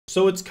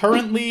So it's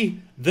currently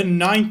the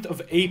 9th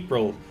of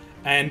April,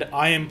 and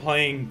I am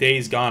playing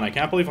Days Gone. I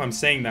can't believe I'm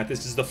saying that.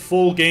 This is the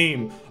full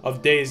game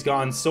of Days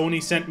Gone.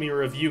 Sony sent me a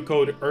review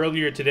code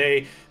earlier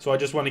today, so I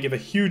just want to give a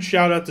huge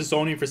shout out to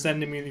Sony for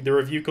sending me the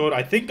review code.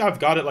 I think I've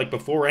got it like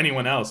before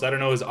anyone else. I don't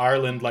know, is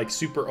Ireland like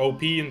super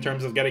OP in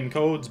terms of getting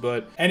codes?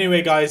 But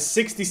anyway guys,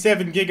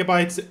 67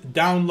 gigabytes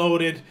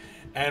downloaded,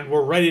 and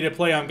we're ready to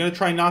play. I'm going to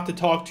try not to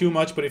talk too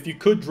much, but if you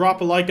could drop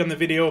a like on the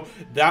video,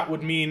 that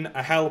would mean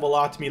a hell of a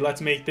lot to me.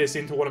 Let's make this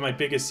into one of my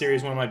biggest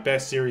series, one of my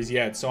best series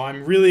yet. So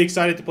I'm really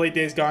excited to play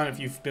Days Gone. If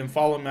you've been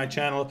following my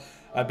channel,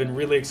 I've been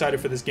really excited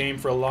for this game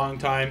for a long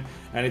time,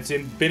 and it's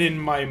been in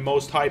my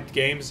most hyped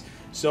games.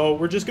 So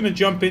we're just going to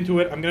jump into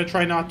it. I'm going to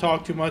try not to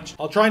talk too much.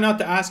 I'll try not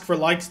to ask for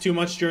likes too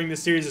much during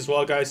this series as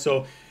well, guys.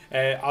 So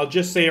I'll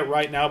just say it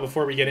right now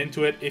before we get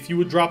into it. If you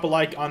would drop a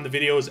like on the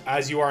videos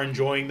as you are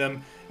enjoying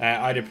them,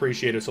 I'd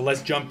appreciate it. So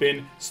let's jump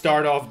in,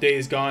 start off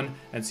Days Gone,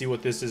 and see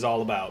what this is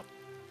all about.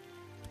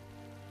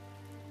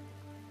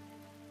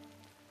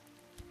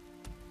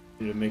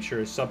 Need to make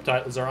sure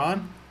subtitles are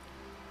on.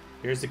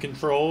 Here's the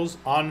controls.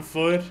 On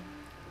foot.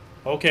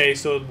 Okay,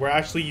 so we're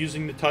actually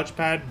using the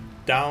touchpad.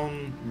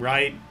 Down,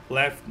 right,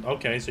 left.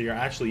 Okay, so you're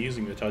actually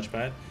using the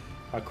touchpad.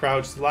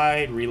 Crouch,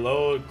 slide,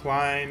 reload,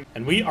 climb.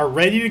 And we are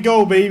ready to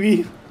go,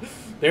 baby.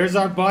 There's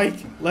our bike.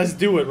 Let's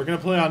do it. We're going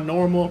to play on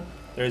normal.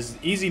 There's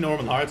easy,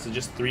 normal, hard, so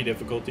just 3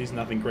 difficulties,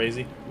 nothing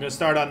crazy. I'm going to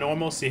start on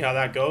normal, see how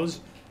that goes,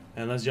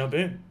 and let's jump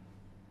in.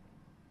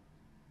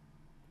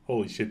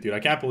 Holy shit, dude. I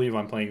can't believe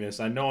I'm playing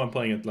this. I know I'm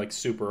playing it, like,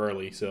 super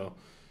early, so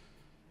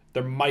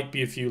there might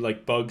be a few,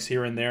 like, bugs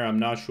here and there. I'm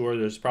not sure.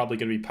 There's probably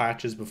going to be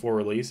patches before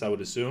release, I would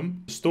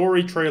assume.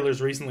 Story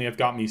trailers recently have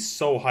got me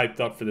so hyped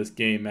up for this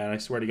game, man. I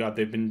swear to God,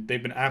 they've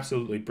been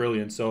absolutely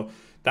brilliant. So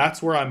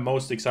that's where I'm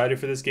most excited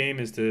for this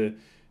game, is to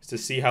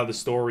see how the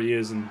story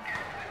is, and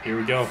here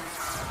we go.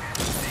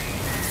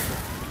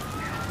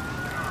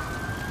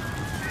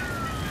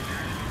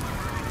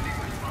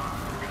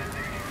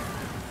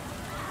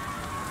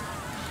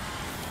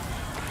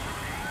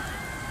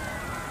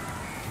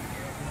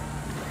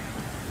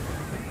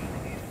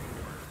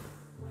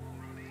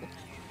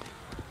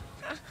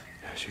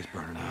 She's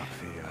burning up.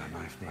 The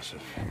knife must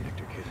have nicked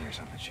her kidney or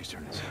something. She's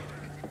turning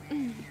septic. How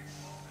you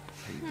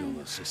doing,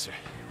 little sister?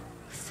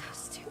 So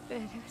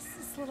stupid. It was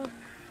this little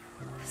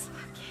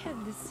kid.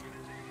 This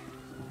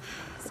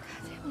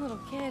goddamn little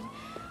kid.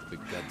 Big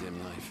goddamn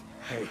knife.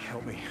 Hey,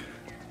 help me.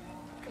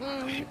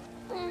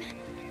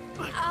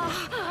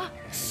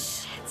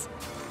 Shit.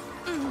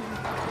 Your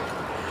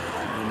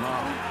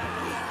mom.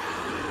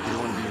 You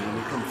want to be when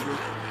we come through?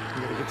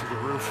 We gotta get to the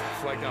roof.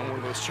 Flag down one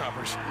of those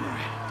choppers. All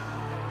right.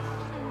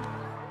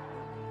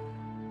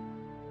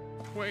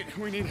 Wait,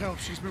 we need help.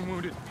 She's been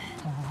wounded.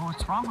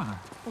 What's wrong with her?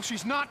 Well,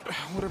 she's not.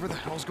 Whatever the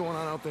hell's going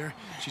on out there,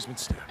 she's been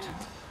stabbed.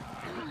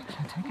 I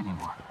can't take it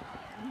anymore.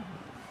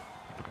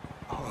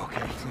 Oh,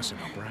 okay, listen,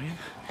 O'Brien.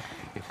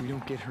 If we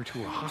don't get her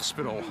to a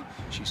hospital,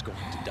 she's going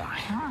to die.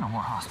 There are no more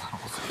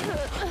hospitals.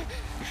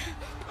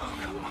 Oh,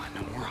 come on,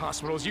 no more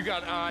hospitals. You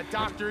got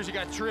doctors, you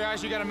got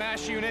triage, you got a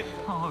MASH unit.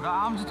 Oh, look,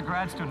 I'm just a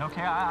grad student,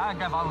 okay? I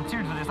got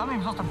volunteered for this. I'm not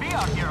even supposed to be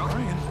out here.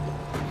 O'Brien.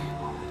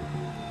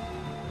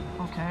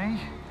 Okay.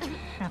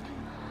 Shit.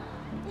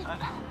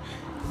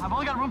 I've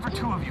only got room for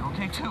 2 of you,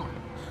 okay? 2.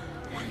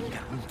 We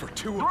got room for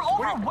 2 of You're us.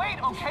 Wait.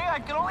 overweight, okay? I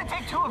can only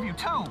take 2 of you,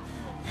 2.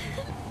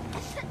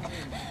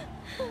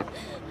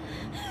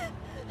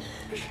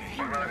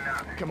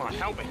 Come on,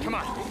 help me, come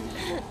on. All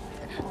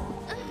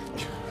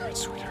right,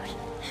 sweetheart.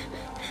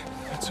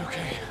 That's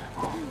okay.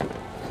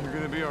 You're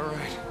gonna be all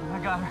right. I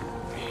got her.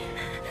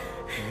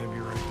 I'm gonna be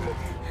right back.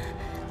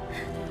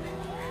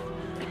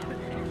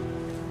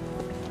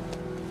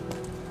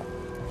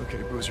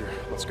 Okay, Boozer,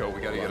 let's go.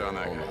 We gotta get on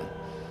that guy.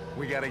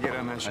 We gotta get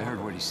on that I ship.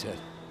 heard what he said.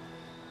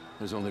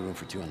 There's only room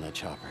for 2 on that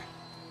chopper.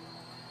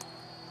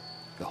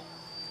 Go.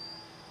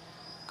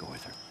 Go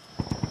with her.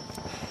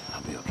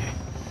 I'll be okay.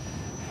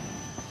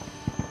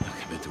 Look,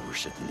 I've been through worse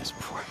shit than this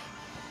before.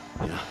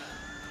 You know?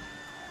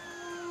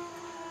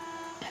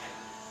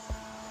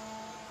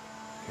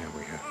 Yeah,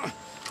 we have.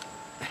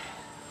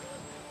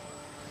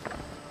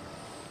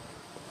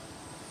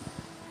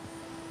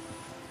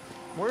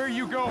 Where are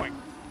you going?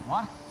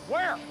 What?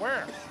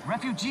 Where?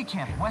 Refugee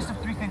camp, west of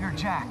Three Finger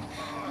Jack.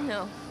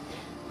 No.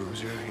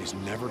 Boozer is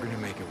never gonna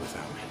make it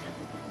without me.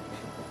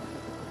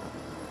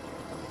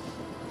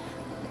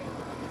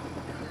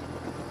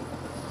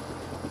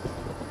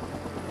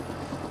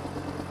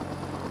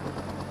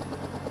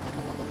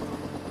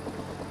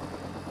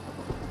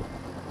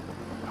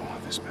 I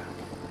want this back.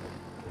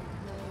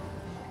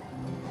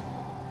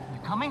 You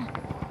coming?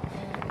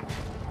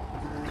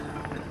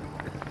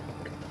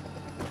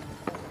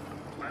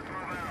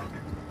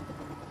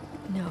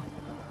 No.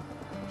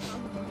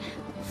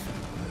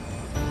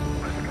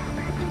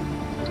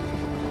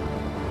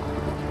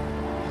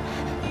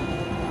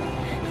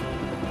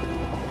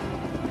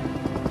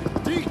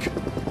 Deke!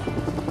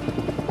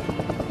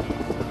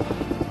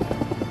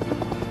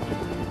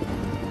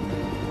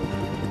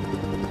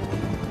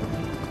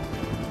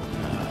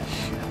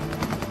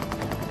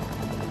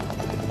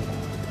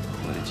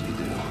 did you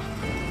do?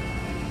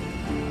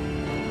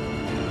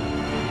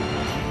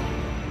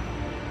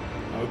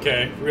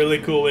 Okay, really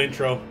cool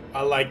intro.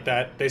 I like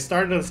that. They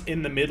started us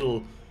in the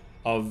middle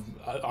of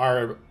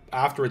our...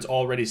 After it's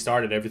already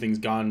started, everything's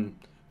gone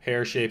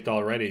hair-shaped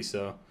already,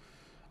 so...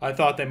 I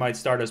thought they might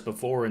start us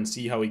before and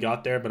see how we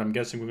got there, but I'm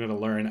guessing we're going to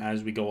learn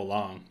as we go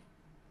along.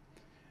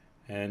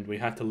 And we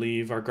had to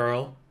leave our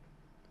girl.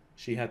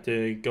 She had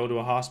to go to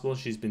a hospital.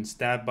 She's been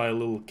stabbed by a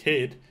little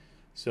kid.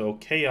 So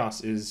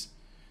chaos is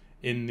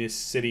in this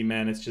city,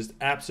 man. It's just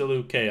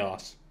absolute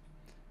chaos.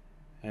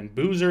 And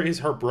Boozer is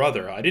her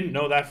brother. I didn't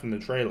know that from the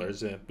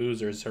trailers.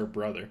 Boozer is her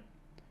brother.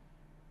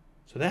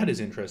 So that is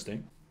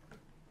interesting.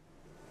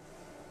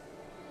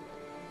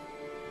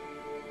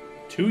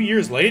 2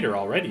 years later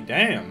already.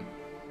 Damn.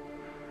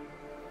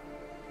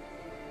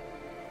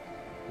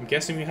 I'm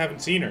guessing we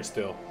haven't seen her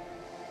still.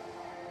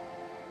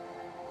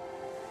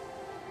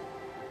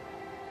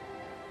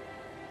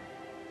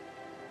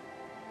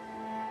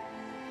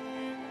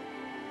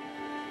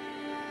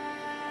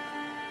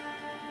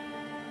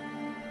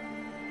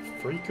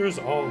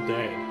 Freakers all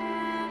dead.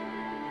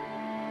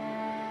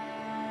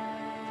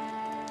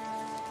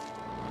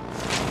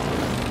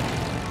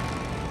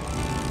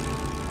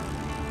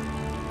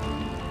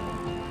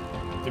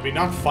 Did we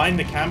not find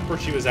the camp where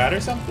she was at or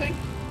something?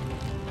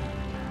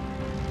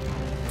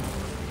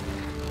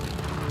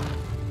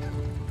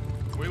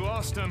 We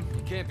lost him.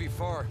 He can't be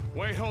far.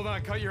 Wait, hold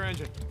on. Cut your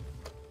engine.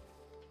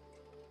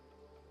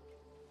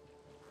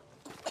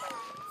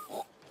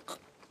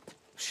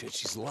 Shit,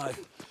 she's alive.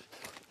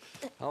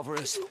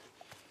 Alvarez.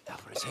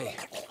 Alvarez, hey.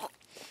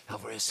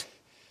 Alvarez.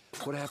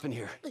 What happened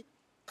here?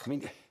 I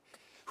mean,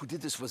 who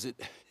did this? Was it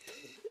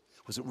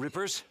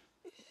Rippers?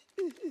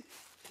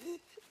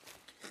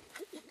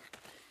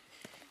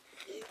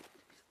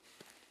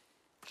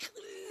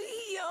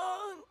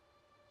 Leon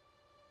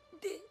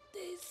did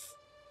this.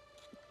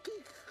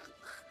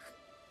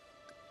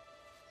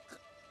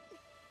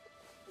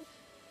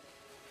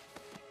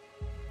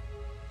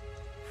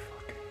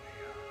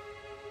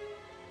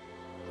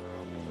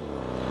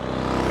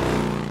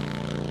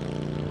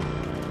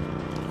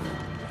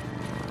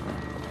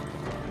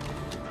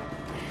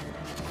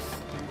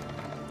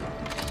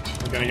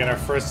 We're gonna get our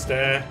first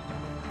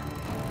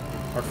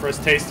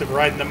taste of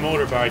riding the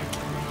motorbike.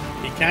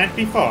 He can't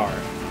be far.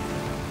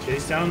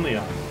 Chase down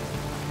Leon.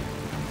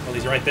 Well,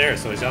 he's right there,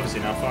 so he's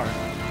obviously not far.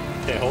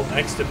 Okay, hold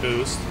X to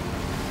boost.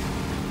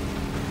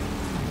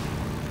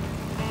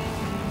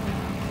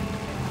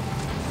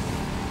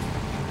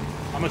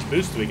 How much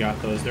boost do we got,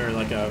 though? Is there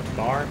like a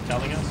bar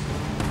telling us?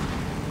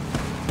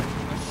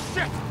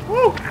 Shit!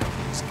 Woo!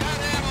 He's got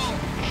ammo!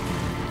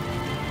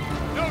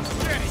 No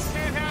shit! He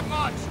can't have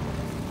much!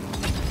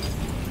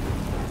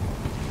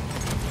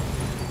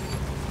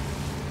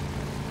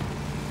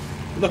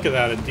 Look at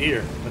that, a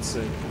deer. Let's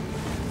see.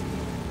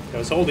 I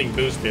was holding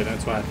boost here,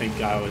 that's why I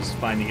think I was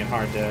finding it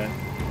hard to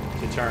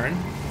turn.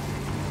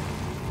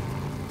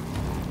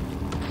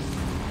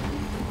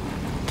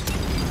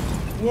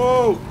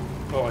 Whoa!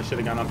 Oh, I should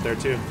have gone up there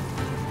too.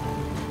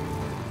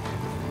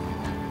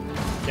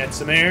 Get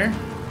some air.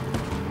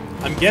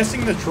 I'm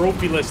guessing the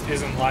trophy list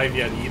isn't live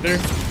yet either.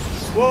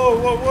 Whoa,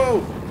 whoa,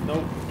 whoa!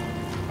 Nope.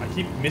 I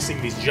keep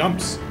missing these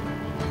jumps.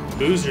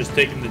 Boozer's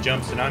taking the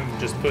jumps and I'm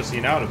just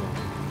pussying out of them.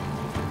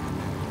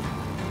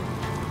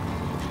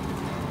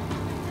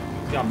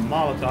 He's got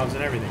Molotovs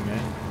and everything,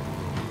 man.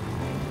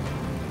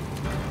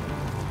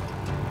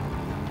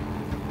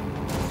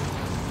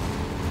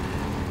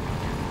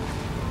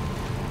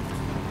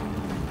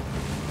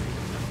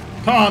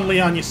 Come on,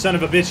 Leon, you son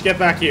of a bitch, get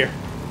back here.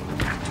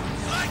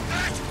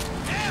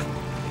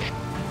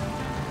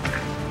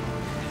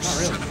 Not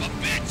really. Son of a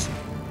bitch!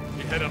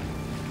 You hit him.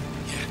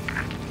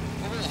 Yeah.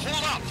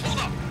 Oh, hold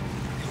up!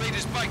 He laid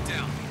his bike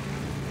down.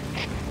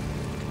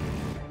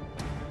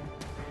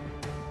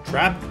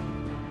 Trap.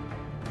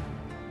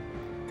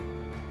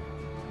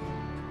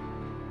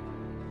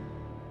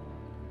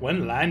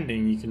 When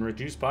landing, you can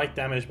reduce bike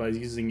damage by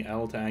using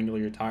L to angle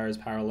your tires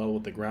parallel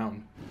with the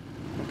ground.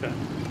 Okay.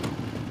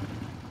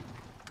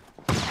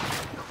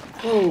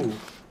 Whoa!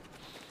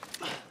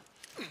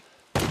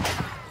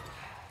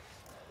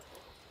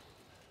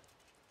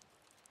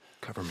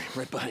 Cover me,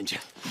 right behind you.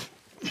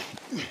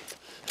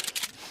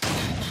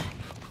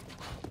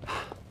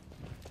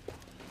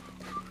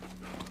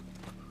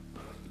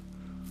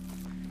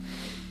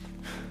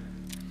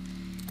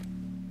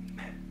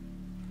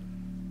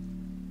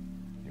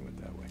 He went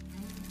that way.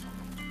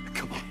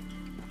 Come on.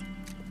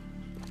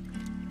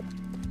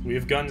 We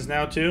have guns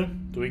now too?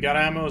 Do we got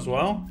ammo as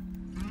well?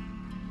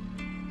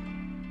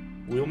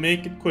 We'll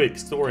make it quick.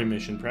 Story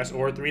mission. Press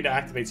R3 to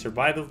activate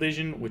survival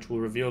vision, which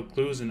will reveal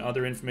clues and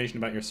other information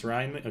about your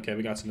surroundings. Okay,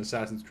 we got some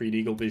Assassin's Creed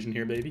Eagle vision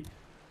here, baby.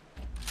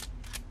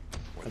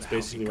 That's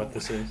basically what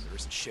this is. There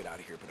isn't shit out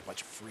of here but a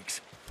bunch of freaks.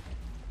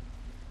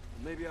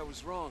 Maybe I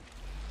was wrong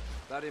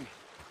about him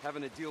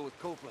having to deal with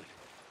Copeland.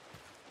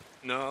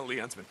 No,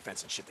 Leon's been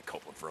fencing shit to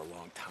Copeland for a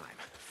long time.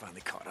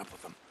 Finally caught up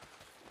with him.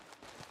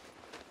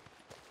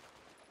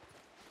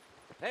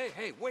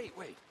 Hey, wait.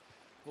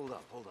 Hold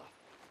up.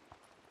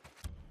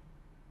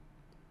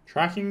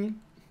 Tracking.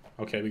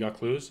 Okay, we got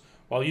clues.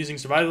 While using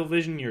survival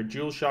vision, your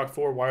DualShock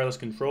 4 wireless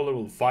controller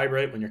will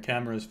vibrate when your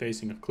camera is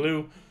facing a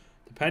clue.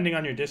 Depending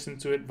on your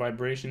distance to it,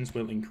 vibrations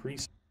will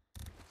increase.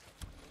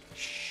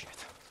 Shit.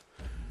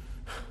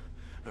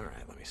 All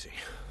right, let me see.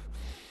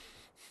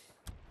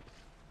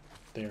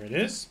 There it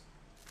is.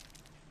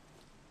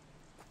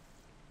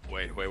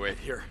 Wait.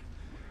 Here.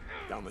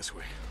 Down this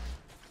way.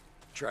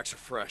 Tracks are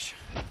fresh.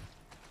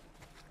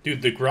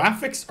 Dude, the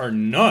graphics are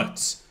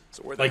nuts.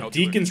 So where the hell Like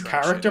do we Deacon's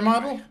track character shit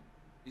anyway? model.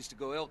 Used to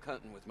go elk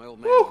hunting with my old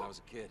man when I was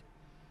a kid.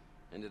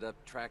 Ended up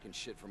tracking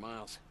shit for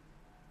miles.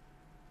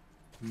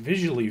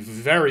 Visually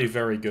very,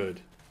 very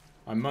good.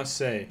 I must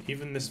say.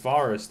 Even this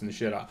forest and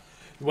shit.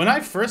 When I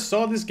first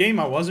saw this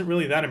game, I wasn't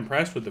really that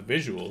impressed with the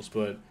visuals,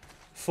 but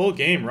full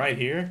game right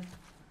here,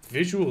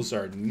 visuals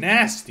are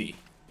nasty.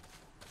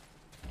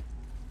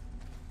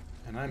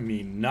 And I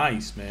mean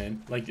nice,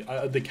 man. Like,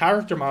 the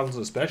character models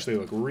especially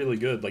look really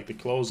good. Like, the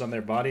clothes on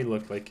their body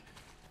look like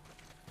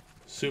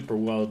super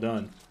well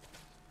done.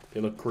 They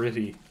look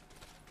gritty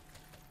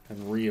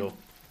and real.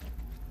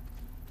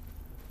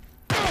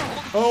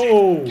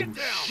 Oh,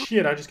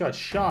 shit, I just got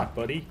shot,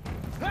 buddy.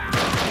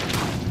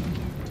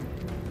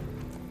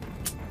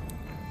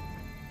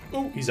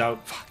 Oh, he's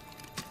out.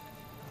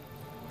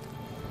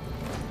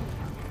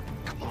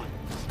 Come on.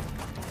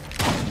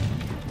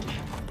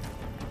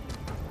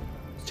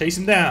 Chase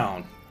him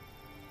down.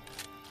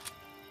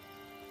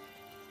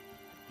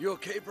 You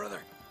okay, brother?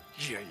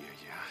 Yeah.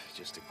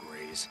 Just a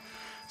graze.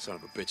 Son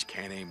of a bitch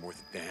can't aim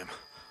worth a damn.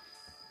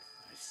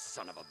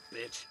 Son of a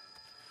bitch.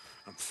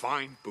 I'm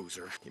fine,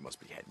 Boozer. He must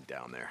be heading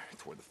down there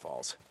toward the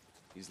falls.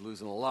 He's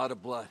losing a lot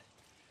of blood.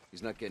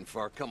 He's not getting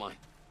far. Come on.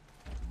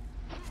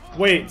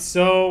 Wait,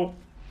 so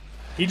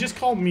he just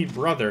called me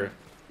brother.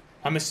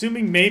 I'm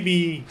assuming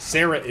maybe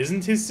Sarah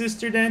isn't his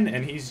sister then,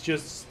 and he's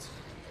just...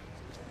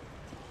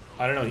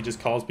 I don't know, he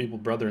just calls people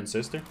brother and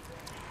sister?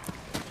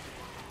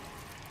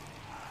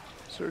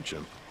 Search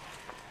him.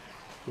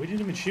 We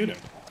didn't even shoot him.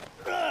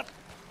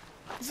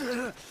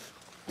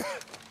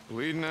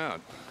 Bleeding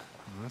out.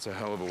 Well, that's a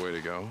hell of a way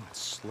to go. It's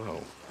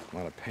slow. A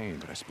lot of pain,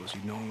 but I suppose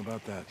you know all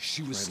about that.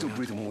 She was right still now.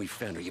 breathing when we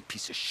found her, you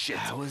piece of shit.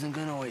 I wasn't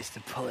gonna waste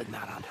a bullet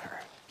not on her.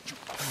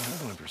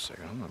 Hold on for a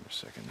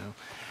second. Now,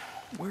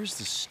 where's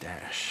the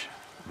stash,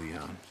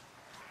 Leon?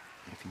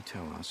 If you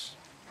tell us,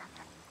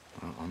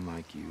 well,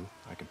 unlike you,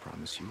 I can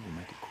promise you we'll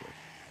make it quick.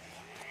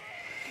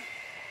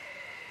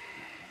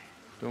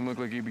 Don't look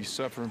like you'd be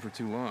suffering for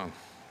too long.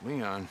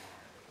 Leon,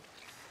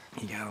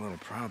 you got a little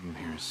problem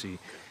here. See,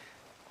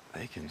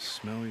 they can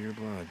smell your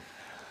blood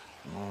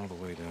from all the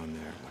way down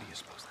there. What do you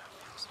suppose that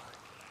feels like?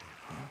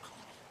 Huh?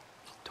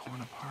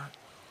 Torn apart?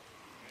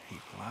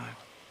 Heap alive?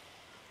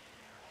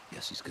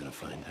 Guess he's gonna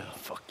find out.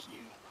 Fuck you.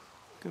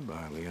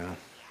 Goodbye, Leon.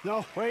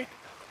 No, wait.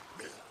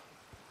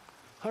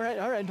 All right,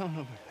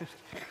 no.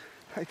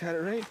 I got it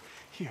right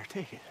here,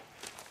 take it.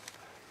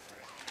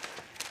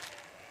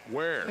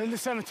 Where? In the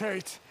cemetery.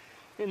 It's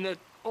in the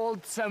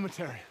old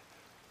cemetery.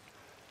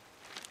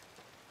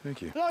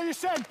 Thank you. No, you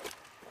said.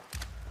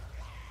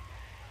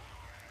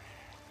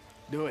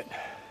 Do it.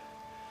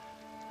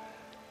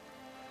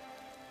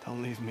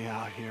 Don't leave me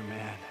out here,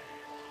 man.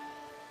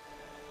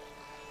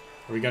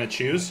 Are we gonna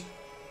choose?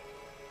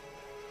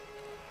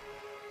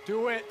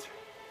 Do it.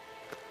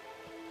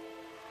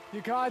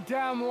 You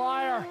goddamn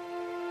liar.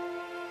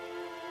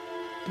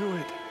 Do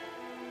it.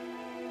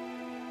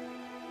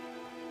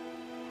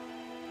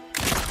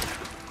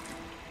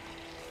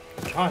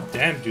 God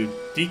damn, dude.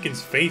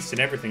 Deacon's face and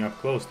everything up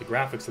close. The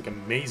graphics look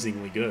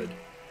amazingly good.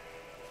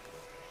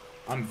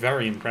 I'm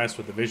very impressed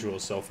with the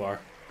visuals so far.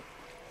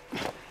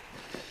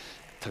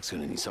 Tuck's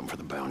gonna need something for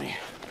the bounty.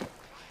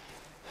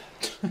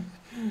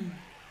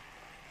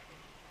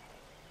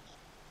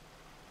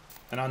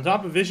 And on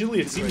top of visually,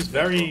 it seems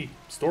very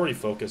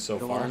story-focused so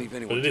Don't far. wanna leave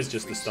anyone But it is too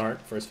just the free.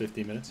 start, first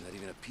 15 minutes. Not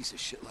even a piece of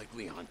shit like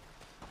Leon.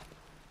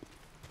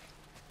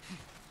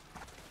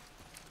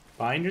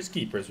 Finders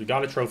Keepers. We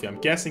got a trophy.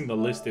 I'm guessing the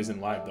list isn't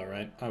live though,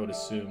 right? I would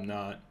assume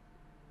not.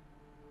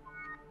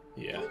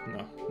 Yeah,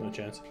 no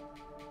chance.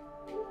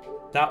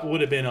 That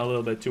would have been a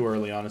little bit too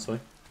early, honestly.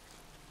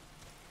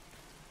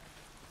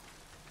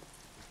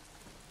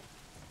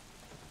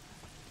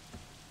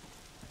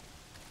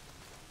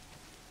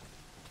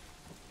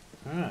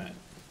 Alright.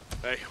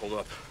 Hey, hold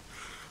up.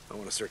 I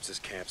want to search this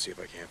camp, see if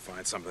I can't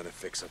find something to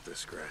fix up this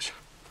scratch.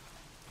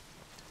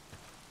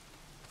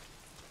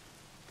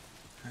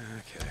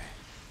 Okay.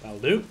 That'll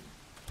do.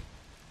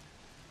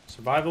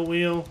 Survival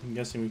wheel. I'm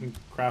guessing we can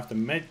craft a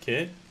med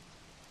kit.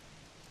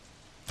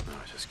 No,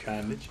 just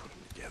kind Bandage. of put them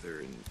together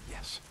and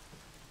yes.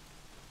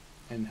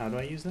 And how do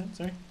I use that?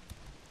 Sorry?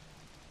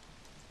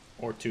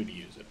 Or two to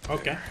use it.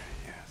 Okay. There.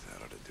 Yeah,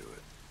 that ought to do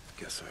it.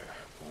 Guess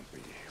I won't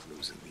be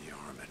losing the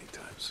arm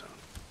anytime soon.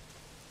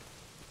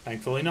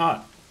 Thankfully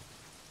not.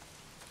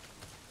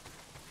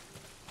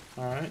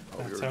 Alright, Oh,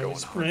 we that's were how we going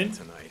sprint.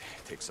 hunting tonight.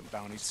 Take some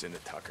bounties into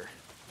Tucker.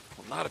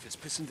 Well, not if it's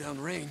pissing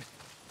down rain.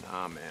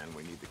 Nah, man,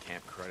 we need the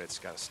camp credits.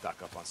 Gotta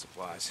stock up on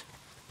supplies.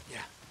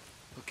 Yeah,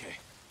 okay.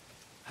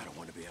 I don't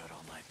want to be out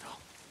all night, though.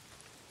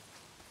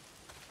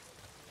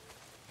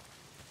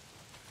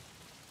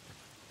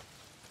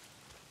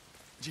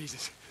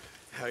 Jesus,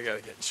 I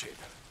gotta get in shape.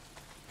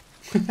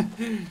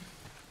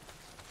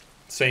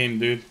 Same,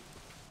 dude.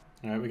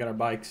 All right, we got our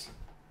bikes.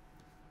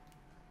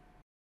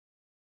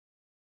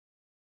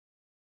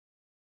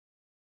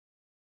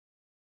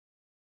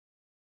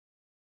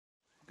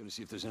 Gonna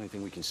see if there's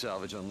anything we can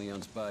salvage on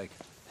Leon's bike.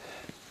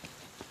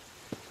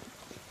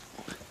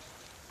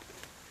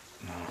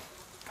 No.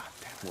 God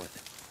damn. What?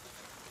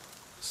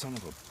 Son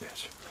of a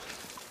bitch.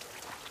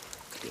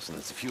 Guessing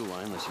that's the fuel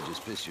line, unless you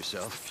just pissed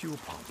yourself. Fuel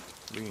pump.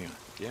 Leon.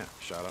 Yeah,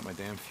 shot out my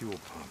damn fuel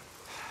pump.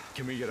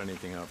 Can we get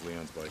anything out of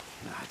Leon's bike?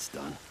 Nah, it's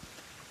done.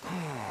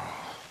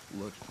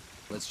 Look,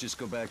 let's just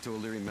go back to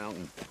O'Leary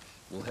Mountain.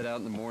 We'll head out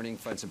in the morning,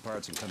 find some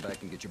parts, and come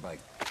back and get your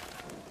bike.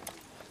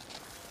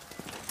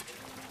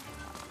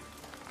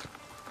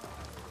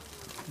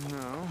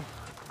 No.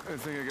 I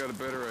think I got a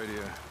better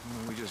idea. Why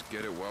don't we just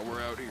get it while we're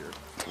out here?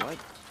 What?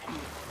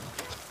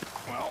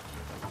 Well...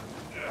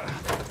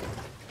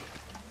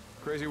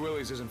 Crazy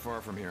Willie's isn't far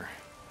from here.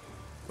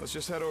 Let's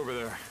just head over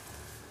there.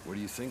 What are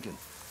you thinking?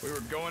 We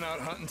were going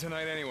out hunting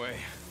tonight anyway.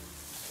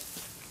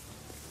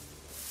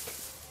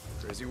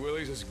 Crazy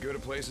Willie's is as good a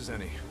place as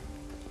any.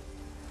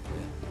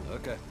 Yeah,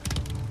 okay.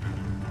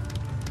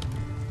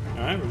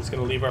 Alright, we're just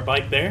gonna leave our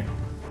bike there.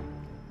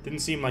 Didn't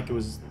seem like it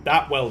was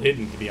that well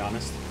hidden, to be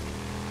honest.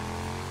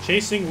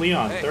 Chasing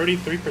Leon, Hey,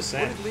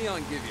 33%. What did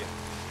Leon give you?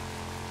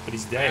 But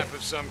he's dead. Map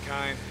of some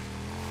kind.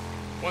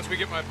 Once we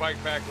get my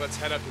bike back, let's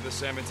head up to the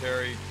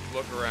cemetery,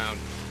 look around.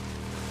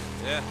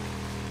 Yeah.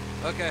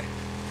 Okay.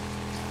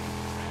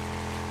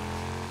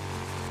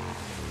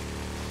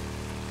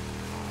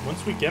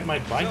 Once we get my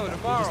bike So back, we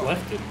just tomorrow,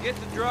 left it. get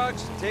the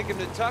drugs, take him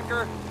to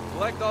Tucker,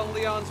 collect on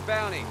Leon's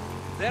bounty.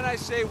 Then I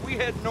say we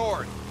head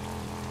north.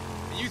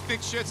 You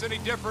think shit's any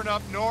different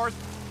up north?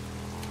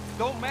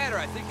 Don't matter,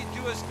 I think it'd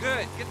do us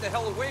good. Get the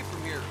hell away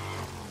from here.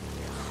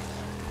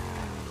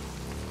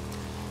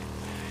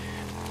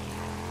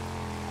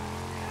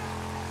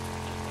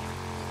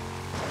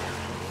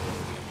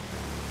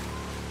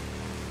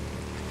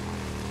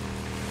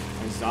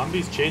 Are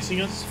zombies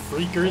chasing us?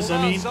 Freakers, Hold I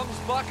on, mean? something's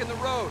blocking the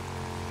road.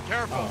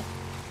 Careful. Oh.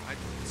 I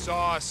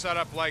saw a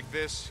setup like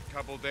this a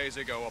couple days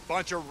ago. A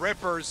bunch of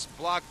rippers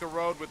blocked the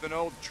road with an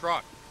old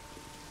truck.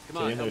 Come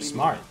Okay, on, they're help me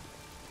smart.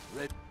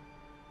 move it.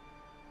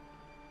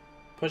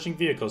 Pushing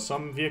vehicles.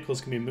 Some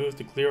vehicles can be moved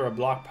to clear or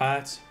block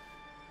paths.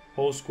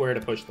 Hold square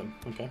to push them.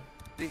 Okay.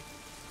 Yep.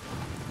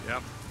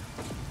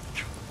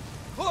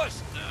 Push!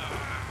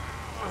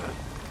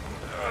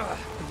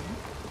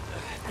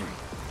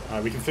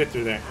 Alright, we can fit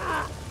through there.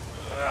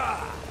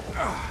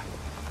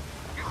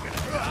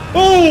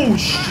 Oh,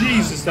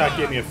 Jesus, that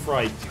gave me a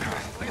fright.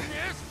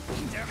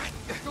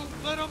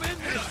 Don't let him in!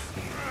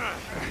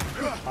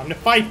 Time to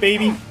fight,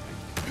 baby.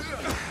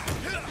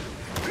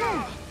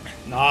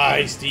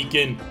 Nice,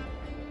 Deacon.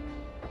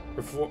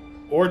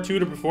 R2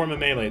 to perform a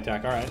melee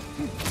attack. Alright.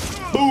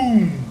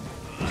 Boom!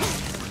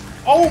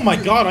 Oh my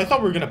god, I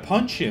thought we were gonna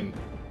punch him.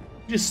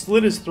 He just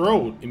slit his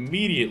throat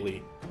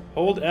immediately.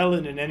 Hold L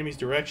in an enemy's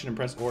direction and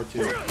press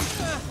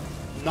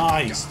R2.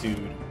 Nice,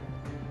 dude.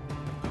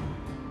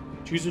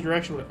 Choose the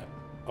direction.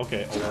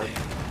 Okay, or.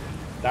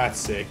 That's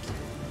sick.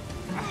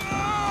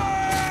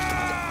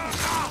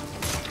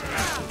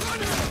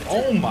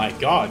 Oh my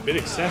god, bit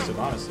excessive,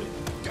 honestly.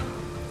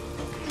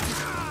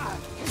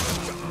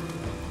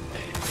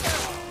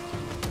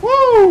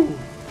 Woo!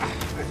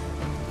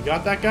 You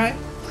got that guy?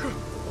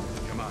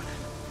 Come on.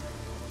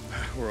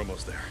 We're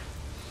almost there.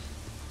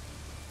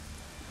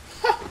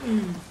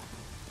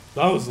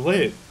 That was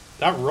lit.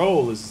 That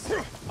roll is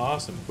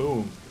awesome.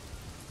 Boom.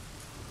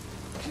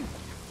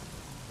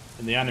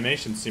 And the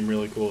animations seem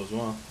really cool as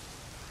well.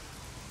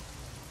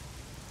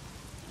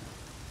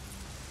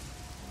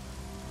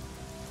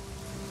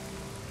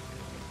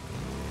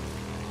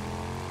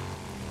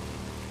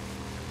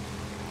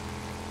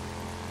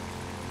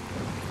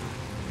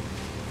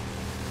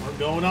 We're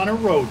going on a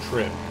road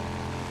trip.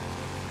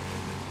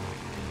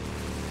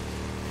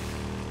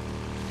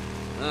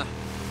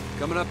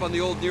 Coming up on the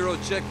old Nero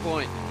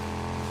checkpoint.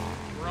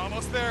 We're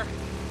almost there.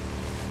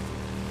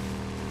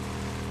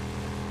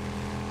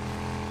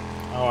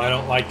 Oh, I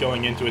don't like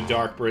going into a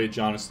dark bridge,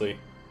 honestly.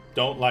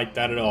 Don't like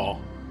that at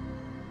all.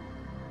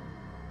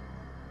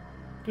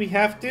 Do we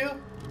have to?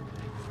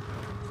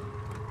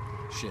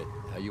 Shit,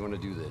 how you want to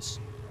do this?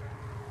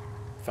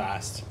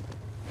 Fast.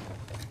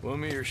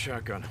 Loan me your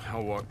shotgun.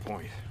 I'll walk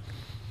point.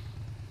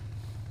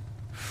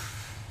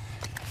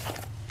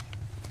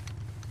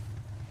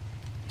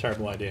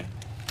 Terrible idea.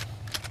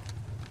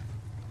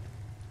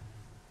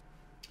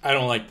 I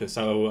don't like this.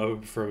 I would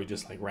prefer we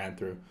just like ran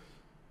through.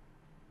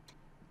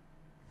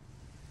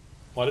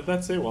 What did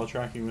that say? While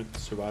tracking with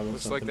survival.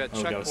 Looks like that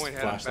checkpoint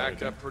had him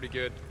backed up pretty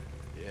good.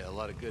 Yeah, a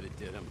lot of good it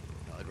did him.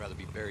 I'd rather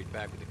be buried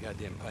back with the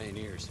goddamn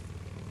pioneers.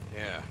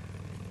 Yeah.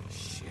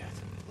 Shit,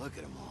 look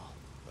at them all.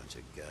 Bunch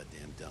of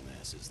goddamn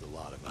dumbasses, the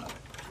lot of them.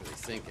 Were they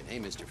thinking, hey,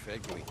 Mr.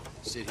 Fed, can we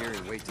sit here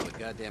and wait till the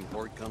goddamn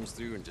horde comes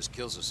through and just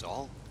kills us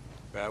all?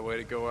 Bad way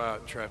to go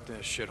out, trapped in a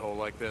shithole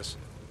like this.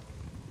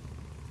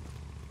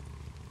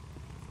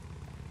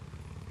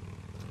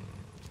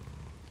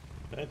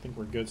 I think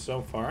we're good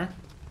so far.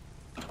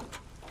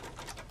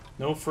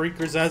 No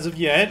freakers as of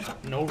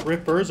yet. No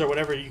rippers or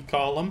whatever you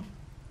call them.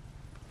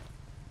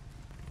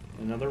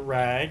 Another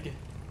rag.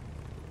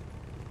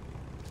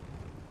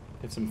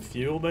 Get some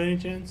fuel by any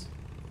chance?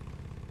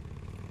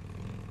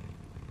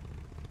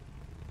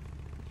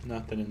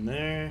 Nothing in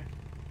there.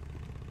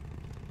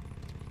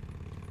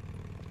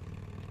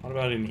 What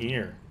about in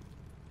here?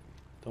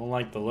 Don't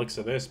like the looks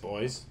of this,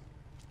 boys.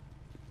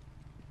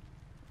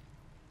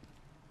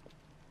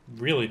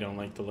 Really don't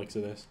like the looks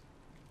of this.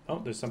 Oh,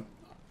 there's some...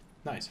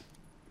 Nice.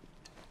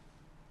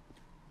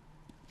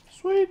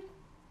 Sweet.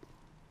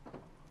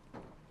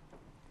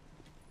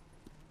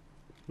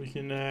 We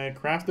can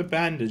craft a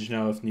bandage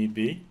now if need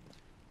be.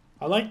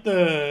 I like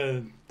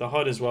the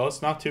HUD as well.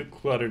 It's not too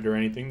cluttered or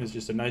anything. There's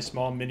just a nice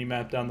small mini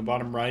map down the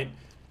bottom right. And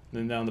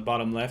then down the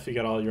bottom left, you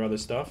got all your other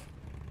stuff.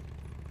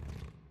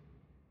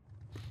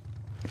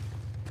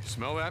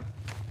 Smell that?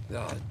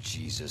 Oh,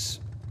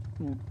 Jesus.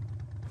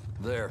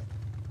 There.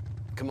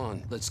 Come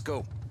on, let's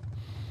go.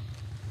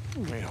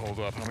 Hey, hold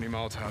up. How many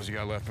Molotovs you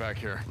got left back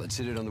here? Let's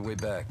hit it on the way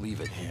back.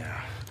 Leave it.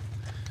 Yeah.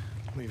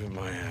 Leave it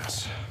my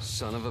ass.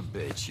 Son of a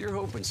bitch. You're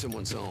hoping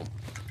someone's home.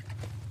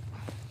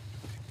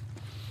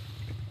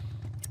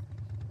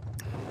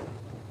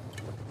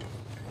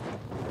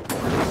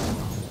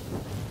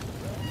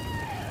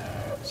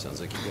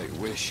 Sounds like you got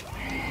your wish.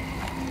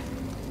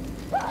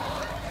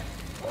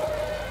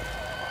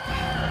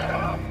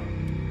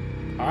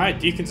 Alright,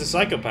 Deacon's a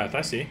psychopath,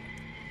 I see.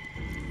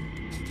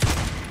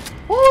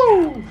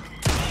 Woo!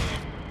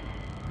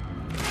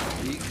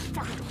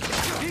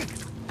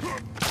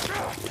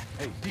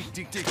 Hey,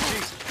 Deke.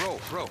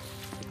 Bro. I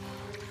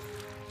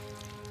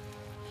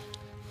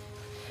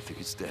think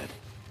it's dead.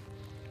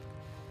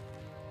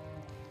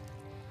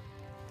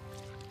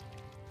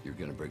 You're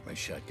gonna break my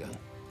shotgun.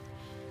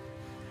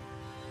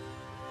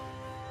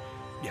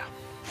 Yeah.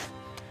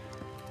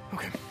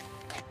 Okay.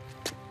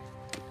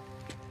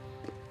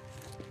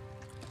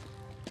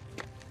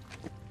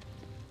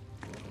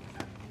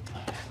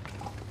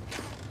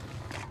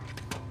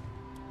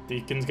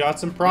 Deacon's got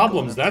some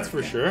problems, that's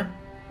for sure.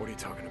 What are you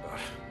talking about?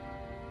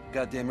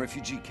 Goddamn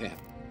refugee camp.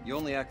 You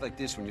only act like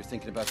this when you're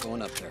thinking about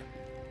going up there.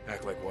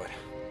 Act like what?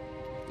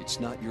 It's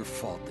not your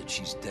fault that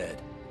she's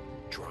dead.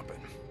 Drop it.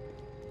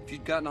 If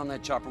you'd gotten on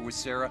that chopper with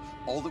Sarah,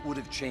 all that would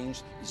have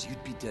changed is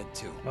you'd be dead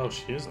too. Oh,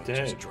 she is Look,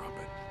 dead. just drop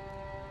it.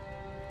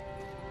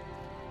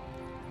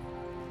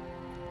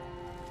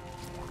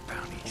 More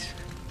bounties.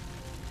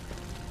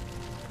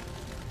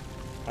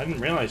 I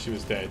didn't realize she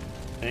was dead.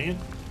 Dang it.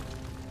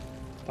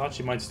 Thought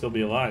she might still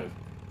be alive.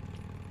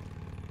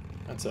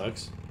 That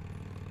sucks.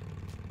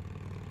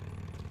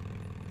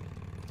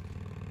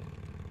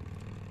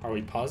 Are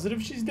we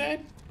positive she's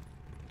dead?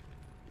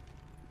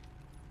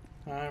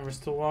 Alright, we're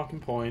still walking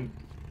point.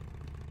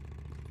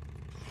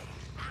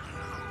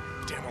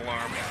 Damn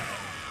alarm.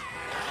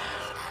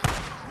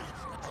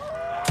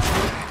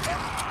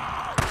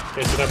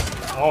 Okay, so that's...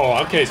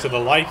 Oh, okay, so the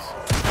light...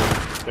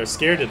 They're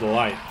scared of the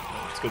light.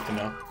 It's good to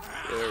know.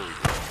 There we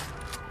go.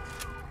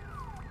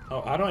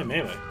 Oh, how do I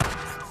melee?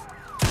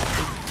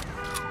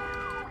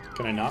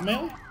 Can I not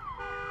melee?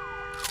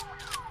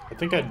 I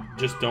think I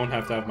just don't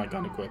have to have my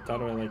gun equipped. How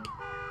do I, like...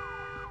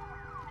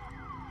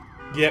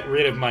 get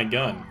rid of my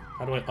gun?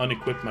 How do I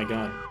unequip my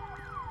gun?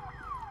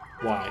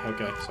 Y,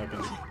 okay, so I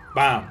can...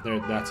 Bam! There,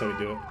 that's how we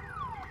do it.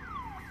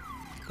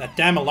 That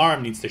damn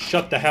alarm needs to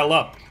shut the hell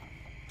up.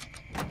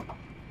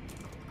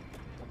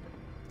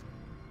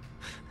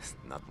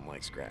 Nothing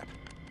like scrap.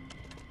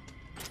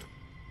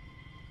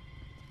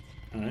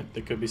 Alright,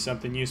 there could be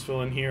something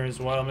useful in here as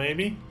well,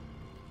 maybe?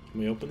 Can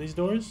we open these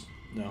doors?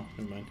 No,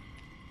 never mind.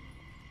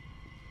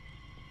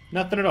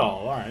 Nothing at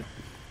all, alright.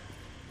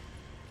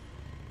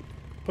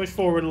 Push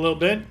forward a little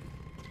bit.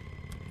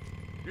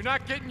 You're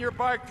not getting your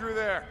bike through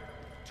there.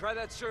 Try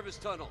that service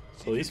tunnel.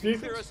 See Police if you can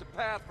vehicles? clear us a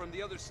path from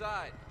the other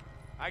side.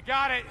 I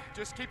got it.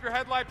 Just keep your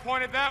headlight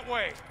pointed that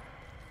way.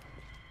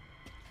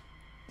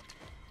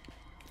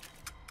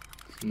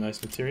 Some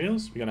nice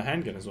materials. We got a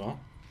handgun as well.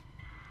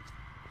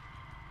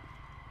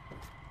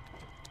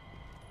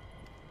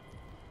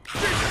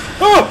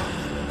 Oh!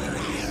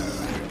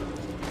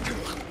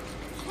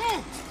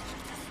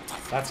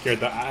 That scared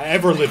the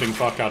ever-living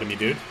fuck out of me,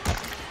 dude.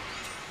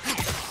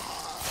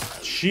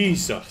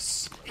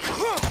 Jesus.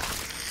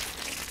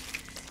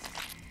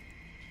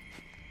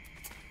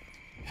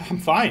 I'm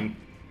fine.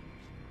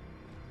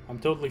 I'm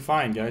totally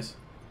fine, guys.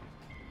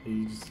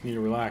 You just need to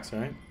relax,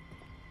 alright?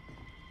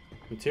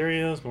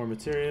 Materials, more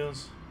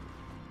materials.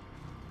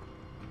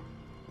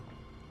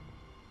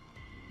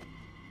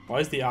 Why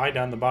is the eye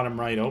down the bottom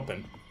right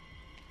open?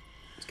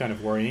 It's kind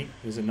of worrying,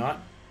 is it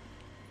not?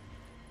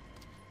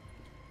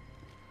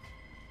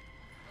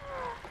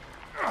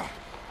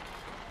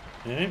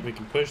 Okay, we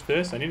can push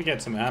this. I need to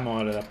get some ammo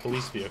out of that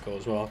police vehicle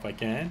as well if I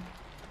can.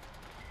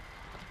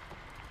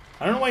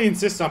 I don't know why he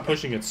insists on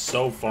pushing it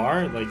so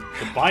far. Like,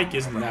 the bike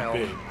isn't that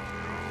big.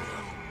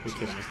 You're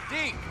kidding me.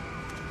 Deke!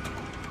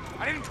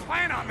 I didn't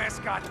plan on this,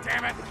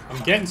 goddammit!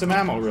 I'm getting some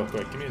ammo real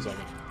quick. Give me a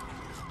second.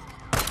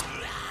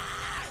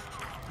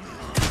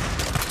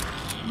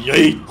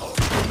 Yeet!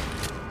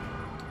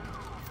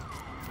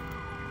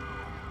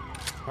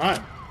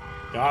 Alright.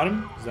 Got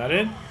him. Is that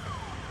it?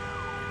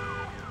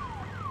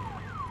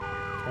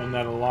 Turn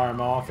that alarm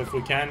off if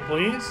we can,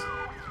 please.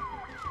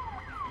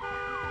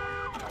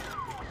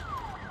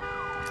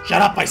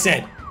 Shut up, I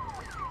said!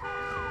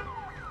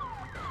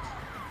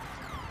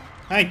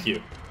 Thank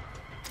you.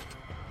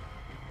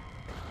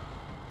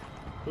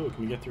 Ooh,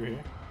 can we get through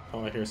here?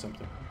 Oh, I hear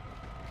something.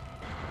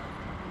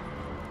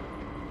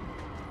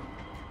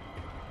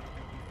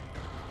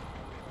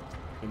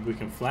 Maybe we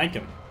can flank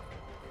him.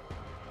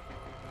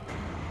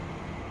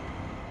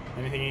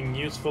 Anything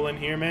useful in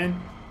here, man?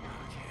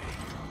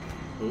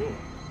 Ooh.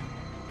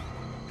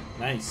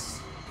 Nice.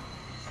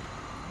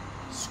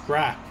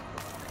 Scrap.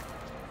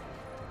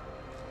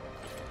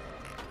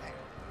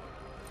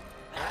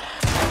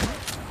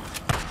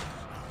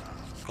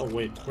 Oh,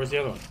 wait. Where's the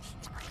other one?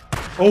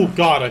 Oh,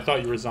 God. I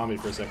thought you were a zombie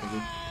for a second,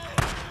 dude.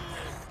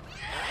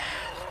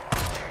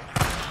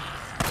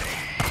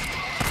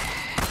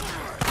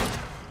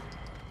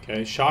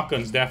 Okay,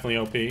 shotgun's definitely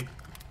OP.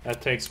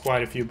 That takes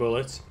quite a few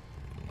bullets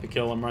to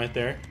kill him right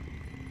there.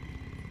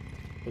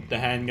 With the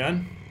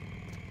handgun.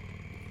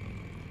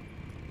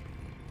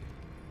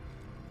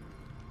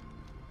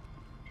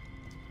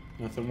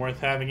 Nothing worth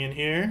having in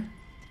here.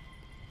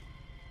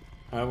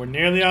 We're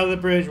nearly out of the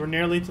bridge. We're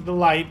nearly to the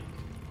light.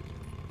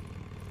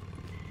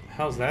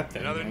 How's that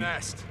thing? Another man?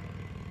 nest.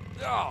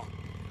 Oh.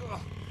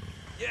 Oh.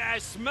 Yeah, I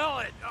smell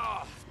it.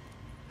 Oh.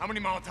 How many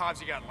Molotovs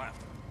you got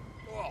left?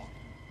 Oh.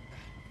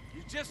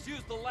 You just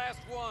used the last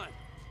one.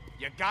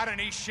 You got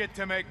any shit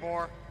to make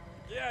more?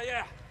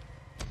 Yeah.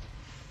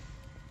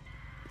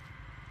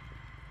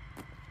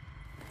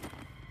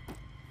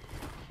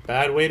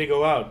 Bad way to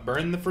go out.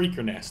 Burn the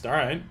freaker nest.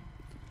 Alright.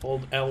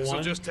 Hold L1.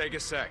 This'll just take a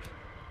sec.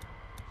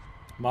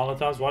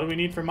 Molotovs. What do we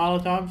need for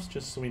Molotovs?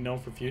 Just so we know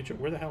for future.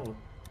 Where the hell?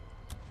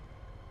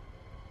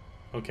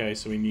 Okay,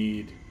 so we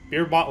need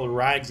beer bottle,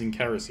 rags, and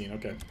kerosene.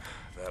 Okay.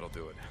 That'll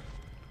do it.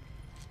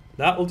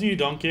 That'll do,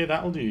 donkey.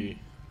 That'll do.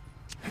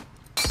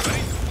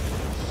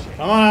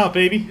 Come on out,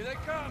 baby. Here they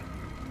come.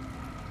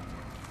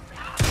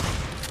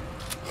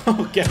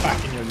 Oh, get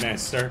back in your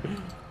nest, sir.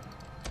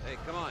 Hey,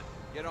 come on.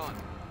 Get on.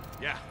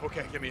 Yeah,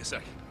 okay, give me a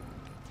sec.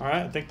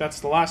 Alright, I think that's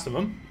the last of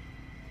them.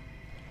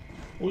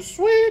 Oh,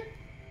 sweet!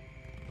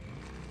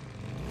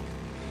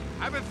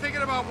 I've been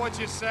thinking about what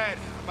you said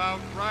about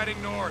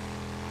riding north.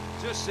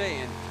 Just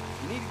saying,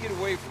 you need to get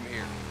away from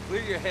here.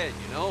 Clear your head,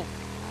 you know?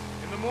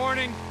 In the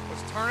morning,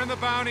 let's turn in the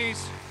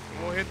bounties,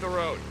 and we'll hit the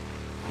road.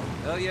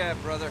 Hell yeah,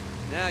 brother.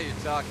 Now you're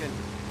talking.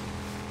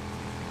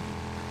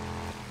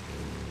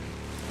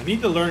 I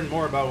need to learn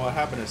more about what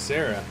happened to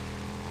Sarah.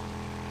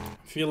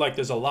 I feel like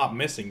there's a lot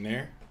missing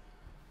there.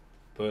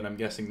 But I'm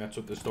guessing that's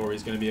what the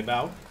story's gonna be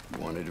about.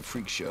 Wanted a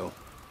freak show.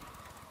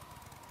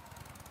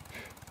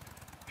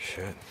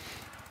 Shit.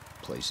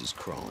 Place is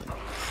crawling.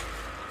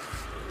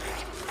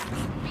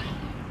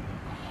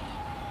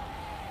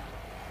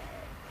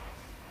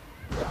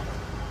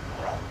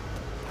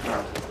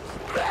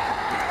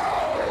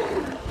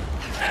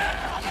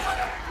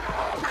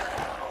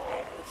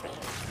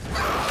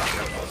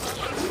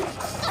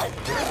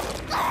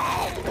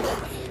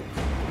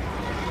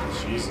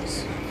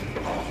 Jesus.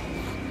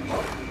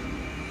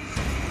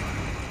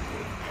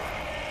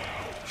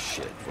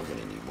 Shit, we're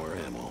gonna need more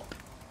ammo.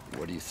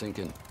 What are you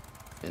thinking?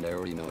 And I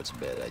already know it's a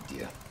bad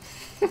idea.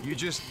 You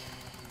just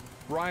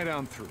ride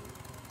on through.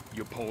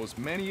 You pull as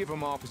many of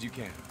them off as you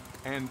can.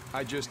 And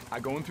I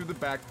go in through the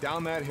back,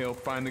 down that hill,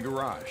 find the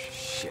garage.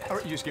 Shit. All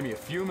right, you just give me a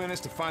few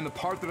minutes to find the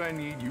part that I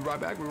need. You ride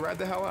back, we ride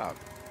the hell out.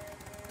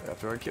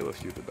 After I kill a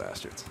few of the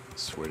bastards.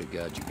 Swear to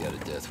God, you got a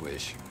death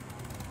wish.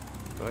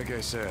 Like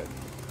I said,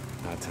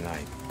 not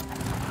tonight.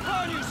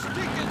 Run, you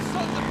stinking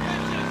sons of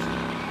bitches!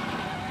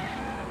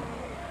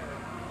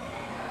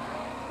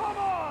 Come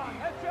on!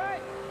 That's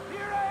right!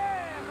 Here I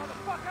am,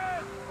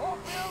 motherfuckers!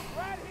 Oatmeal's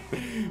right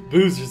here!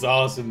 Boo's just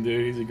awesome,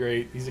 dude.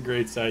 He's a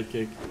great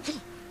sidekick.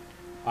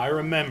 I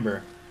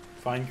remember.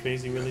 Find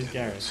Crazy Willie's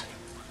garage.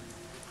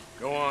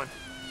 Go on.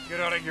 Get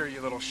out of here,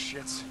 you little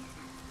shits.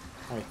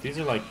 Alright, these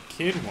are like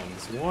kid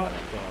ones. What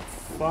the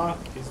fuck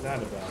is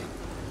that about?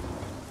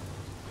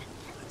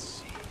 Let's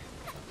see.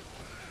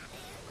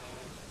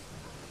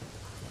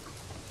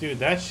 Dude,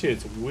 that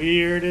shit's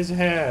weird as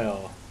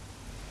hell.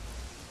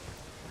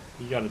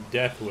 You got a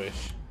death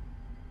wish.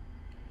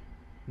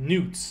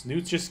 Newts.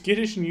 Newts are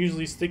skittish and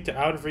usually stick to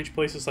out-of-reach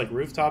places like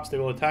rooftops. They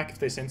will attack if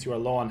they sense you are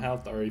low on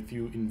health or if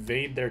you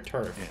invade their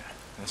turf. Yeah,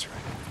 that's right.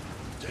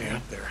 Stay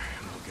up there,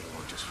 and we'll get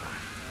along just fine.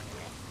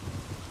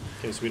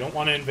 Okay, so we don't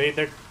want to invade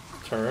their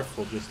turf.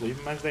 We'll just leave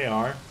them as they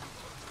are.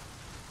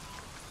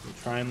 We'll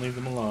try and leave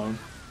them alone.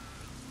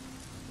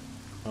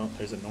 Oh,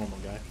 there's a normal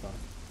guy. Fuck.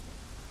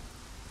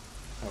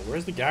 Oh,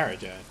 where's the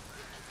garage at?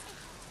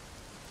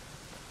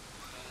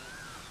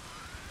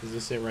 Is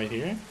this it right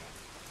here?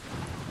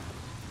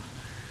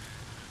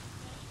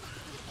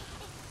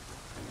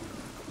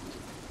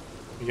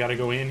 We gotta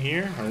go in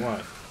here, or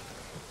what?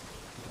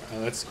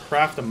 Let's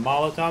craft a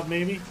Molotov,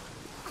 maybe?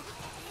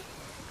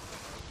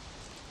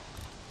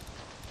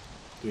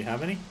 Do we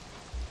have any?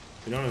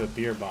 We don't have a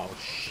beer bottle.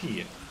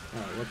 Shit.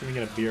 Alright, where can we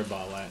get a beer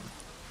bottle at?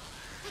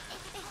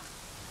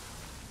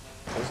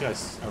 Those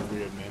guys are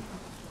weird, man.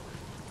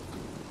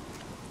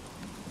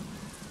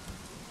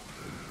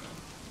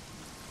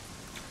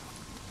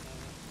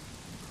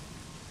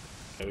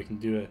 Okay, we can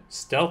do a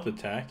stealth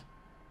attack.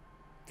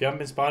 If you haven't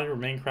been spotted,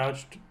 remain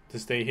crouched to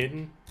stay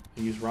hidden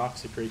and use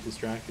rocks to create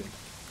distraction.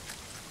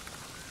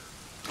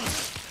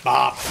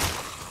 Bop!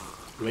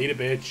 Later,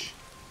 bitch.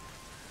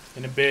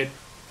 In a bit.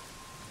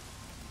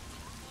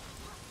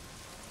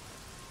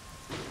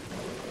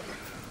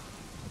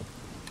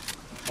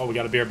 Oh, we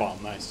got a beer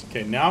bottle. Nice.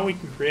 Okay, now we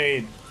can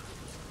create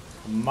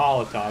a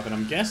Molotov, and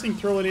I'm guessing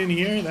throw it in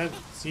here. That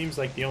seems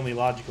like the only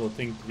logical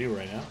thing to do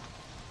right now.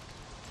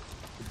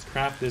 Let's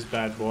craft this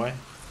bad boy.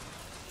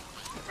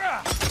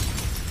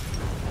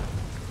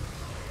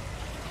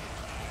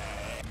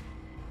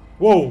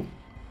 Whoa!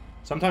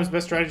 Sometimes the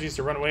best strategy is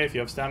to run away. If you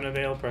have stamina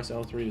available, press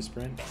L3 to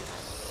sprint.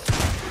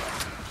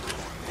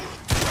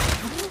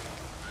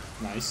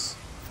 Nice.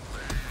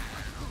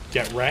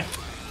 Get wrecked.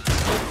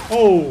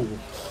 Oh!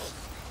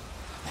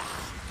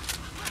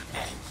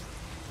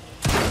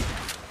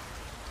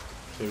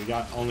 Okay, we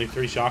got only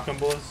 3 shotgun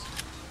bullets.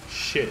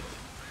 Shit.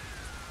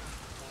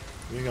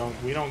 We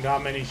don't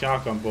got many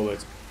shotgun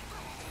bullets.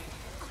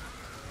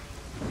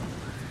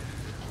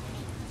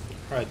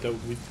 Alright, though,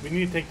 we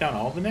need to take down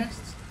all the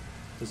nests?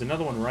 There's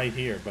another one right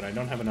here, but I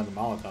don't have another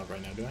Molotov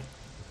right now, do I?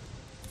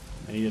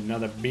 I need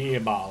another beer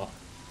bottle.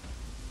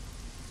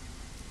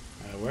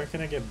 Where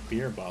can I get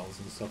beer bottles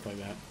and stuff like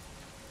that?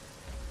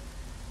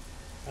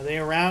 Are they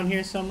around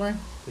here somewhere?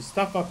 There's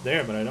stuff up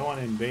there, but I don't want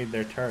to invade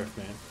their turf,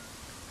 man.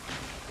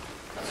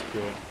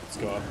 Screw it. Let's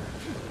go up.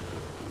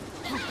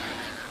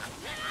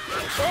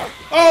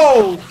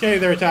 Oh! Okay,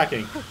 they're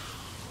attacking.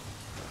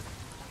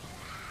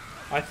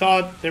 I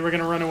thought they were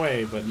going to run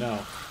away, but no.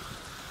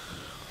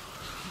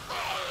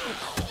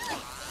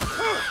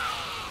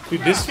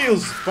 Dude, this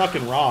feels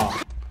fucking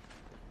wrong.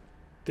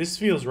 This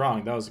feels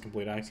wrong. That was a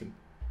complete accident.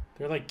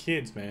 They're like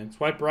kids, man.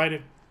 Swipe right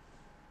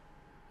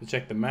to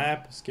check the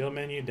map. Skill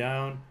menu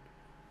down.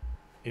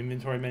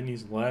 Inventory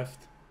menus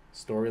left.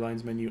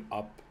 Storylines menu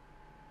up.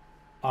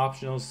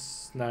 Optional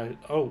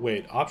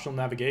optional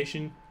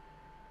navigation.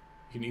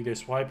 You can either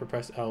swipe or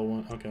press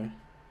L1. Okay.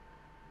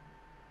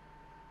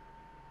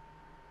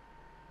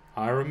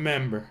 I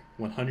remember.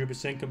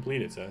 100%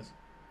 complete, it says.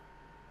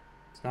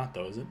 It's not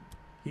though, is it?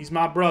 He's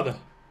my brother.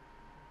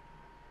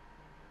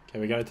 Okay,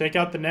 we gotta take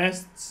out the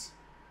nests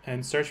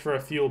and search for a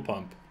fuel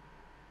pump.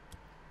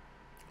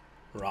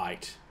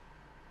 Right.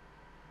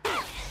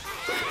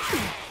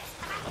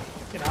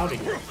 Get out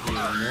of here, you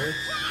nerds.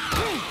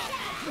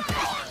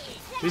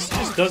 This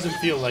just doesn't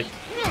feel like...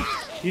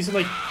 These are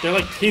like... They're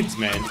like kids,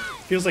 man.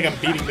 Feels like I'm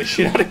beating the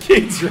shit out of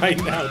kids right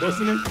now,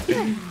 doesn't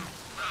it?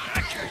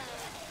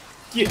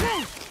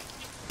 Yeah.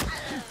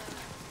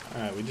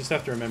 Alright, we just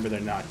have to remember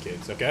they're not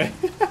kids, okay?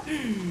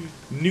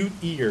 Newt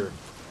ear.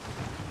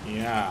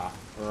 Yeah,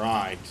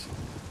 right.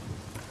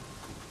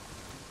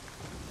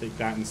 Take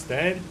that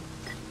instead.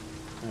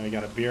 And we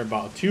got a beer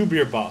bottle. 2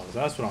 beer bottles.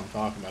 That's what I'm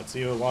talking about.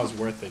 See, it was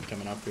worth it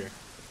coming up here.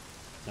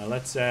 Now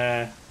let's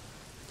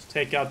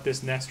take out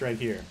this nest right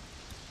here.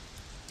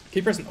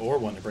 Keep pressing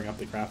or1 to bring up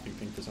the crafting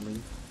thing for some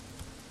reason.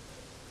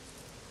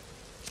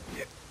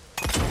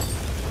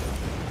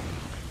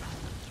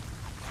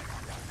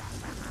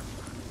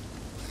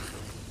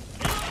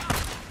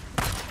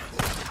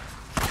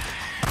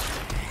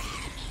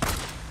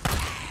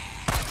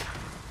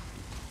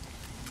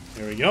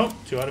 There we go.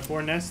 2 out of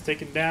 4 nests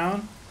taken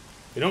down.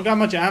 We don't got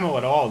much ammo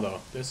at all,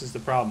 though. This is the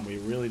problem. We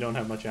really don't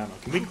have much ammo.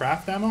 Can we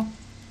craft ammo?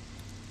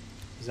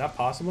 Is that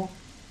possible?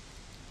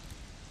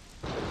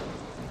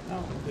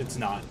 No, it's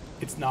not.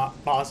 It's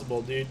not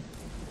possible, dude.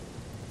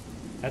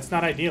 That's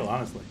not ideal,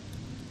 honestly.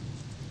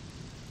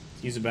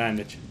 Let's use a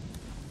bandage.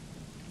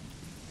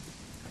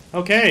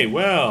 Okay,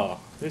 well,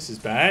 this is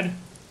bad.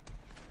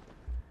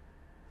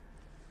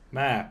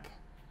 Map.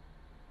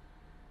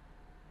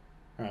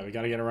 Alright, we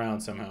gotta get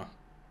around somehow.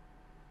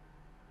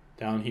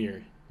 Down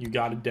here. You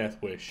got a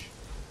death wish.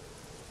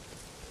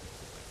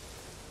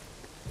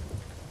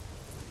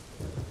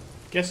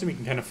 Guessing we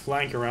can kind of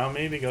flank around,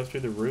 maybe go through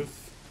the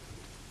roof.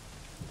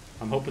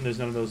 I'm hoping there's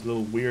none of those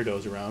little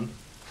weirdos around.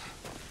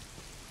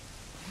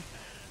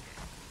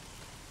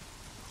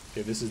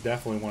 Okay, this is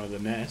definitely one of the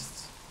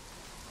nests.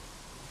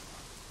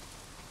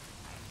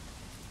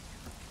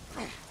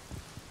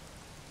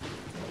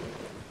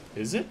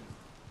 Is it?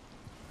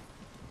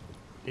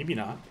 Maybe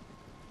not.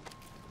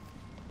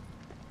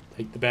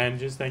 Take the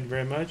bandages, thank you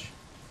very much.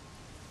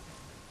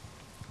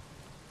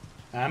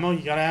 Ammo?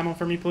 You got ammo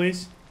for me,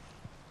 please?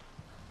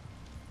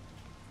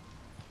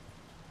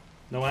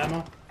 No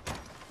ammo?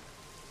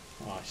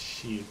 Oh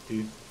shit,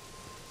 dude.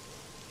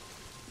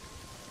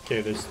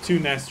 Okay, there's 2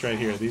 nests right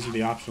here. These are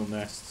the optional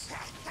nests.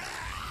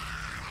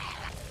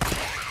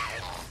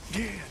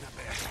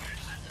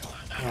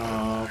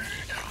 Oh,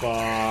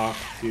 fuck,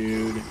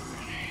 dude.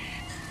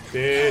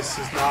 This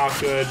is not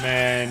good,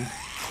 man.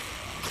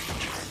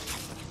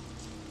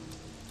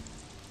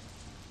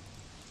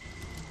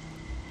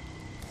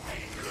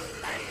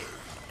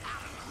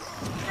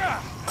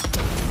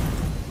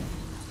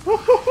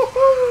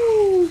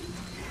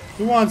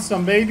 want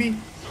some, baby?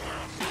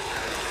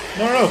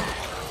 No, no, no.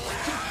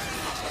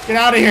 Get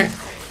out of here.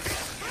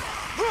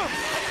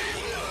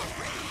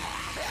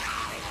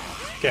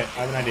 Okay,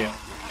 I have an idea.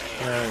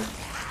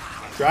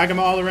 Drag them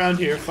all around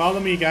here. Follow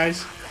me,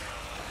 guys.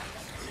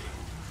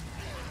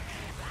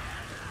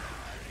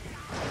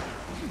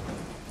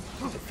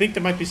 I think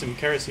there might be some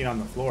kerosene on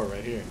the floor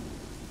right here.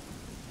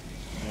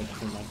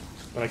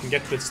 But I can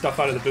get the stuff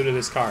out of the boot of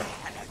this car.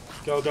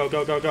 Go, go,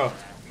 go, go, go.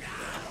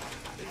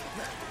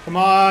 Come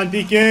on,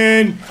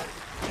 Deacon!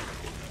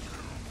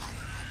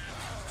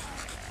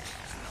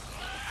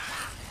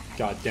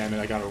 God damn it,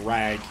 I got a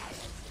rag.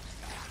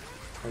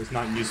 That was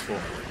not useful.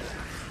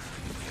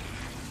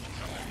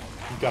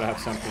 You gotta have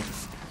something.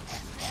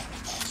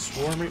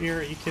 Swarmer ear?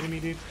 Are you kidding me,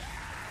 dude?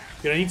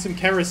 Dude, I need some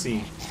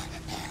kerosene.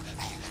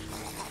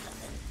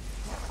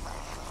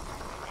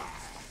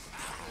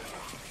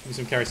 Give me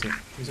some kerosene.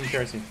 Give me some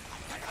kerosene.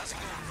 How's it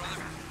going,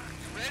 brother?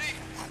 You ready?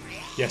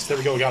 Yes, there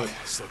we go, we got it.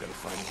 Still gotta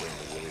find a way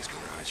into Willie's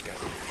garage. Got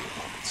the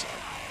pump inside.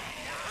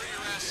 Hurry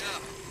your ass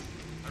up.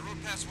 I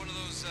rode past one of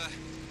those,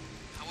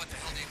 what the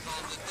hell do you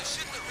call them? The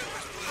shit the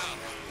Rippers put out.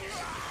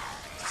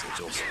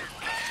 Sigils.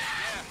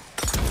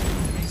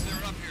 Yeah. Means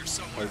they're up here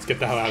somewhere. Let's get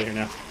the hell out of here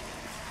now.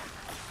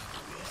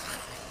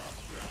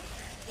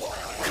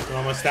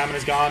 Oh, my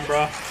stamina's gone,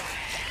 bruh.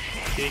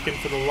 Deacon,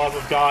 for the love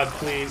of God,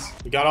 please.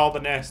 We got all the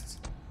nests.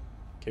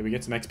 Okay, we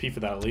get some XP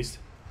for that at least.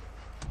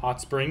 Hot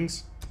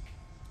Springs.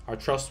 Our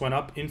trust went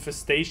up.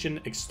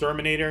 Infestation,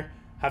 Exterminator.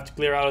 Have to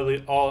clear out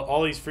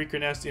all these freaker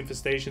nest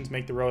infestations.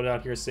 Make the road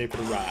out here safe for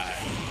the ride.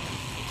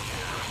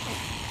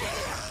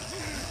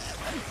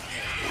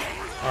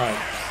 Alright,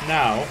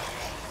 now,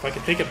 if I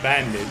could take a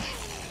bandage,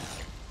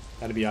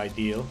 that'd be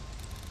ideal.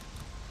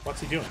 What's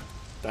he doing?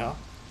 What the hell?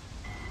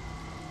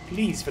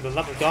 Please, for the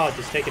love of God,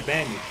 just take a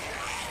bandage.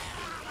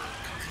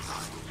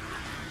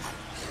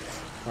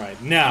 Alright,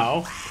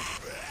 now,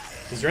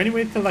 is there any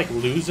way to, like,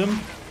 lose him?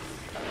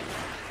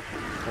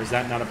 Or is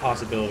that not a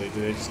possibility?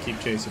 Do they just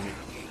keep chasing me?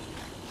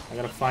 I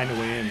gotta find a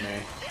way in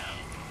there.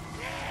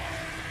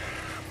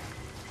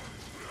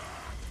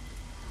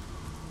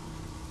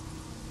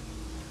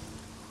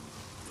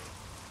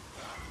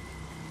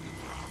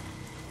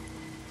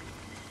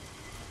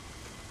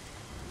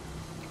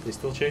 They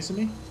still chasing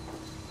me?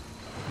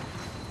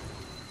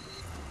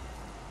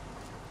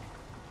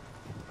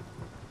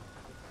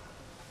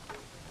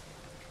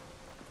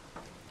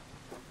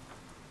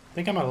 I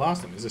think I might have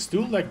lost him. Is a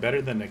stool like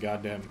better than a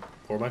goddamn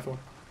 4x4?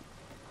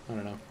 I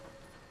don't know.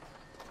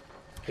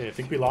 Okay, I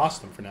think we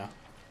lost him for now.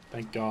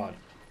 Thank God.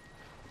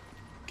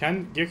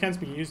 Gear cans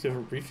be used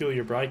to refuel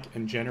your bike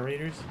and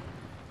generators?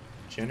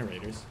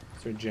 Generators?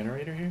 Is there a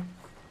generator here?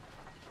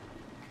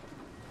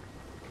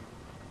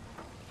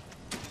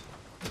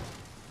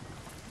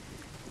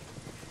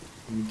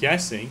 I'm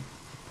guessing.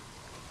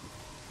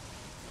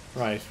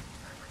 Right.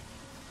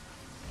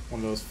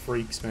 One of those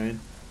freaks,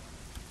 man.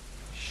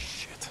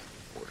 Shit.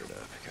 Boarded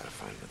up. Gotta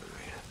find another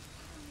way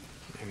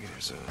in. Maybe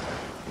there's a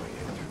way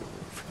in through the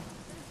roof.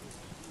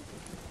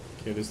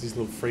 Okay, there's these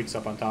little freaks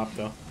up on top,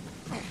 though.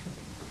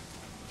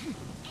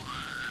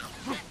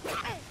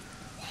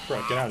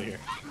 Bro, get out of here.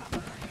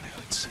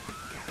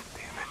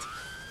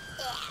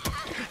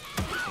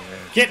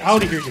 Get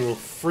out of here, you little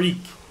freak,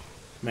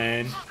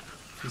 man.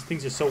 These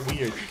things are so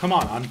weird. Come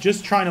on, I'm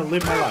just trying to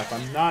live my life.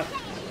 I'm not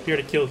here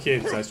to kill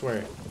kids, I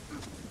swear.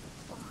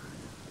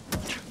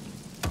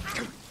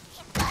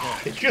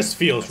 It just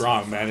feels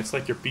wrong, man. It's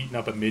like you're beating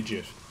up a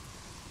midget.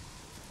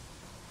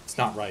 It's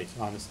not right,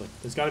 honestly.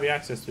 There's got to be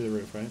access to the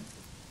roof, right?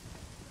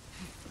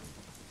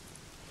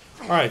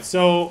 Alright,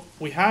 so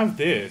we have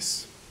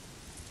this.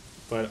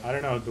 But I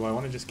don't know, do I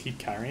want to just keep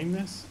carrying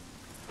this?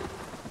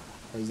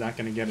 Or is that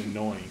going to get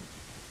annoying?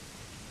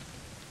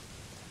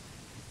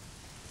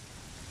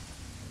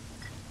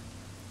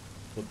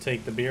 We'll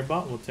take the beer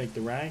bottle, we'll take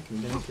the rag. Can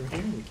we get in through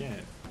here? We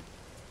can't.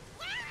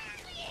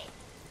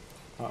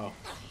 Uh-oh.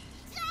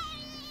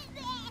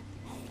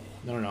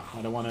 No, no, no.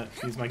 I don't want to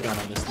use my gun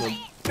on this little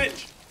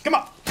bitch. Come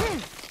on!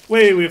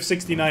 Wait, we have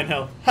 69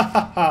 health. Ha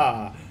ha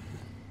ha!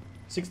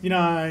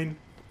 69.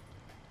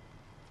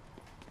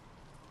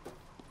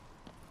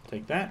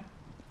 Take that.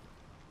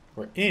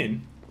 We're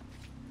in.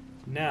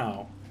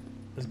 Now,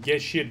 let's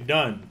get shit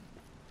done.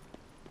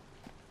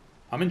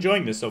 I'm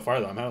enjoying this so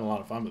far, though. I'm having a lot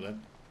of fun with it.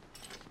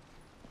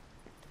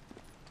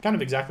 It's kind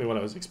of exactly what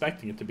I was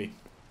expecting it to be.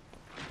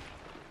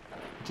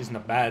 Which isn't a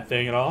bad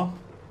thing at all.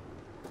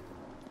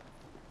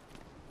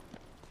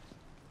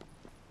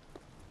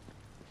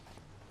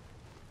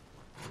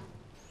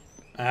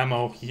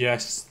 Ammo,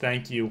 yes,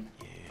 thank you.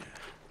 Yeah.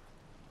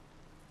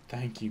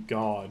 Thank you,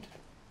 God.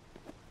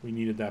 We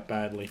needed that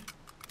badly.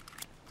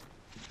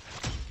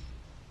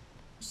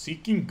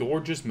 Seeking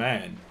Gorgeous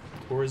Man.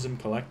 Tourism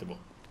collectible.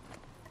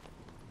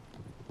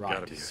 Right,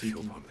 Gotta be a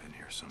fuel pump in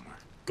here somewhere.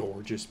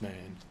 Gorgeous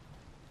Man.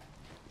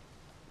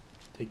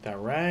 Take that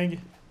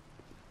rag.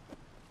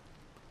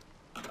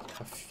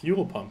 A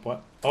fuel pump,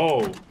 what?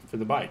 Oh, for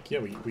the bike. Yeah,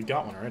 we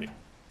got one already.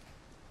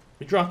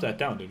 We dropped that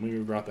down, didn't we?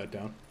 We brought that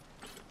down.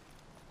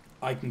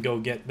 I can go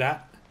get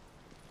that.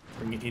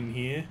 Bring it in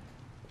here.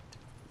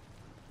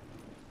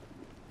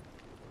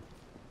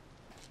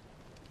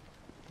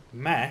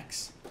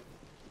 Max?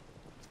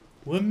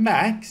 We're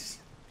Max?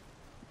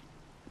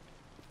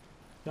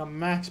 Got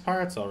max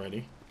parts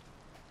already.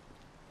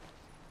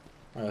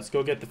 Alright, let's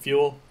go get the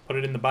fuel, put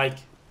it in the bike,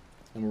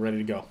 and we're ready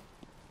to go.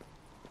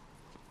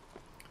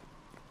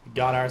 We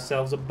got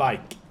ourselves a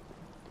bike.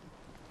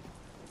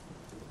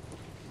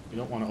 We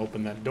don't want to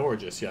open that door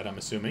just yet, I'm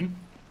assuming.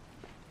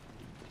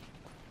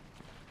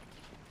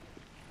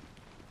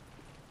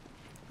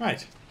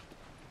 Right.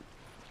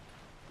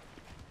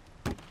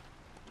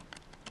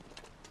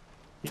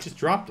 He just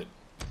dropped it.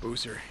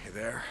 Boozer, you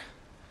there?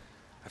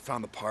 I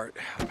found the part.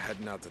 I'm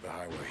heading out to the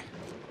highway.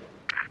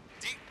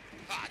 Deep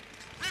hot.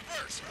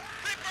 Rippers!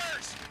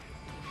 Rippers!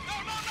 No,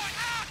 no, no!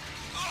 Ah!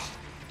 Oh!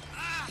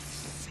 Ah,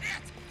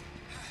 shit!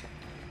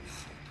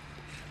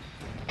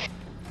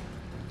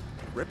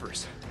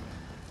 Rippers?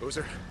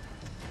 Boozer?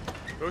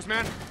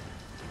 Boozman?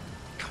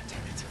 God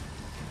damn it.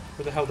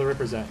 Where the hell the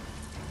Ripper's at?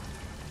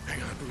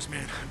 Hang on,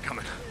 Boozman. I'm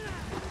coming.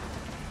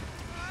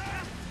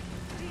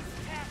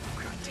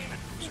 God damn it,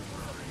 Boozer.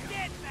 Where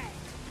are you?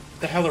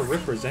 What the hell are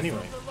Rippers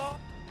anyway?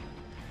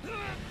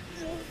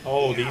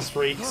 Oh, these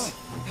freaks.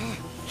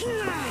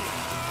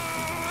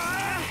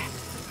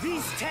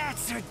 These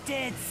tats are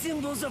dead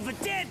symbols of a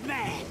dead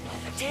man.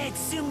 Dead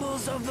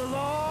symbols of the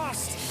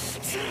lost.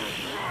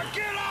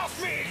 Get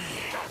off me!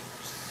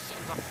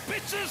 The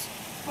bitches!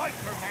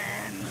 Biker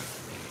Man!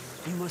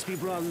 You must be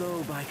brought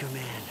low, Biker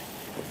Man.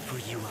 For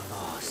you are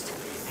lost,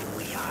 and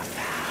we are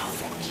found.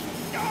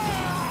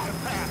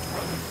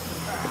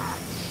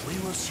 We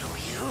will show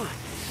you.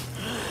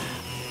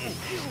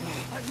 You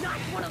are not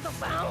one of the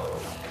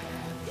found!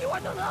 You are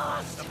the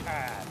lost! The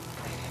path.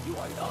 You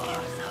are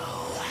lost!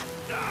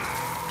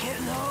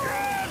 Get low!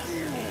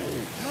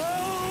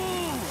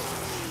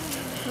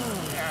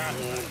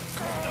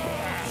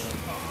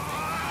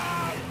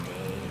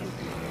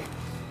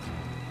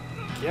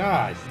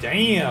 God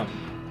damn.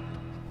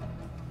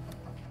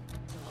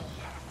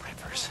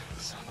 Rippers,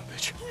 son of a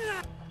bitch.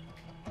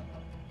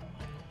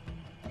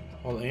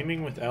 While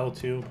aiming with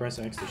L2, press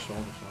X to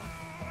shoulder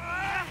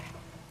shot.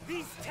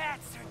 These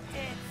tats are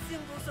dead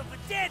symbols of a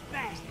dead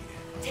man.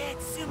 Dead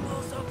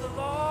symbols of the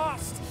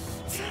lost.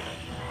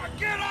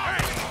 Get off!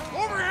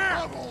 Hey, over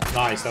here!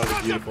 Nice, that was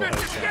a beautiful Get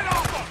headshot.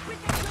 off him!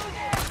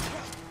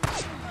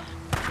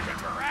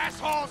 Ripper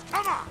assholes,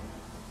 come on!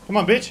 Come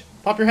on, bitch.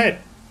 Pop your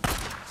head.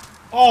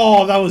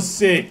 Oh, that was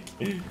sick.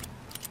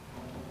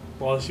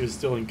 While she was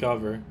still in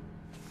cover.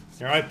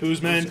 You alright,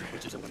 Boozman?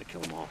 Bitches, I'm gonna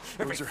kill them all.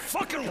 Every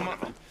fucking one of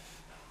them!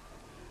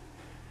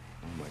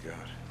 Oh my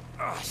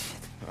god.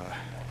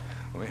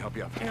 Let me help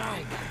you up. I got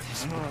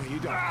this. No, you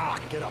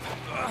don't. Get up.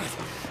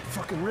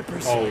 Fucking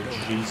Rippers. Oh,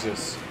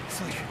 Jesus.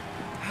 It's like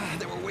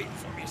they were waiting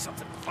for me or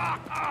something. Fuck.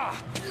 I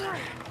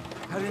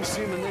didn't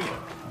see them and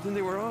then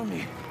they were on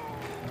me.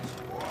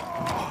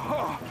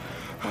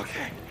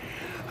 Okay.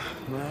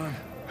 My arm.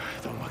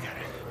 Don't look at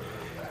it.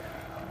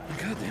 My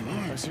goddamn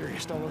arm. I'm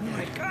serious. Don't look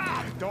at it.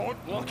 God! Don't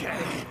look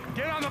at it!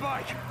 Get on the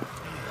bike!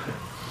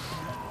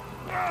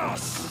 Oh,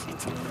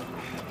 shit.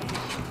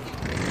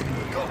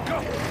 Go,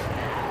 go!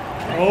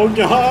 Oh,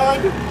 God.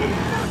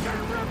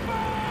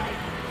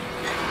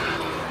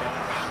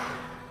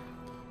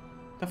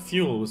 That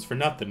fuel was for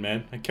nothing,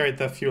 man. I carried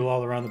that fuel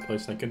all around the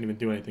place and I couldn't even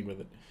do anything with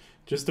it.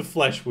 Just a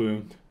flesh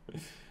wound. I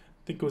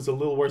think it was a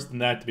little worse than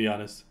that, to be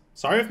honest.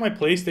 Sorry if my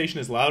PlayStation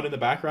is loud in the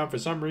background. For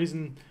some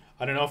reason,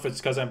 I don't know if it's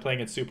because I'm playing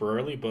it super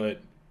early, but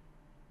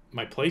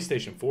my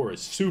PlayStation 4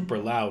 is super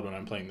loud when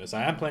I'm playing this.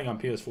 I am playing on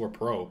PS4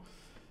 Pro.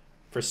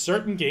 For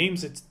certain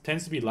games, it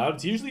tends to be loud.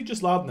 It's usually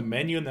just loud in the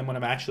menu, and then when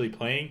I'm actually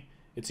playing,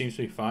 it seems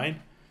to be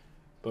fine.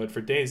 But for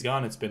Days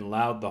Gone, it's been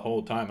loud the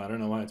whole time. I don't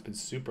know why it's been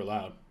super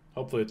loud.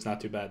 Hopefully it's not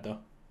too bad, though.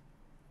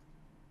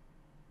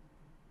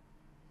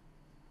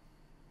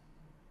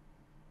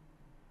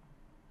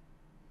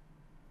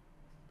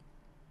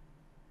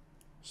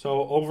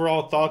 So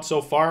overall thoughts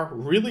so far,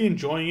 really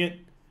enjoying it.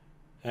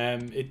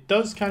 It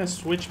does kind of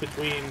switch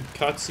between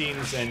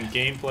cutscenes and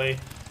gameplay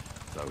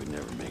Thought we'd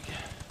never make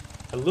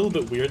it. a little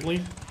bit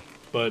weirdly,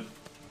 but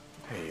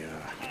Hey,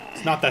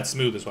 it's not that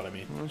smooth is what I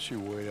mean. why don't you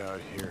wait out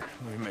here?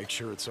 Let me make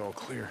sure it's all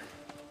clear.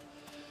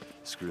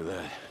 Screw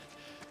that.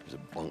 There's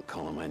a bunk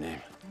calling my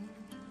name.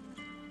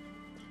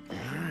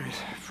 Alright,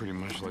 pretty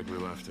much like we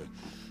left it.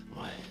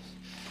 Why?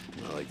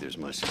 Not like there's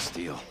much to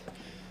steal.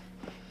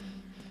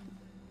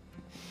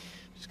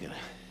 Just gonna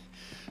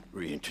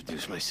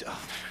reintroduce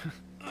myself.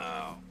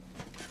 Oh,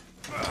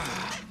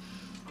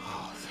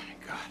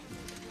 thank God.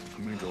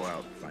 I'm gonna go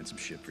out, find some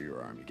shit for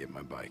your arm. You get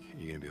my bike.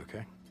 You gonna be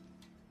okay?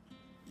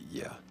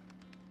 Yeah.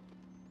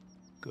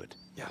 Good.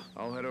 Yeah.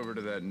 I'll head over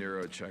to that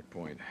Nero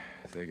checkpoint.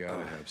 They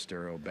gotta have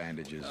sterile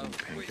bandages and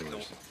Wait,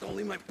 painkillers. don't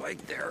leave my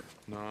bike there.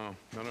 No.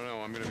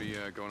 I'm gonna be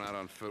going out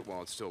on foot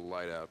while it's still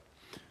light out.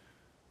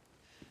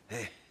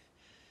 Hey,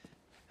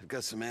 I've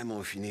got some ammo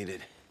if you need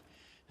it.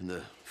 In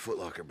the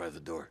footlocker by the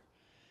door.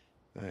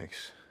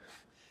 Thanks.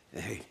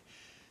 Hey,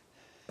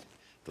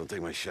 don't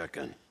take my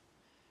shotgun.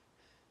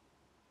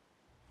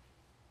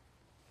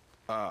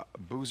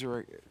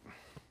 Boozer.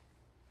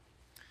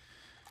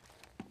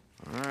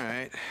 All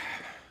right.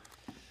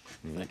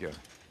 Here you go.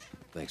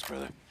 Thanks,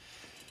 brother.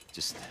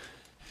 Just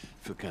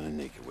feel kind of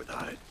naked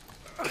without it.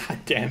 God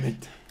damn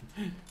it.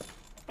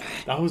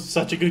 That was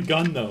such a good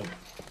gun, though.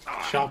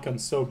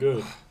 Shotgun's so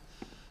good.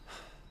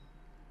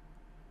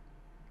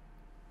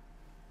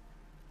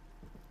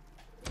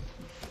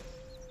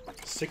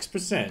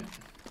 %.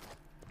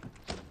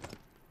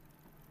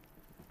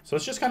 So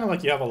it's just kind of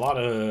like you have a lot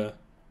of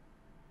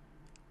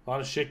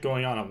shit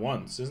going on at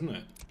once, isn't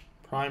it?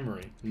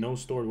 Primary, no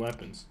stored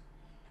weapons.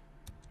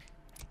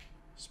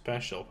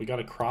 Special, we got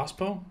a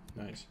crossbow?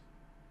 Nice.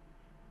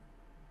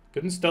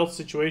 Good in stealth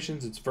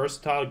situations, it's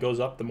versatile, it goes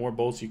up the more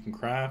bolts you can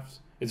craft.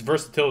 Its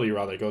versatility,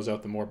 rather, goes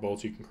up the more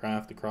bolts you can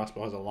craft. The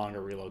crossbow has a longer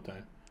reload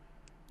time.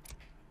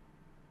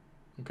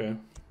 Okay.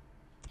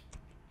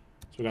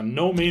 So we got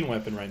no main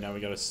weapon right now. We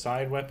got a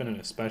side weapon and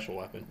a special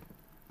weapon.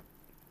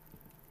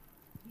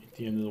 At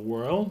the end of the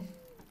world.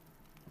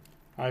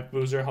 Alright,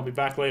 Boozer. I'll be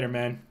back later,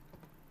 man.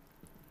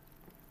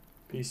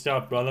 Peace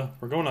out, brother.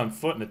 We're going on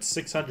foot and it's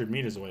 600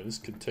 meters away. This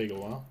could take a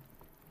while.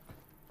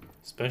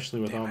 Especially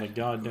with all the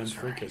goddamn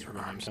freakers we're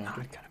going to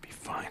encounter. Gonna be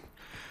fine.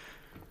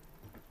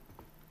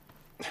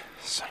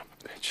 Son of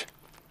a bitch.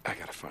 I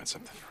gotta find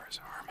something for his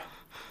arm.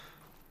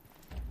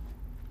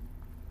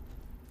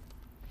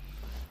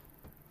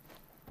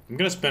 I'm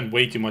gonna spend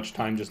way too much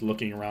time just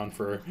looking around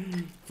for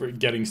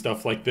getting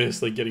stuff like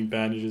this, like getting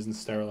bandages and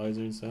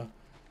sterilizer and stuff.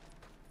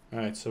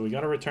 Alright, so we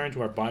gotta return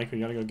to our bike. We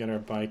gotta go get our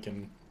bike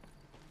and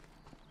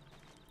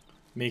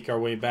make our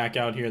way back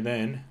out here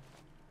then.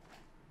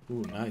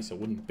 Ooh, nice. A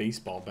wooden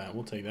baseball bat.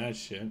 We'll take that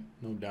shit.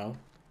 No doubt.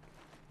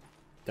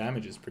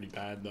 Damage is pretty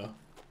bad, though.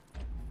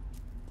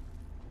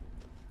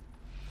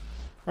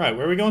 Alright,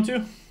 where are we going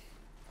to?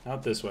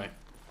 Out this way.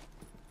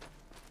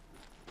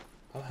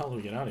 How the hell do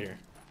we get out of here?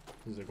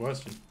 This is the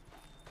question.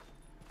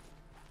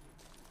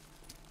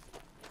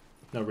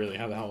 No, really,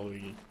 how the hell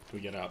do we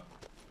get out?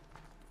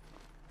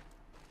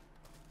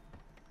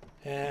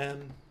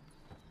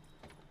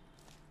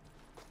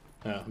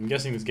 Oh, I'm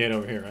guessing this gate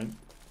over here, right?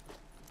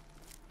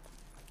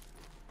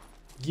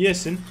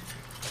 Guessing.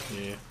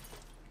 Yeah.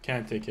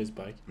 Can't take his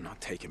bike. I'm not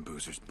taking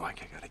Boozer's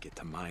bike. I gotta get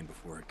to mine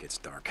before it gets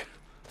dark.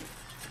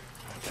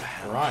 What the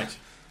hell? Right.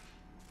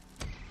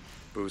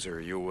 Boozer,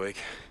 are you awake?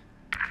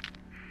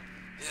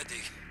 Yeah, D.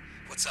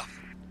 What's up?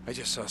 I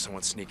just saw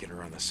someone sneaking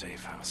around the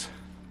safe house.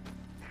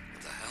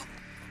 What the hell?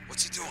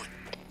 What's he doing?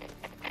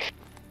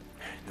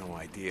 No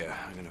idea.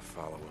 I'm gonna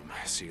follow him.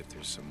 See if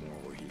there's some more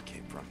where he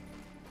came from.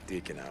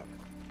 Deacon out.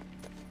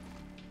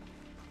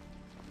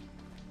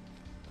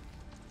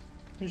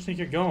 Where do you think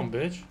you're going,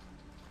 bitch?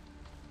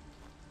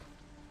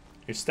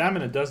 Your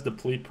stamina does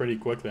deplete pretty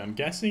quickly. I'm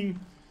guessing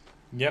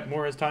you get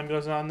more as time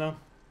goes on, though.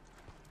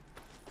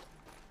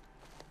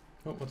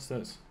 Oh, what's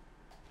this?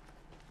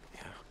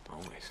 Yeah,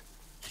 always.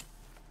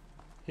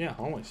 Yeah,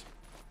 always.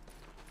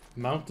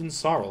 Mountain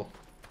Sorrel.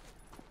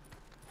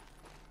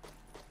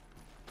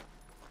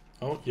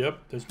 Oh, yep,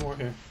 there's more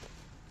here.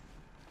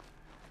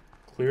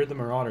 Cleared the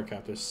Marauder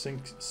Cap. There's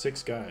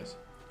six guys.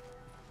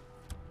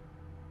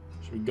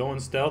 Should we go in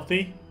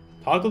stealthy?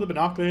 Toggle the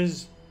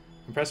binoculars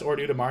and press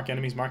R2 to mark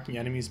enemies. Marking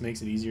enemies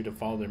makes it easier to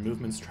follow their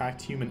movements. Tracked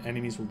human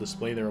enemies will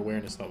display their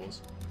awareness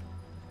levels.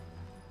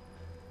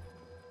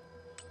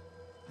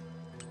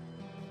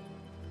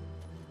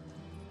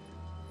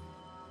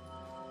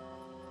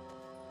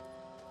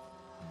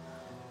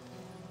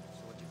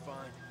 So what'd you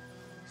find?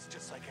 It's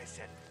just like I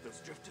said. Those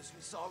drifters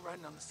we saw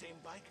riding on the same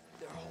bike,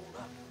 they're holed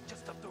up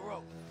just up the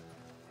road.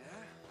 Yeah?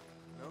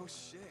 No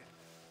shit.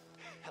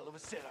 Hell of a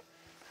setup.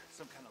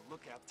 Some kind of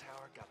lookout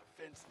tower, got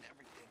a fence and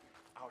everything.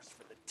 Ours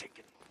for the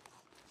taking.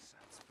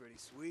 Sounds pretty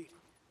sweet.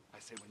 I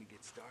say when it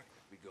gets dark,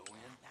 we go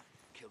in,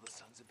 kill the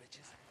sons of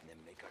bitches, and then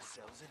make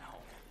ourselves at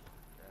home.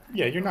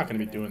 Yeah, you're not going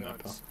to be doing that,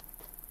 pal.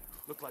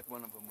 Looked like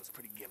one of them was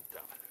pretty gimped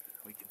up.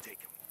 We can take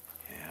him.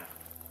 Yeah.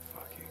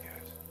 Fuck you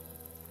guys.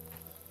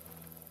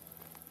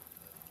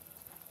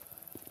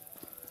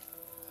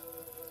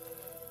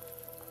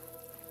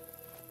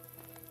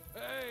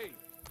 Hey!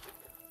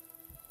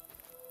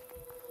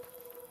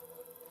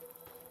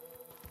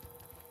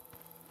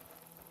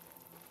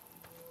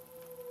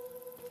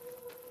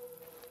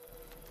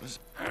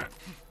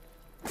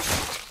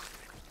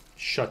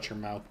 Shut your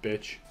mouth,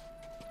 bitch.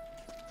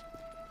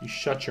 You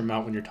shut your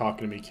mouth when you're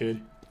talking to me,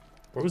 kid.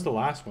 Where was the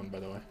last one,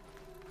 by the way?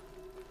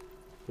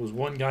 There was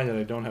one guy that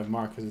I don't have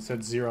marked because it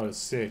said 0 to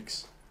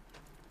 6.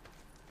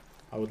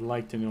 I would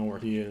like to know where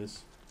he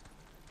is.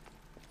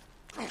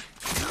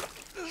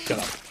 Shut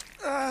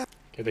up.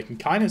 Okay, they can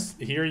kind of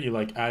hear you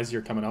like as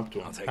you're coming up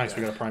to him. Nice,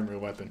 we got a primary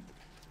weapon.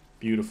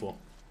 Beautiful.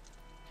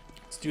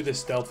 Let's do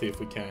this stealthy if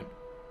we can.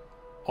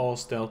 All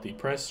stealthy.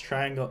 Press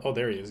triangle. Oh,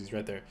 there he is. He's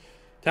right there.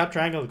 Tap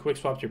triangle to quick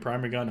swap to your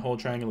primary gun. Hold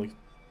triangle to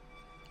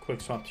quick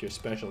swap to your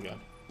special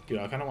gun. Dude,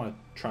 I kind of want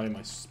to try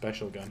my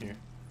special gun here.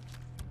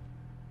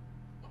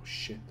 Oh,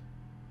 shit.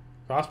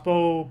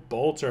 Crossbow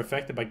bolts are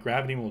affected by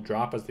gravity and will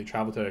drop as they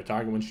travel to their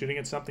target. When shooting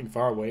at something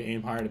far away,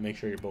 aim higher to make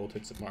sure your bolt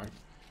hits the mark.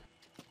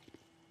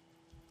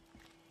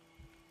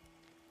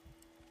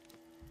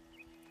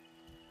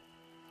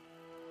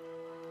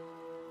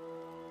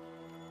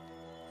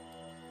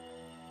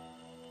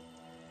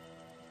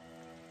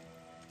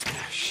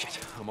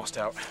 Almost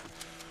out.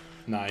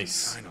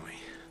 Nice. Finally.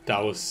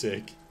 That was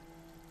sick.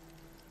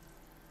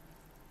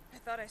 I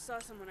thought I saw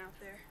someone out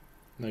there.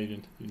 No, you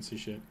didn't. You didn't see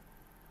shit.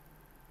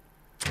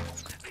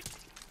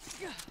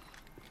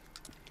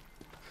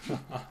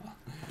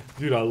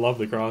 Dude, I love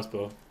the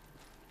crossbow.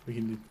 We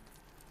can do...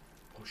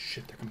 Oh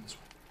shit, they're coming this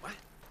way. What?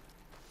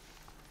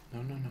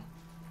 No, no, no.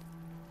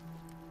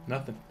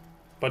 Nothing.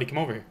 Buddy, come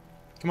over here.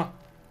 Come on.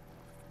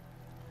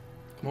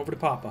 Come over to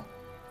Papa.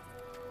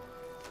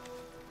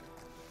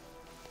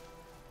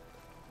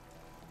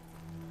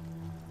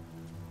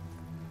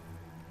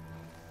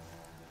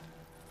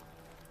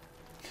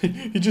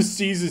 He just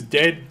sees his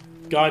dead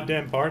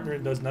goddamn partner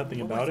and does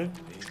nothing about it.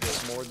 He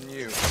does more than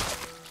you.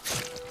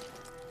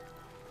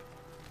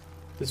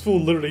 This fool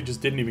literally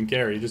just didn't even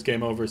care. He just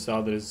came over,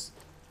 saw that his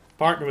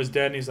partner was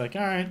dead, and he's like,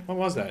 alright, what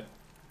was that?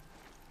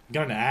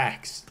 Got an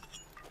axe.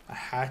 A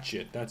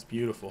hatchet. That's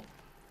beautiful.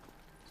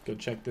 Let's go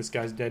check this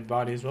guy's dead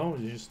body as well.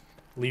 Just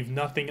leave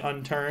nothing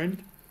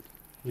unturned.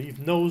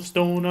 Leave no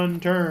stone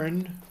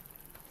unturned.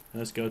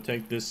 Let's go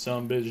take this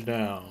sumbitch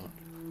down.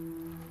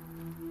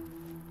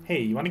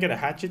 Hey, you want to get a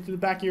hatchet to the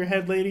back of your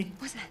head, lady?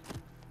 What's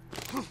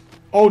that?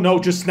 Oh no,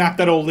 just snap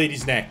that old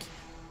lady's neck.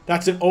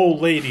 That's an old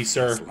lady,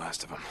 sir. That's the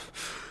last of them.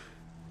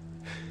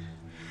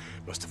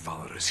 Must have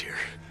followed us here.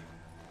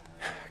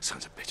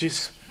 Sons of bitches.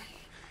 Just...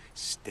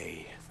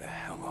 Stay the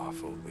hell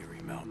off Old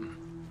Leary Mountain.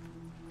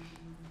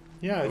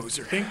 Yeah,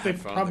 Boozer, I think they I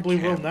found probably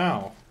the will camp.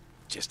 now.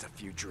 Just a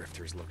few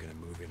drifters looking to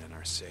move in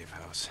our safe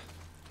house.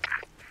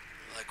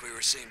 Like we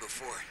were saying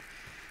before,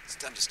 it's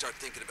time to start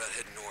thinking about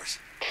heading north.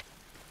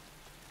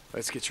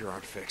 Let's get your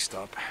arm fixed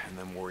up and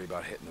then worry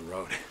about hitting the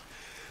road.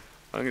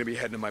 I'm gonna be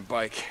heading to my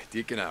bike,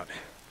 deacon out.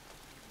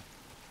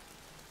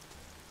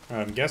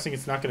 I'm guessing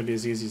it's not going to be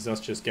as easy as us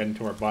just getting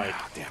to our bike.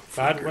 Oh, damn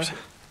Bad freakers. weather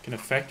can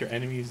affect your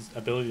enemy's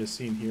ability to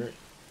see and hear.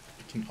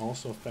 It can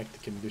also affect the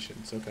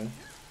conditions. Okay.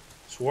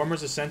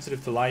 Swarmers are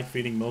sensitive to light,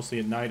 feeding mostly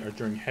at night or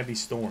during heavy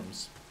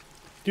storms.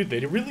 Dude, they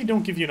really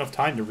don't give you enough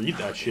time to read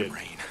that shit.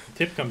 Rain. The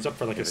tip comes up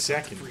for like a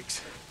second.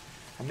 Freaks.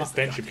 I'm not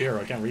Ben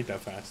Shapiro. I can't read that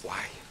fast.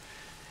 Why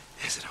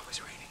is it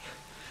always raining?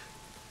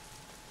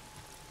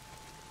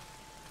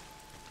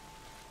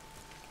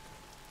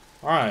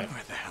 Alright.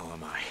 Where the hell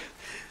am I?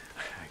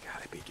 I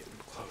gotta be getting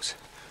close.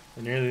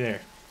 We're nearly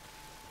there.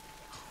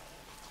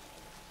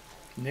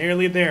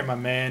 Nearly there, my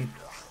man.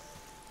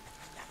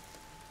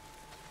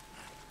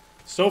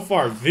 So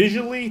far,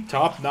 visually,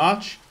 top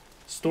notch.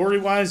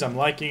 Story-wise, I'm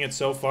liking it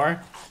so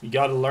far. You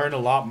gotta learn a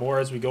lot more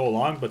as we go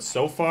along, but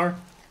so far,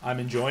 I'm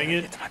enjoying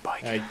it.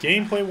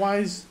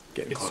 Gameplay-wise,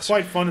 it's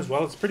quite fun as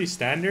well. It's pretty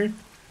standard,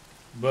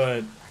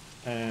 but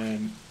I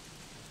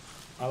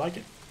like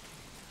it.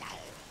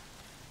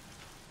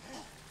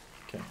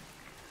 Okay.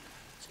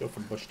 Let's go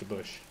from bush to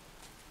bush.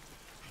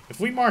 If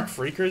we mark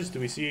freakers, do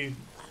we see...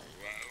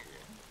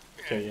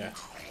 Okay, yeah.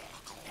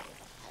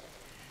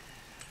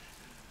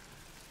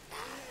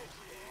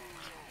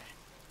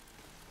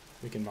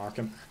 We can mark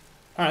them.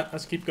 Alright,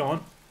 let's keep going.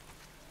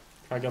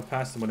 Try to go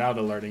past them without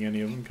alerting any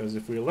of them, because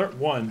if we alert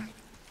one,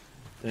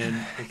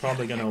 then we're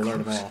probably going to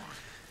alert them all.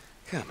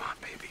 Come on,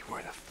 baby.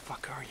 Where the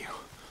fuck are you?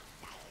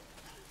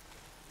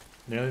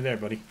 Nearly there,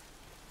 buddy.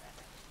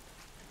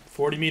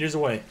 40 meters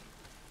away.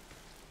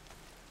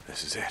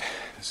 This is it.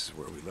 This is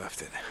where we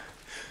left it.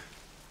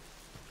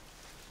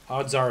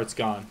 Odds are it's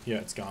gone. Yeah,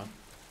 it's gone.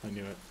 I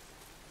knew it.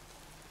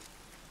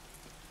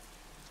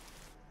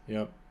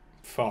 Yep.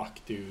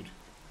 Fuck, dude.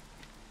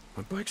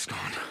 My bike's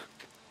gone.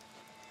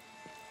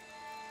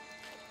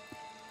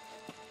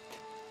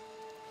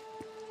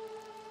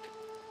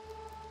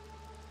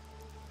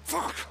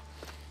 Fuck!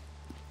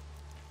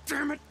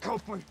 Damn it,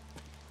 Copeland!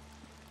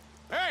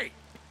 Hey!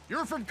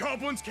 You're from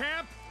Copeland's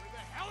camp? Where the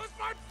hell is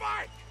my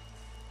bike?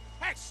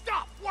 Hey,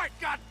 stop! What?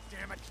 God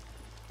damn it!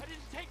 I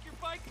didn't take your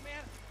bike,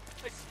 man.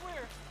 I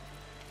swear.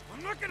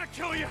 I'm not gonna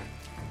kill you!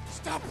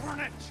 Stop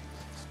running!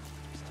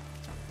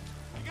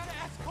 You gotta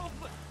ask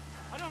Copeland.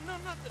 I don't know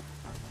nothing.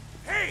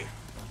 Hey!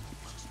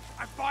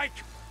 My bike!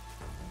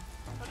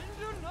 I didn't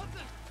do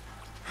nothing.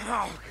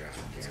 Oh,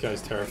 God. This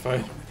guy's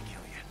terrified.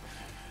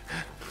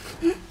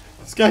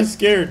 This guy's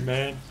scared,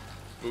 man.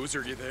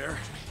 Boozer, you there?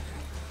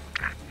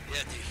 Yeah,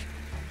 D.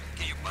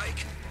 Get your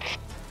bike?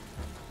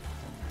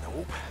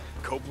 Nope.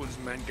 Copeland's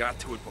men got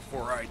to it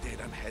before I did.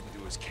 I'm heading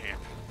to his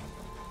camp.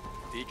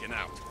 Deacon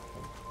out.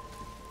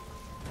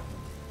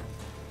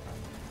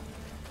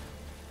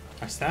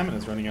 Our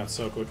stamina's running out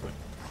so quickly.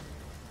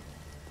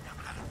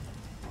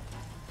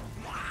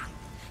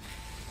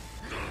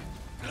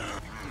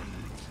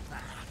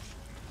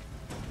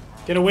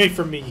 Get away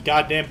from me, you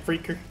goddamn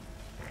freaker.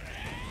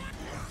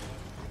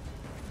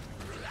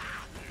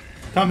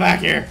 Come back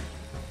here.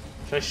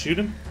 Should I shoot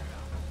him?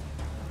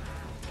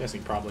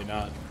 Guessing probably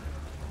not.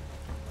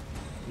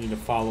 Need to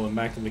follow him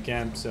back to the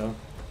camp, so...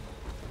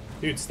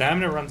 Dude,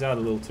 stamina runs out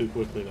a little too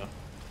quickly, though.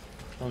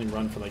 Only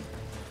run for like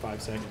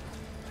 5 seconds.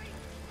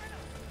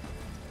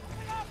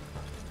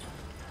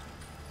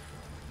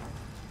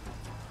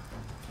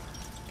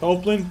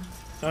 Copeland?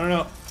 No, no,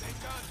 no. Hey,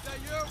 John, is that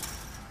you?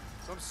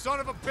 Some son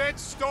of a bitch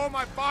stole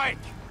my bike!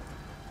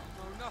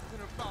 Oh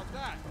nothing about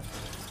that.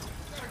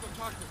 Gotta go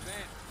talk to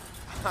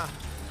Van.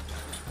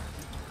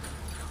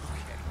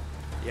 Okay.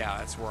 Yeah,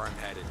 that's where I'm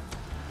headed.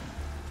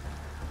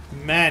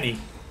 Manny.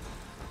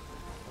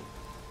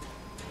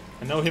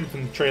 I know him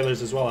from the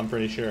trailers as well, I'm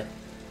pretty sure.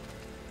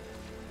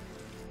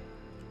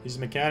 He's a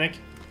mechanic.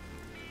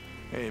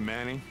 Hey,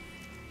 Manny.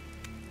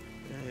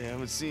 Hey, I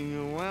haven't seen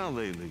you in a while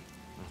lately.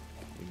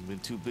 You've been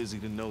too busy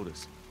to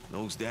notice.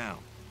 Nose down.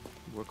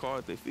 You work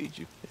hard, they feed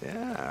you.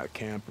 Yeah,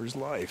 camper's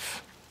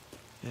life.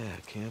 Yeah,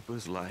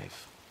 camper's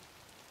life.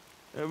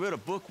 I read a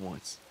book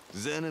once.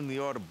 Zen and the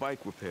Art of Bike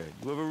Repair.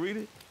 You ever read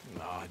it?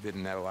 No, I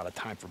didn't have a lot of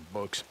time for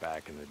books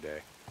back in the day.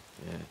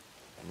 Yeah,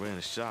 I ran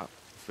a shop,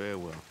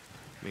 Farewell.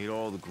 Made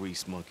all the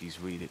grease monkeys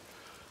read it.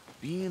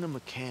 Being a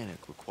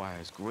mechanic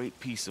requires great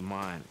peace of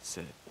mind, it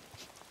said.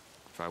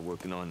 Try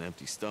working on an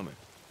empty stomach.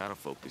 That'll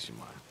focus your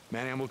mind.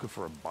 Manny, I'm looking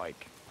for a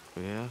bike.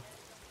 Yeah?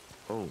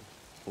 Oh.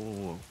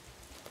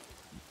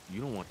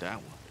 You don't want that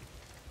one.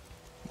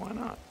 Why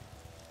not?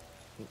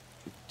 It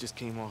just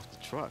came off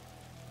the truck.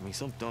 I mean,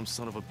 some dumb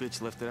son of a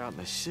bitch left it out in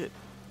the shit.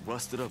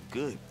 Rusted up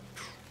good.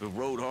 It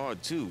rode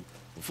hard, too.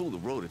 The fool that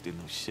rode it didn't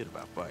know shit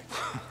about bikes.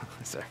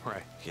 Is that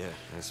right? Yeah,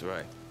 that's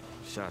right.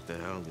 Shot the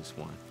hell this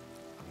one.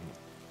 I mean,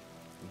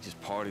 we just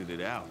partied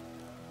it out.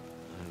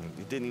 I mean,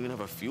 it didn't even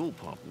have a fuel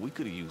pump. We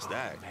could have used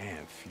that.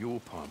 Man, fuel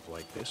pump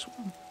like this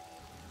one?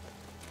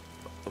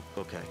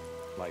 Okay.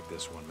 Like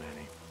this one,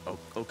 Manny.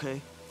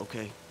 Okay.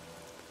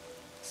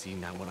 See,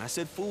 now when I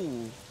said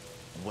fool,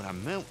 what I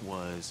meant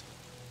was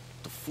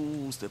the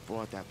fools that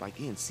brought that bike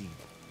in. See,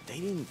 they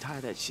didn't tie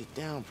that shit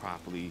down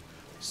properly,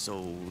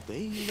 so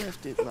they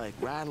left it like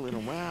rattling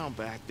around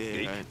back there.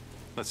 Hey,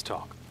 let's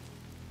talk.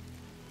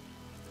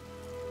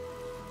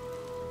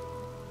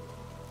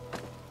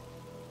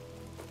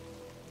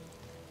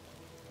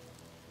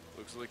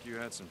 Looks like you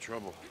had some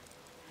trouble.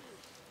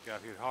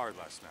 Got hit hard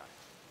last night.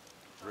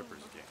 Rippers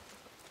again.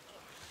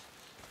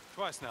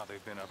 Twice now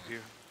they've been up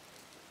here.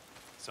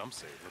 Some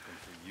say looking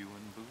for you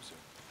and Boozer.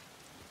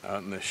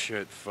 Out in the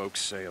shit, folks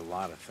say a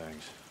lot of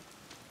things.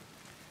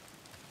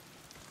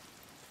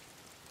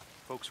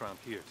 Folks around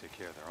here take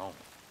care of their own.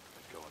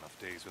 They go enough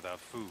days without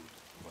food.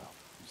 Well,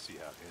 you see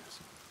how it is.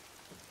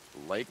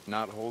 The lake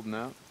not holding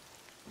out?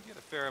 We get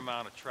a fair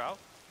amount of trout.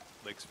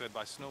 Lake's fed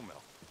by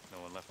snowmelt.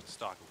 No one left to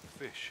stock it with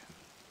fish.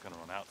 Gonna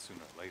run out sooner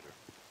or later.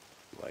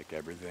 Like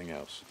everything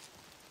else.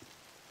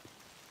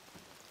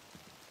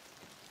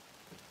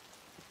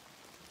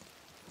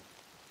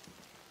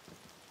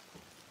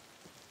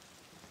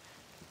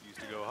 Used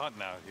to go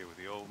hunting out here with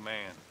the old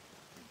man.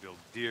 We'd build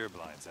deer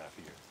blinds out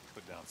here.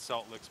 Put down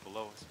salt licks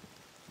below us.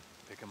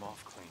 Pick them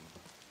off clean.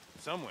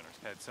 Some winters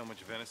had so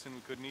much venison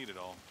we couldn't eat it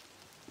all.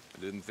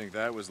 I didn't think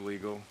that was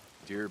legal.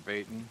 Deer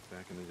baiting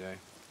back in the day.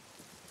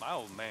 My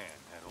old man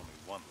had only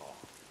one law.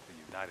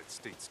 The United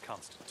States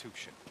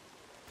Constitution.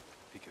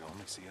 He could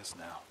only see us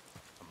now.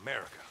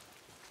 America.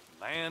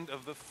 Land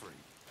of the free.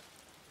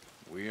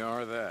 We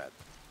are that.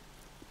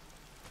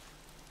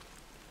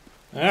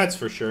 That's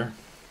for sure.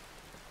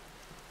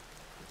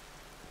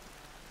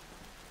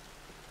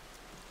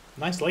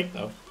 Nice lake,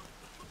 though.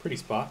 Pretty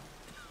spot.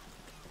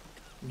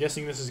 I'm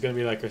guessing this is going to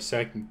be like our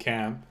second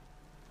camp.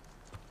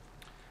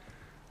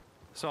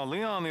 Saw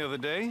Leon the other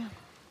day.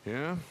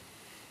 Yeah?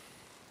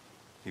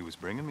 He was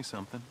bringing me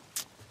something.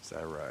 Is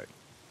that right?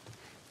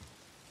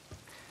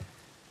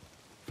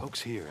 Folks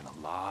here in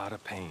a lot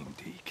of pain,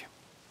 Deke.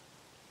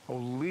 Oh,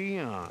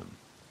 Leon.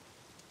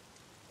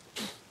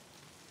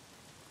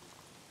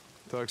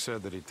 Doug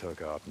said that he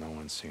took off. No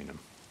one's seen him.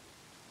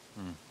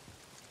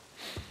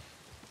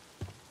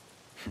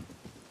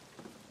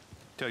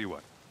 Tell you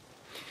what.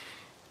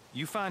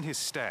 You find his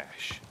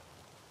stash.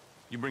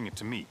 You bring it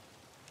to me.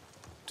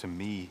 To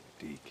me,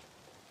 Deke.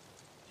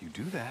 You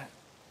do that,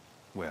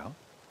 well,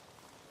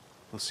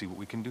 we'll see what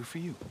we can do for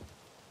you.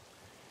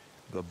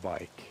 The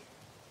bike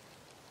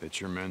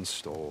that your men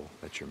stole,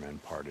 that your men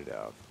parted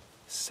out.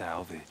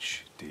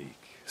 Salvage,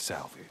 Deke.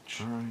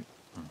 Salvage. All right.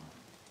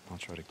 I'll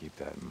try to keep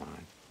that in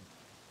mind.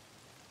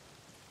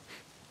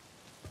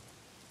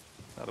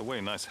 By the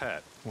way, nice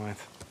hat. What?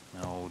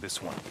 No,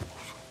 this one.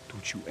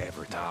 Don't you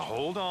ever touch Now, it.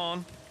 hold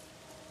on.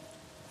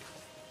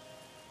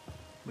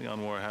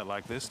 Leon wore a hat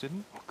like this, didn't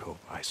he? Oh, go,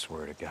 I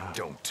swear to God.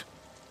 Don't.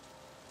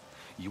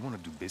 You want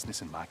to do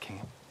business in my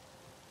camp?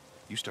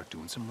 You start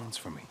doing some runs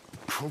for me.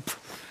 Oh,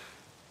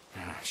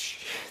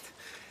 shit.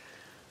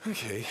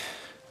 Okay.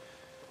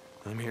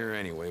 I'm here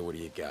anyway. What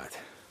do you got?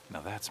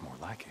 Now that's more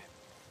like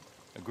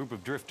it. A group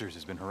of drifters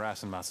has been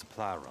harassing my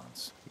supply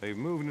runs. They've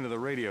moved into the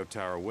radio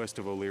tower west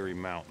of O'Leary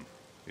Mountain.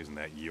 Isn't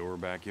that your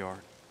backyard?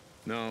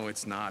 No,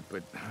 it's not,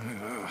 but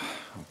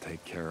I'll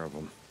take care of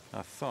them.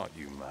 I thought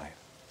you might.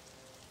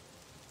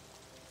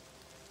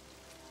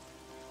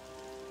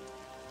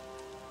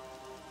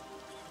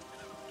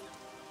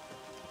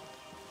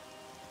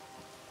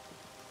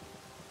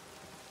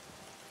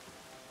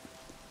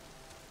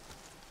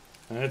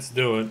 Let's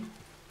do it. Kind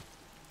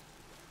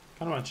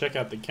of want to check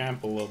out the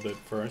camp a little bit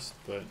first,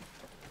 but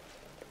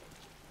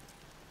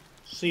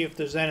see if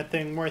there's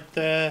anything worth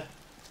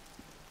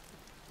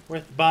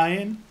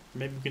buying.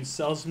 Maybe we can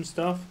sell some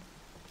stuff.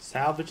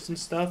 Salvage some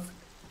stuff.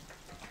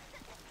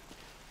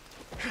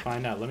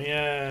 Find out. Let me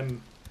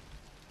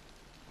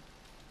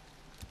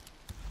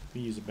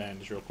use a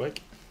bandage real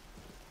quick.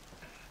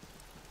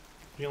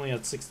 We only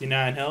had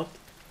 69 health.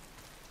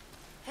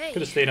 Hey.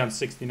 Could have stayed on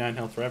 69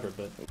 health forever,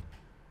 but...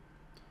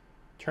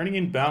 Turning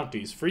in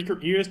bounties.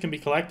 Freaker ears can be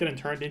collected and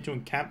turned into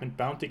encampment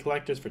bounty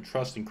collectors for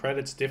trust and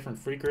credits.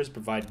 Different freakers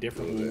provide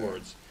different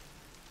rewards.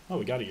 Oh,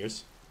 we got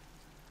ears.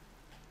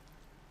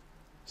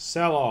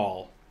 Sell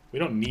all. We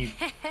don't need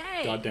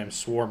goddamn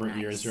swarmer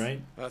ears,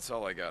 right? That's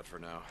all I got for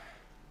now.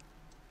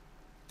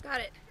 Got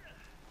it.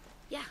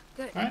 Yeah,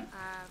 good. Alright.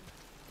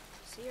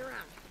 See you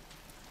around.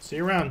 See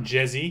you around,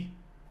 Jezzy.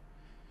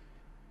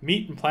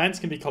 Meat and plants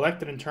can be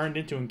collected and turned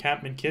into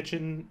encampment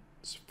kitchens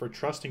for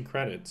trust and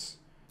credits.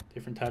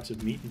 Different types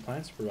of meat and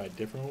plants provide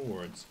different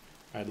rewards.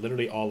 Alright,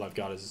 literally all I've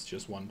got is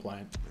just one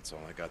plant. That's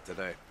all I got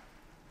today.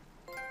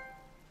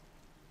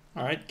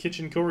 Alright,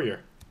 kitchen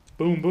courier.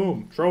 Boom,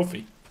 boom.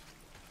 Trophy.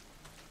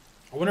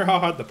 I wonder how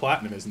hard the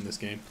platinum is in this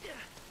game.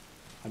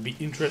 I'd be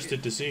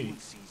interested to see.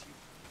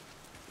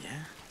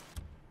 Yeah?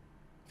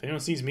 If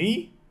anyone sees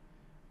me,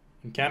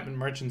 encampment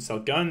merchants sell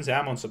guns,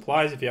 ammo, and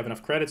supplies. If you have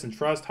enough credits and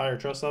trust, higher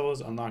trust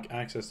levels, unlock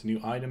access to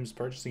new items.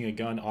 Purchasing a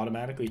gun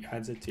automatically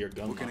adds it to your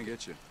gun. What can I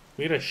get you?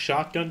 We get a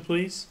shotgun,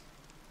 please?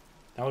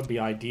 That would be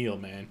ideal,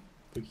 man.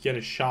 We could get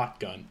a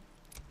shotgun.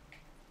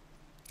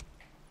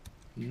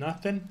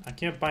 Nothing? I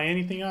can't buy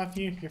anything off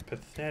you? You're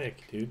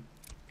pathetic, dude.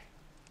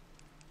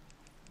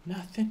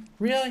 Nothing?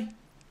 Really?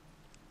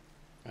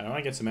 I want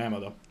to get some ammo,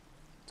 though.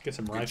 Let's get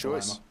some rifle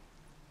ammo.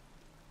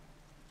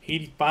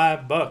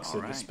 85 bucks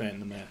to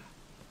spend on that.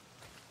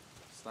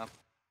 Stop.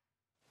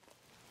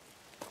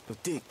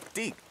 But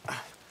Deke,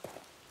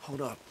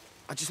 hold up.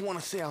 I just want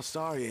to say how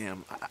sorry I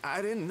am.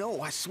 I didn't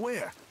know, I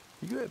swear.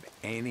 You have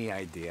any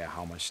idea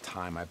how much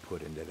time I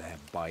put into that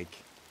bike?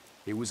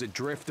 It was a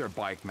drifter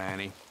bike,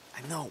 Manny.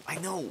 I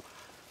know.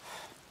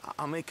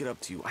 I'll make it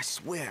up to you, I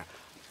swear.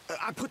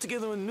 I put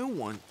together a new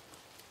one.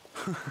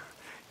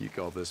 You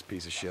call this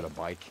piece of shit a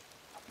bike?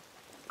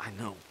 I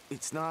know.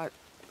 It's not...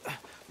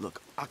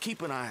 Look, I'll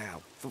keep an eye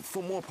out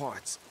for more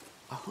parts.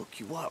 I'll hook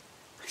you up.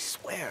 I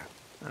swear.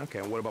 Okay,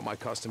 and what about my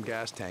custom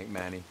gas tank,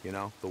 Manny? You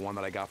know, the one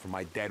that I got from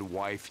my dead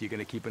wife. You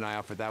gonna keep an eye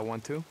out for that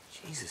one, too?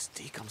 Jesus,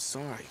 Deke, I'm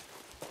sorry.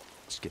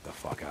 Just get the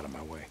fuck out of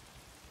my way.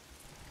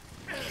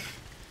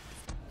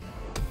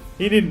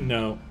 He didn't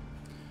know.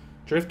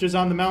 Drifters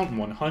on the mountain,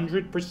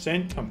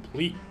 100%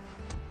 complete.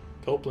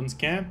 Copeland's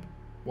camp,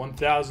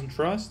 1,000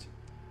 trust.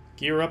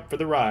 Gear up for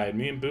the ride.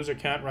 Me and Boozer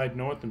can't ride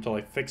north until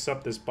I fix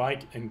up this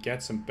bike and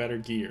get some better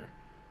gear.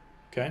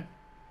 Okay?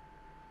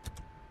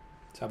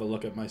 Let's have a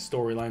look at my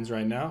storylines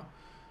right now.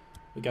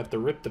 We got the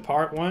ripped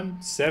apart one,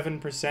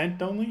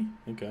 7% only.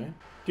 Okay.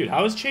 Dude,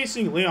 how is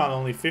chasing Leon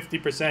only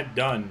 50%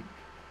 done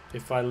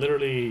if I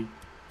literally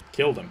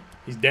killed him?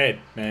 He's dead,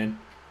 man.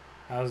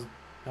 How's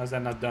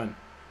that not done?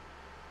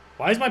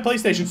 Why is my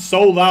PlayStation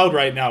so loud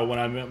right now when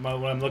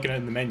I'm looking at it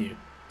in the menu?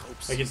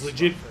 Like, it's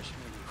legit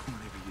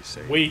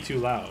way too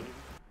loud.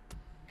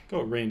 Go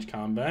range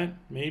combat,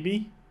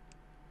 maybe.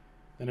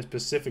 Then a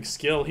specific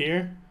skill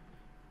here.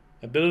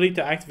 Ability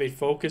to activate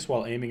focus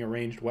while aiming a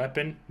ranged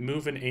weapon.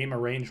 Move and aim a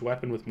ranged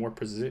weapon with more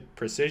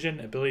precision.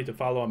 Ability to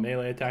follow a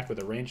melee attack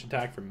with a ranged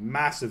attack for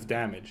massive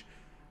damage.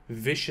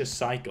 Vicious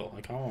cycle.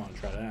 I kind of want to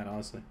try that,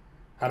 honestly.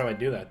 How do I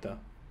do that, though?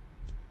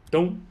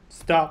 Don't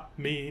stop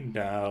me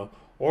now.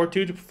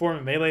 R2 to perform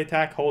a melee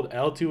attack. Hold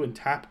L2 and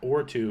tap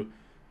R2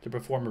 to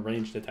perform a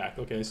ranged attack.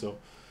 Okay, so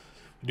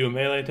do a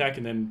melee attack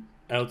and then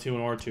L2 and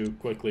R2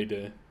 quickly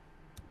to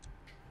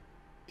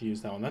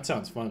use that one. That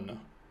sounds fun, though.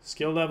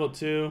 Skill level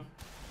 2.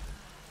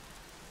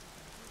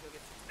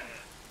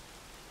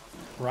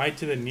 Ride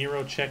to the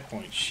Nero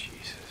checkpoint.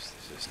 Jesus,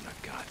 this isn't a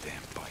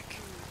goddamn bike.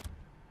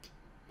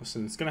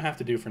 Listen, it's going to have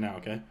to do for now,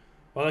 okay?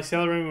 While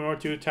accelerating with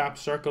R2, tap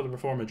circle to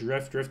perform a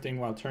drift. Drifting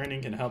while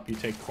turning can help you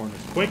take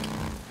corners quick.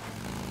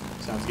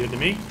 Sounds good to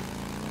me.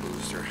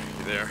 Booster,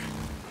 you there?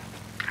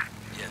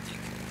 Yeah, Deke.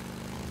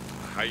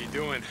 How you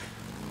doing?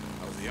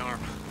 How's the arm?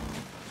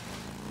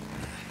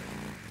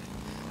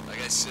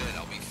 Like I said,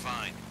 I'll be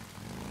fine.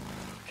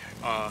 Okay.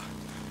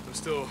 I'm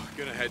still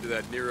gonna head to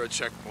that Nero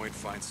checkpoint,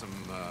 find some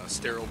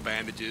sterile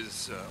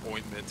bandages,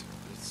 ointment,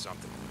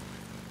 something.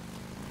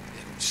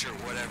 Yeah, sure,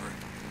 whatever.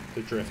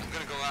 The drift. I'm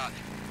gonna go out.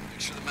 Make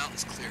sure the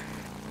mountain's clear.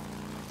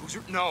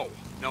 Boozer, no,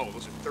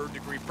 those are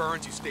third-degree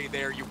burns. You stay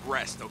there, you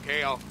rest,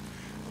 okay? I'll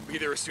be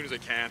there as soon as I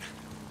can.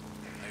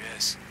 I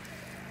guess.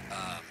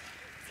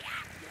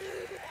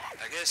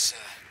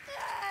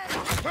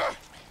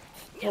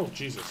 Oh,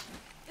 Jesus.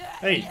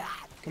 Hey,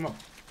 come on.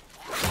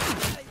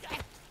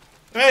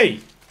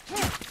 Hey!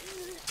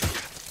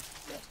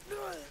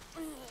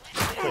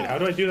 Wait, how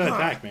do I do that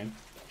attack, man?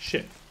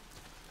 Shit.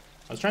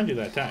 I was trying to do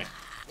that attack.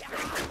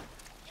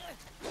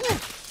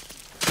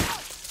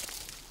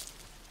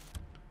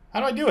 How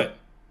do I do it?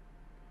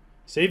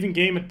 Saving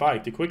game at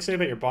bike. To quick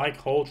save at your bike,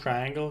 hold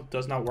triangle.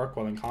 Does not work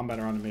while in combat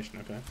or on a mission,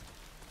 okay?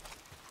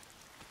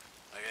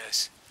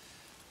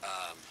 I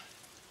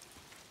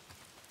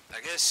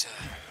guess,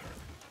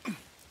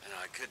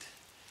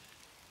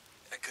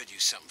 I could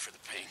use something for the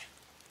pain.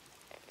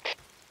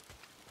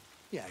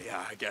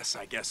 Yeah, I guess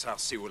I'll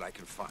see what I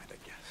can find, I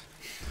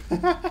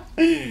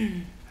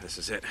guess. This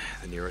is it.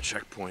 The Nero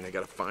checkpoint. I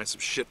gotta find some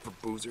shit for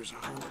boozers.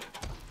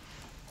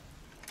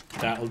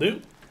 That'll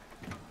do.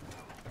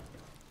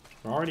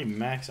 We're already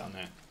max on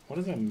that. What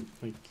is that,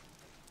 like?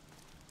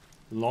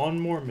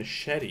 Lawnmower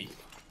machete.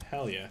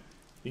 Hell yeah.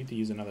 Need to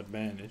use another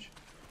bandage.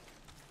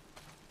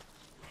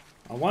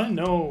 I want to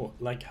know,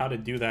 like, how to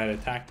do that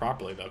attack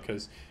properly, though,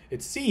 because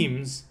it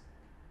seems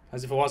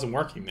as if it wasn't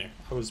working there.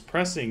 I was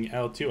pressing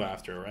L2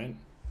 after, right?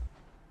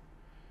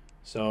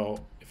 So,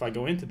 if I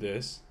go into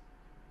this,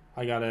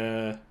 I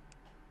gotta...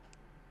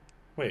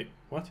 Wait,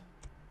 what?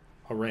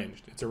 Oh,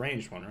 ranged. It's a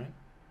ranged one, right?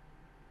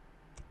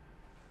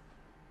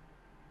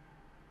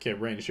 Okay,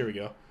 ranged. Here we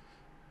go.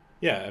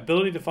 Yeah,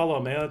 ability to follow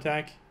a melee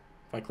attack.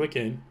 If I click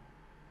in,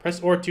 press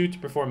R2 to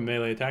perform a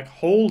melee attack.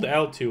 Hold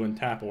L2 and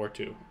tap R2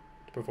 to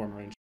perform a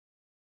range.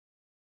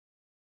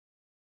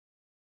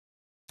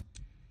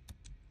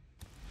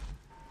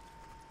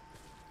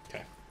 Okay.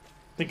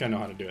 I think I know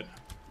how to do it.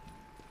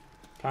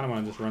 Kind of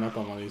want to just run up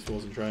on one of these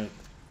fools and try it.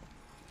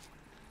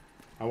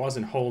 I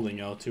wasn't holding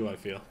L2, I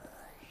feel.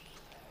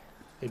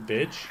 Hey,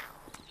 bitch.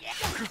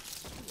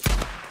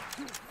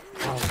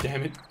 Oh,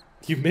 damn it.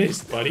 You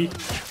missed, buddy.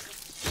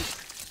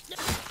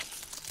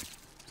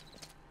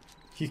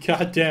 You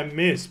goddamn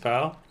missed,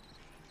 pal.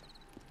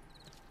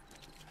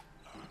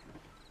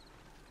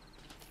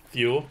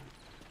 Fuel. Can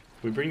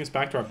we bring this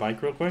back to our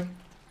bike real quick?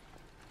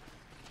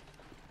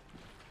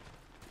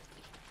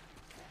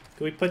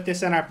 Can we put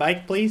this on our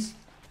bike, please?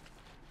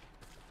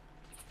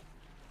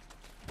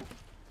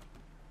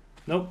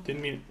 Nope,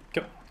 didn't mean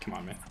it. Come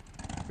on, man.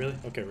 Really?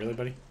 Okay, really,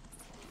 buddy?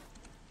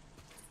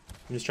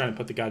 I'm just trying to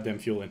put the goddamn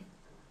fuel in.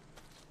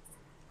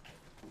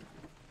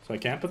 So I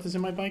can't put this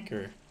in my bike,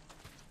 or?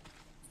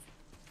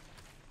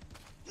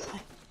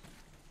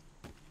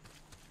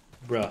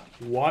 Bruh,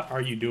 what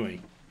are you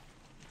doing?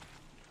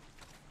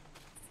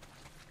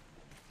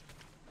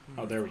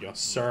 Oh, there we go.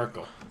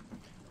 Circle.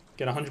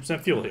 Get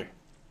 100% fuel here.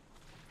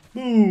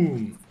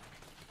 Boom!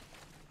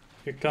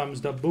 Here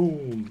comes the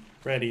boom.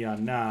 Ready or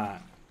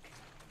not.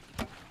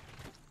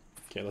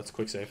 Okay, let's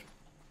quick save.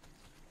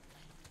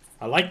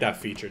 I like that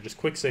feature. Just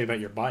quick save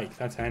at your bike.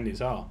 That's handy as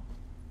hell.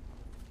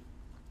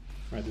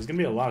 Right, there's gonna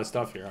be a lot of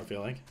stuff here, I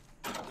feel like.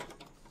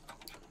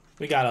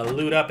 We gotta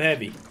loot up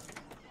heavy.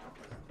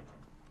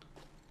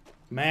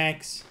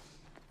 Max.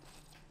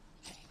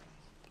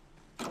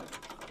 You're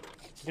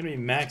gonna be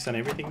max on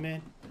everything,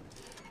 man?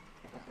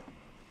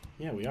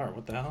 Yeah, we are.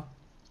 What the hell?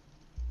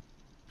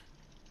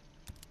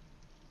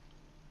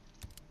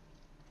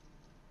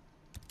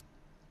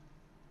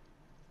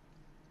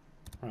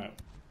 Right.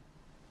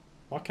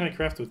 What can I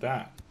craft with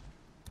that?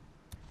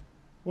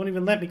 Won't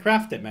even let me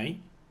craft it, mate.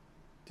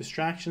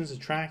 Distractions, a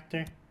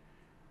tractor.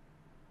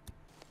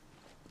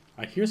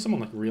 I hear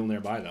someone like real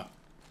nearby, though.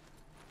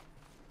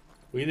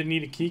 We either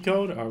need a key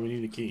code or we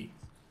need a key.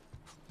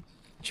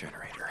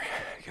 Generator.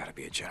 Gotta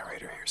be a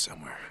generator here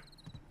somewhere.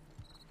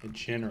 A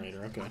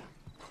generator, okay.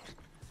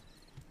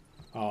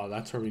 Oh,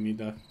 that's where we need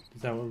the...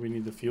 Is that what we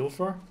need the fuel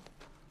for?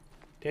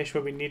 That's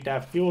what we need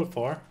that fuel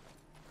for.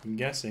 I'm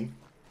guessing.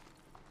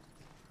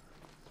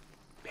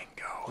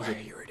 Bingo.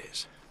 Here it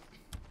is.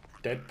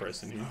 Dead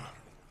person here.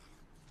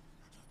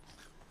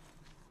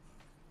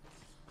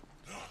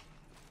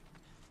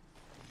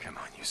 Come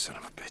on, you son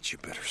of a bitch. You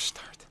better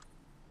start.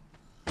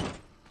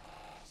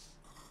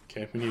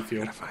 Okay, we need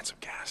fuel. Gotta find some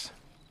gas.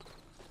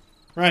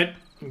 Right,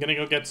 I'm gonna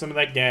go get some of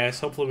that gas.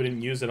 Hopefully we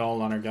didn't use it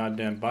all on our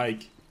goddamn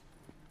bike.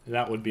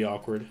 That would be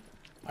awkward.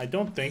 I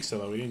don't think so,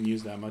 though. We didn't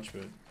use that much of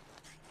it.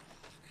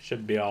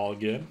 Should be all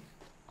good.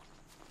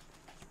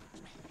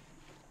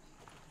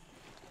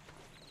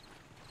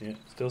 Yeah,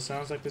 still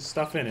sounds like there's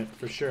stuff in it,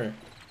 for sure.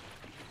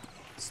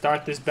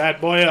 Start this bad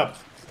boy up.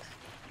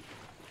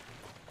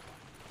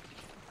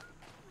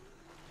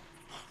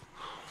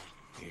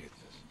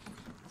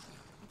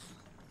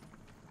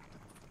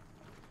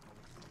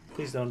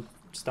 Please don't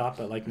stop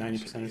at like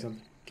 90% or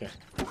something. Okay.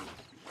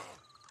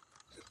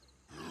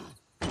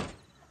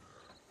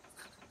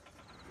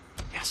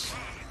 Yes.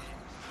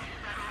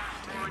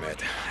 Damn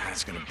it.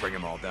 That's gonna bring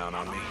them all down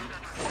on me.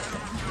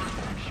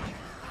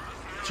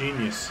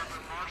 Genius.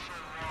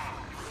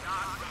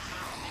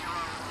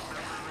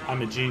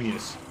 I'm a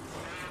genius.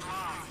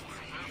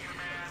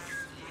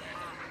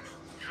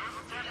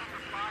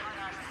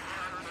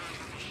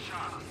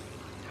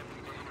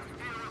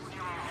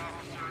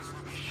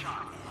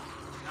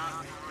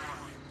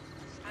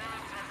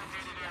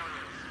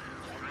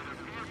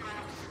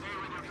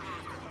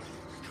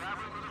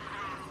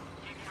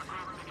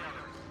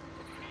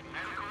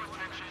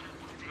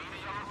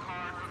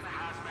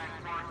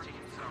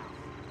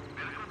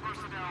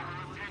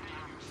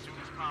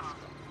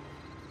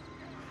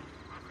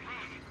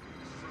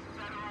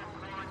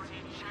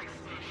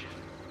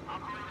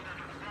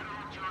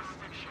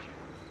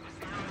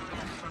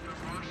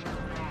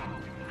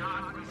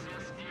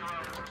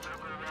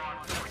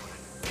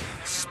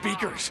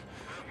 Speakers.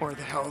 Where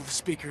the hell are the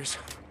speakers?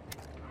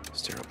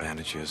 Sterile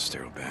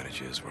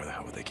bandages. Where the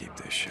hell would they keep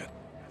this shit?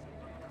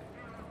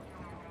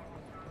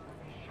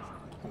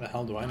 How the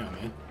hell do I know,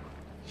 man?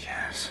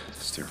 Yes,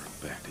 sterile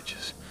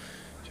bandages.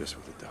 Just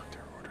what the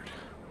doctor ordered.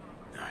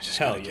 Now I just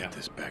Hell gotta yeah. get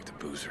this back to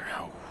Boozer.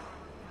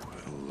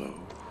 Hello.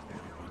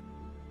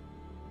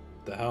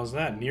 The hell's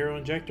that? Nero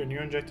injector.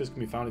 Nero injectors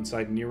can be found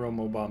inside Nero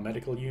mobile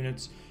medical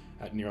units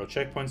at Nero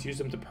checkpoints. Use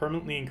them to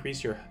permanently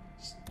increase your...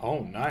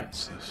 Oh,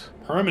 nice.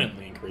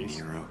 Permanently increase.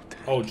 Nero.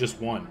 Oh,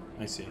 just one.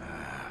 I see.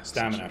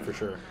 Stamina for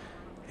sure.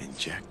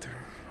 Injector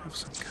of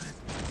some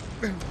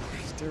kind.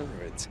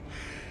 Steroids.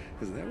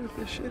 Is that what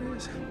this shit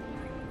is?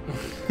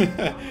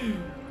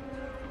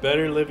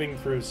 Better living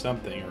through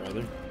something or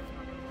other.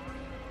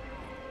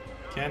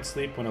 Can't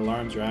sleep when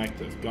alarms are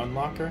active. Gun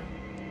locker?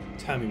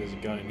 Tell me there's a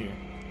gun in here.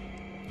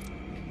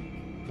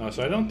 No,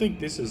 so I don't think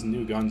this is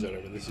new guns or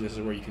whatever. This is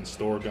where you can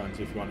store guns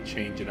if you want to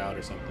change it out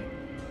or something.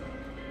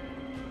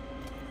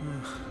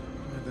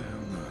 Why the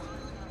hell not?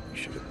 You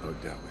should have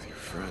bugged out with your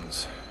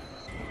friends.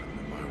 Welcome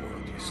to my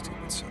world, you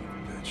stupid son of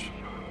a bitch.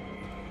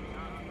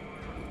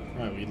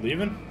 Alright, we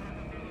leaving?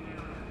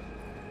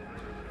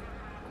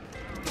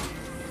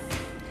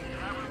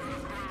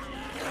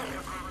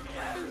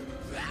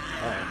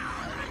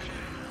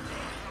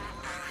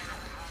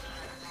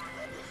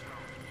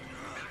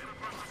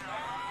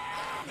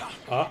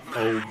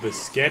 Uh-oh,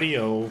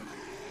 Biscottio.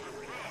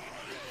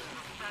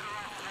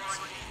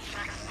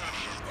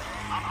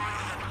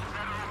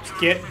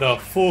 Get the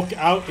fuck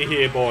out of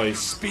here, boys.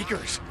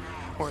 Speakers!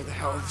 Where the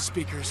hell are the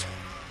speakers?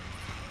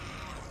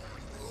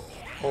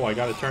 Oh, I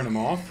gotta turn them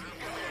off?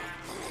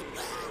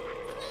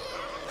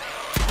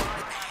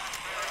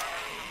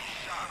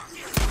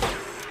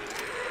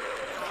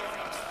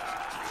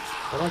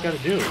 What do I gotta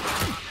do?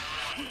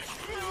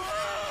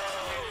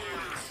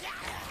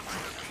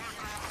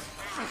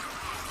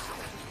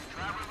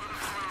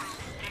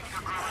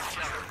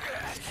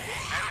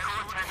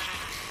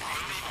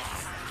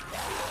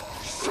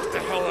 Shut the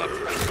hell up!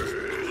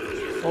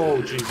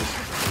 Oh, Jesus.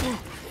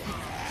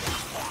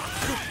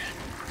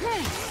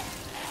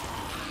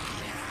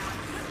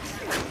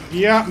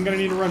 Yeah, I'm gonna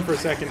need to run for a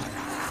second.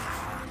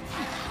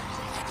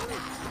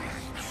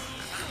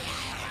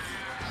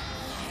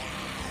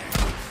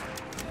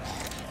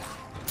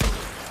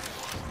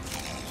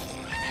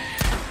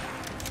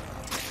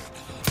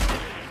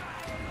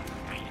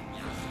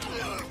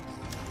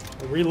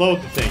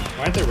 Reload the thing.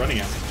 Why aren't they running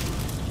at me?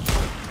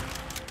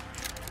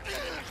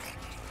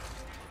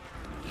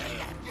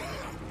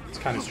 It's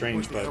kind of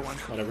strange, but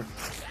whatever.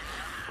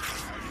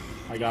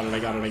 I got it.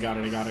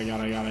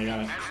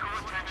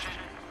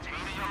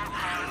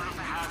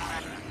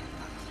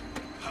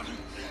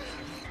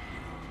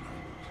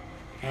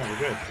 Alright, we're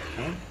good.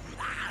 Huh?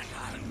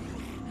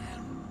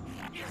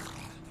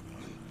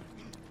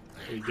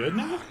 Are we good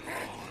now?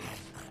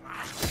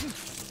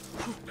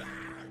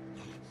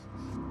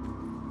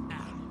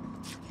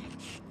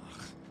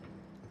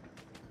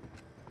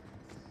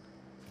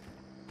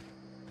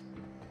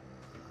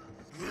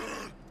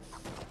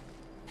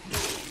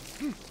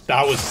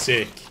 That was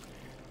sick.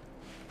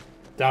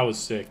 That was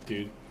sick,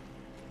 dude.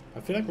 I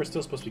feel like we're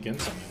still supposed to be getting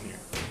something in here.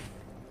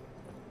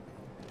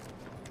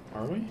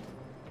 Are we?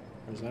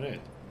 Or is that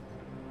it?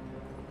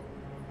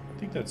 I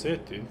think that's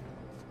it, dude.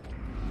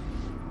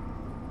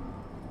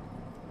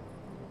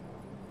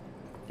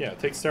 Yeah,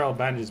 take sterile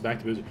bandages back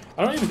to Boozer.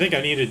 I don't even think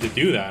I needed to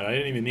do that. I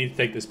didn't even need to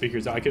take the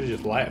speakers out. I could have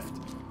just left.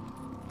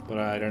 But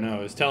I don't know.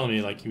 It was telling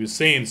me, like, he was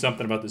saying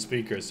something about the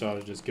speakers, so I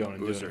was just going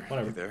and doing it.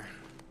 Whatever. You there?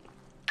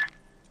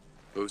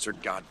 Boozer,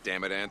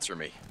 goddammit, answer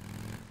me.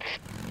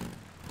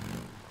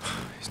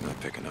 He's not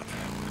picking up.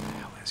 Where the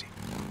hell is he?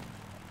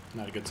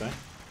 Not a good sign.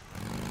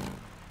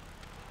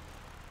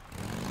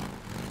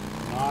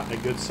 Not a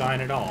good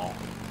sign at all.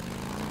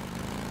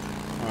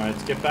 Alright,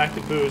 let's get back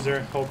to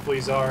Boozer. Hopefully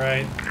he's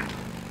alright.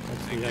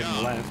 Hopefully he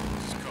hasn't left.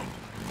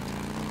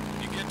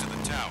 When you get to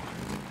the tower,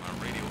 our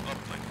radio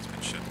uplink has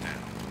been shut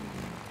down.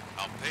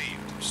 I'll pay you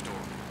to restore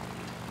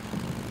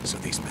it. So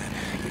these men,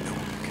 you know,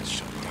 can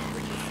shut down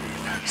radio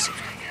personal.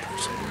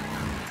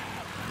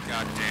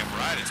 Goddamn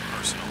right it's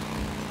personal.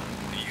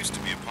 It used to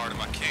be a part of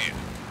my camp.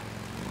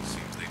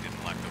 Seems they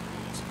didn't like the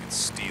rules against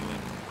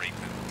stealing,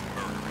 raping,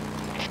 murdering.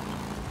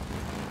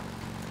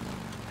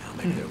 Now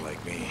maybe they're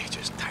like me,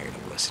 just tired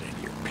of listening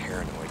to your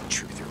paranoid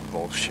truther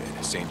bullshit.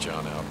 St.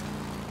 John out.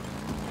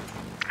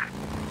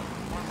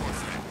 One more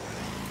thing.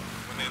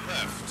 When they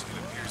left, it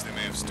appears they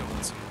may have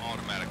stolen some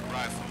automatic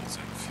rifles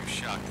and a few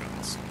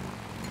shotguns.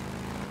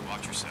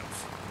 Watch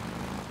yourself.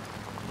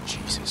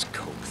 Jesus,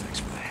 Coke, thanks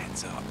for the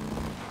heads up.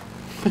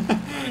 I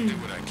do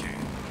what I can.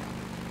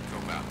 Go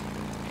about it.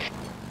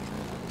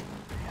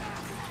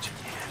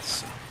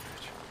 Yes.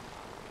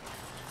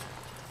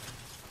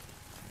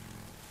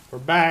 We're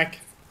back.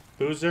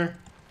 Boozer,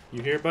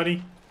 you here,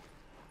 buddy?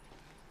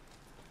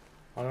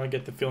 Why do I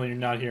get the feeling you're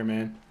not here,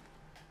 man?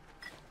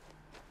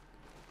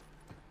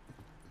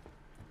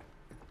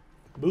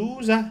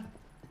 Boozer?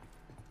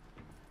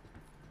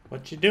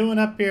 What you doing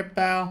up here,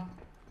 pal?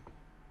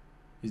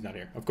 He's not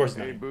here. Of course he's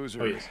not Hey, here.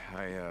 Boozer, Oh, he is.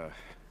 I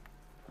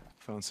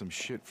found some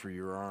shit for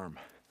your arm.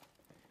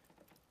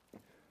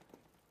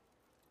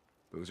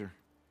 Boozer?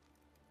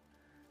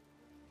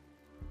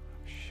 Oh,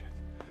 shit.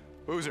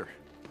 Boozer!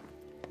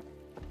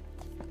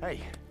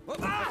 Hey!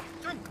 Ah!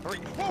 Hurry!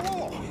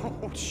 Whoa!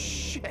 Oh,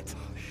 shit!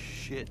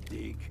 Shit,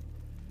 Deke.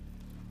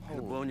 Could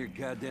have blown your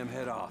goddamn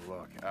head off.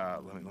 Look,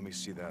 let me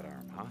see that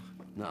arm, huh?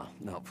 No,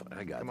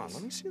 I got Come on, this.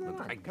 let me see that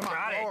arm. I Come on.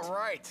 got it. All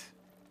right.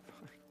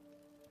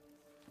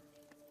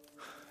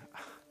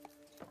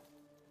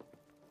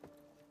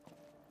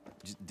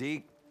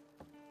 Deke.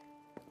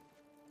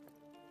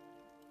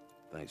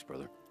 Thanks,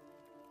 brother.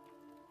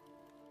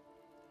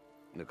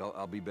 Look,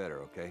 I'll be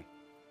better, okay?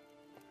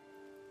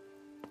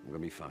 I'm gonna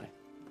be fine.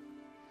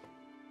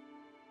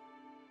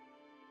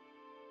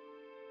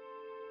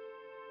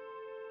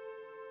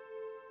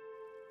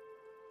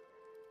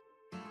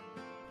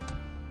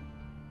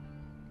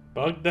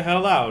 Bugged the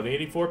hell out,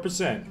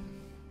 84%.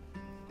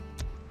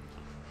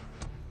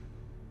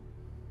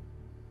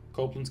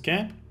 Copeland's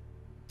camp.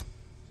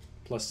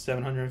 Plus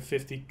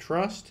 750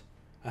 trust.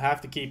 I have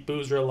to keep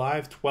Boozer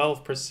alive,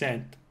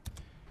 12%.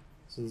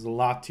 So there's a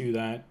lot to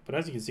that. But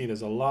as you can see,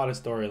 there's a lot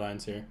of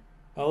storylines here.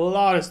 A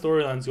lot of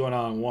storylines going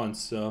on at once,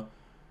 so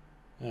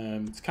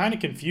it's kind of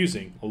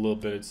confusing a little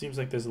bit. It seems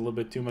like there's a little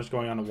bit too much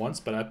going on at once,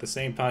 but at the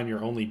same time,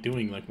 you're only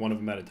doing like one of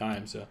them at a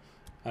time, so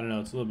I don't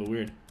know, it's a little bit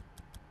weird.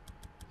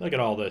 Look at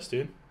all this,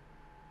 dude.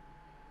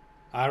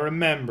 I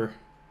remember.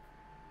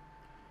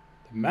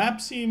 The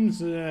map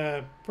seems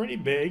pretty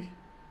big.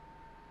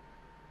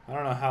 I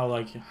don't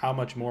know how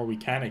much more we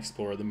can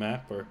explore the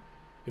map, or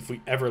if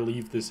we ever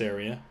leave this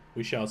area.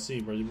 We shall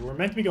see. We're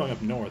meant to be going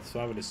up north, so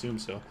I would assume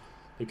so.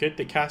 Locate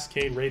the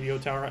Cascade Radio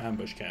Tower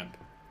ambush camp.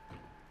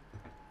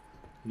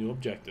 New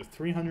objective,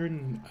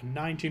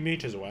 390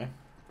 meters away.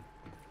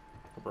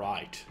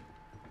 Right.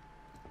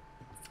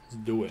 Let's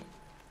do it.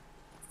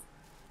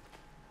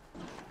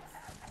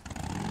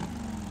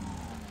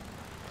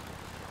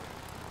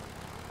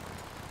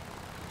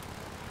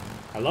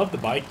 I love the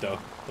bike, though.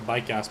 The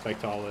bike aspect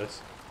to all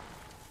this.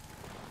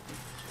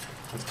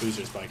 That's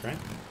Boozer's bike, right?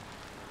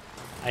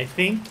 I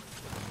think.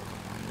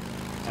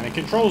 And it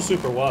controls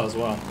super well as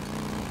well.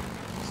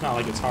 It's not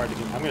like it's hard to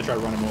get. I'm going to try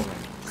to run him over.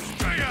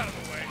 Stay out of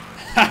the way.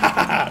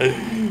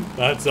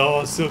 That's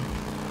awesome.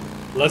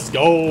 Let's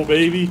go,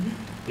 baby.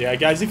 Yeah,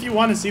 guys, if you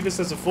want to see this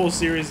as a full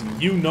series,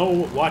 you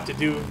know what to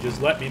do.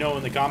 Just let me know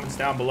in the comments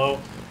down below.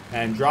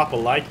 And drop a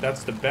like.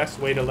 That's the best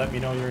way to let me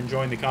know you're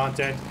enjoying the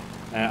content.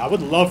 I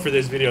would love for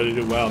this video to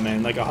do well,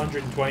 man. Like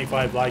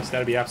 125 likes,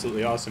 that'd be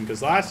absolutely awesome.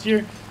 Because last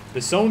year, the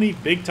Sony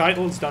big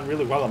titles done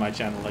really well on my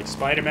channel. Like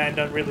Spider-Man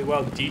done really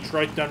well,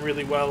 Detroit done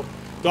really well,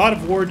 God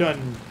of War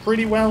done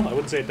pretty well. I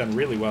wouldn't say it done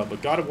really well,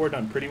 but God of War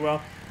done pretty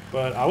well.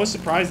 But I was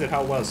surprised at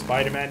how well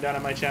Spider-Man done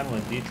on my channel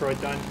and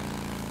Detroit done.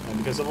 And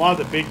because a lot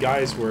of the big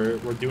guys were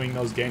doing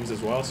those games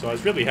as well. So I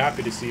was really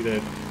happy to see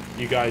that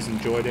you guys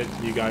enjoyed it.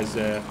 You guys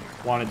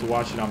wanted to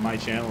watch it on my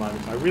channel.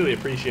 I really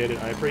appreciate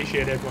it. I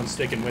appreciate everyone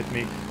sticking with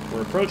me.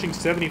 We're approaching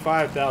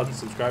 75,000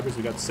 subscribers.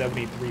 We got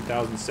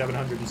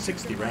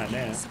 73,760 right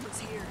now.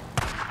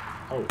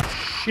 Oh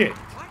shit!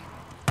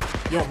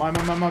 Yo, my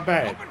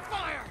bad.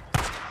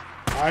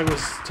 I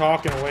was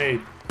talking away,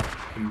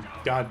 and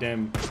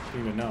goddamn, didn't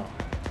even know.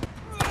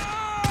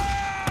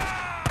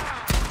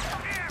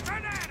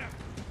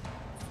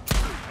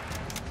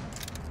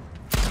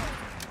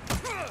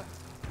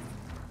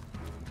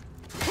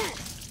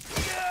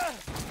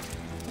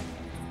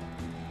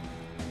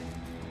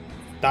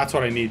 That's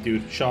what I need,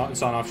 dude.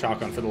 Sawn-off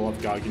shotgun, for the love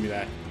of God, give me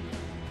that.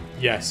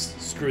 Yes,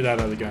 screw that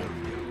other gun.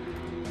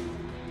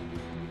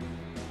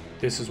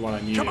 This is what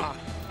I need. Come on.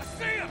 I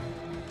see him.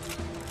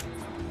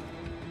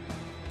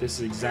 This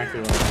is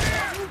exactly what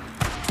I need.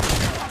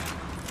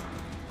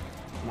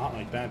 Not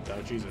like that,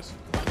 though. Jesus.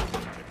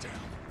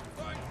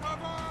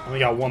 I only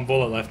got one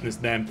bullet left in this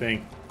damn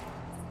thing.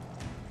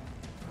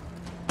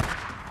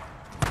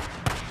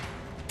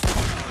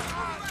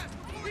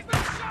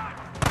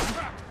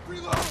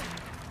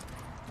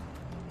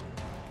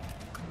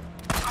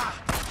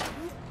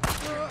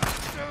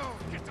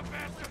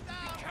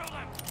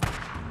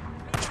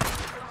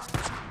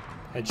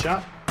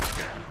 Headshot.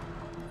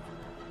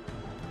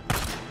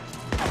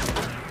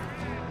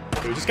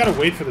 Okay, we just gotta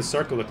wait for the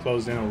circle to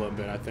close in a little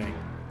bit, I think.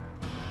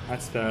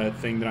 That's the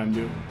thing that I'm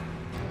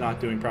not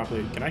doing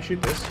properly. Can I shoot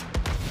this?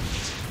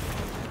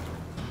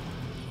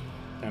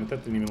 Damn it,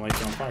 that didn't even light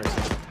you on fire.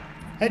 So.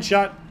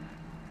 Headshot!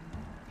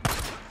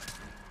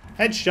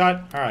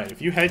 Headshot! Alright,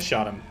 if you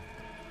headshot him,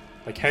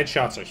 like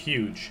headshots are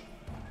huge.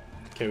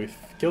 Okay, we've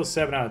killed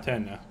 7 out of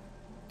 10 now.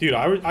 Dude,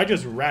 I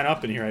just ran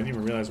up in here. I didn't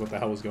even realize what the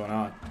hell was going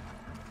on.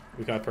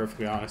 We got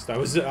perfectly honest. I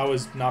was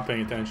not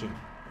paying attention.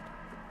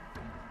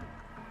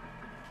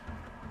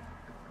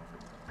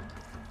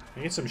 Can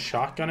I get some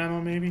shotgun ammo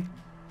maybe?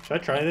 Should I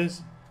try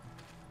this?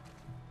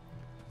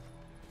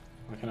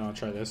 Okay, no, I'll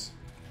try this.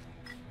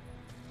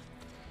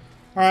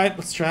 Alright,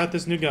 let's try out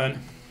this new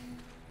gun.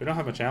 We don't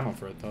have much ammo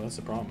for it though, that's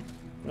the problem.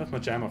 We don't have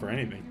much ammo for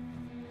anything.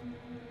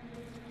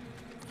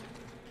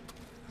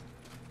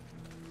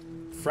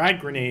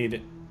 Frag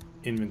grenade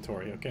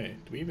inventory. Okay,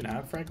 do we even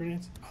have frag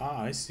grenades?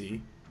 Ah, I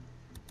see.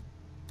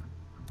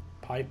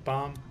 Pipe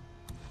bomb.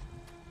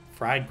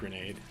 frag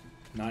grenade.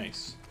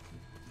 Nice.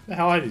 Who the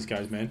hell are these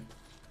guys, man?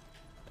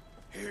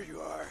 Here you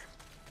are.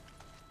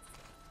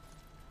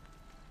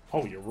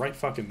 Oh, you're right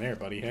fucking there,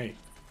 buddy. Hey.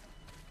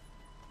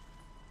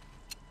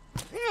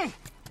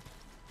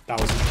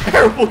 That was a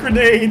terrible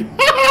grenade!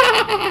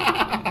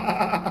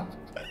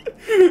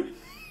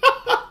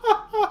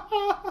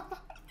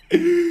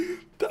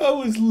 That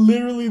was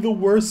literally the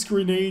worst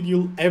grenade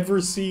you'll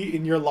ever see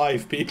in your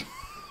life, people.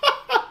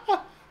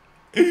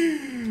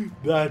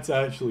 That's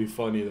actually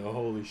funny, though.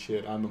 Holy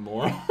shit, I'm a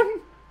moron.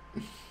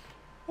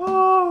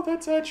 Oh,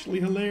 that's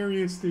actually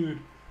hilarious, dude.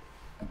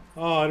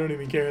 Oh, I don't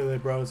even care that they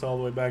brought us all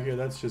the way back here.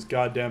 That's just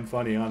goddamn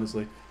funny,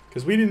 honestly.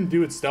 Because we didn't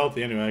do it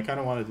stealthy anyway. I kind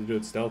of wanted to do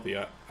it stealthy.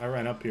 I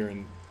ran up here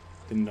and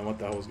didn't know what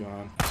the hell was going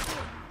on.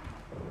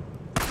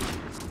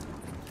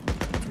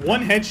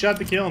 One headshot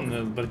to kill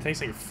him, but it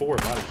takes like 4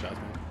 body shots,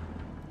 man.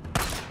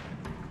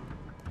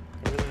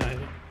 Really not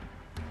hitting?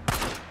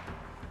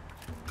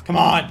 Come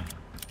on!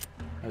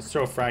 Let's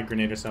throw a frag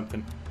grenade or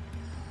something.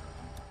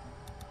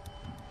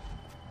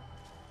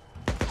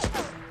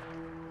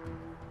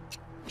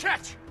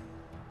 Catch!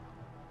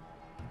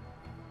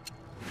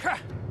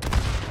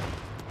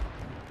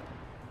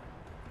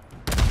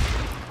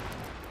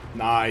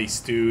 Nice,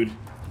 dude.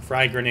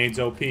 Frag grenades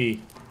OP.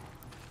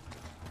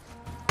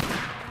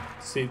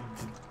 See,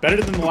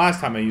 better than the last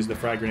time I used the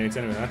frag grenades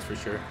anyway, that's for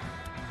sure.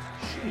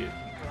 Shit.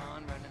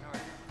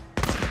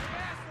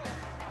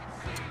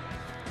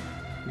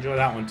 Enjoy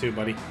that one too,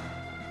 buddy.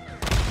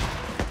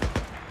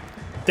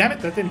 Damn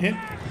it, that didn't hit.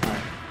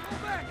 Alright.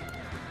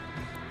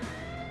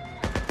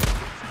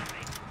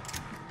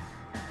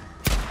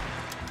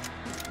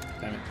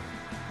 Damn it.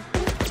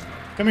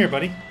 Come here,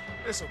 buddy.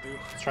 This'll do.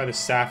 Let's try the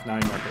SAF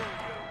 9 marker.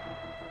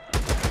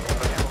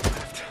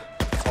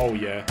 Oh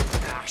yeah.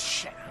 Ah,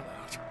 shit.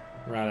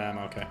 We're out of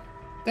ammo, okay.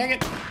 Dang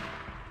it!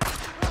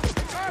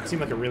 It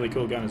seemed like a really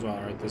cool gun as well,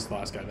 right? This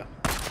last guy, though.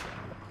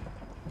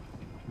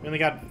 We only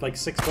got like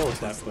 6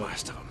 bullets left,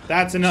 but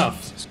that's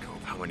enough. Jesus,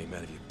 Cove, how many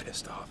men have you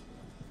pissed off?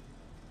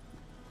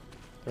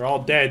 They're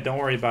all dead. Don't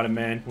worry about it,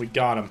 man. We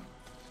got them.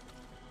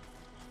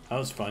 That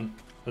was fun.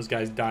 Those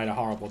guys died a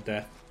horrible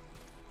death.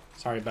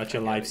 Sorry about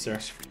your life, sir.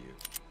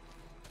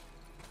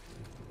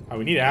 Oh,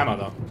 we need ammo,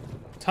 though.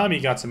 Tell me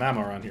you got some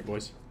ammo around here,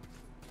 boys.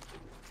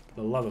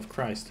 For the love of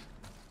Christ.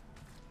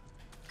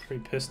 Free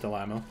pistol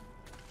ammo.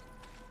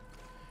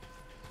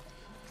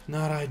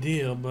 Not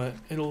ideal, but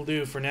it'll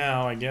do for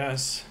now, I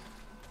guess.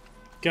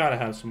 Gotta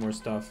have some more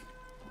stuff.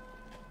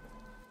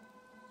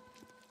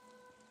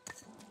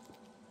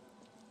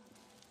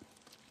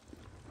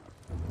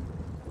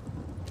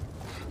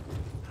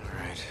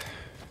 Alright.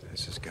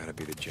 This has gotta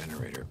be the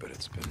generator, but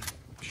it's been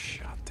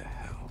shot to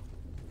hell.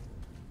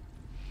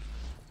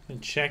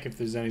 And check if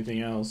there's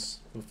anything else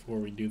before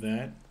we do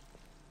that.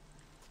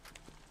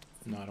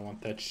 No, I don't want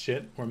that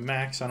shit. We're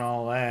max on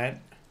all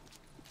that.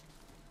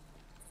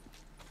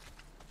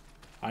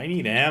 I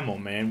need ammo,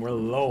 man. We're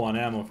low on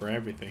ammo for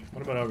everything.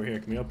 What about over here?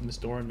 Can we open this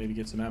door and maybe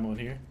get some ammo in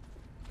here?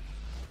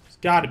 There's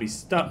gotta be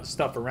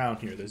stuff around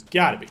here. There's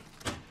gotta be.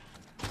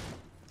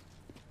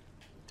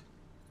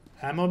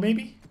 Ammo,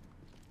 maybe?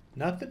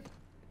 Nothing?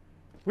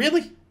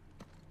 Really?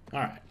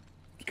 Alright.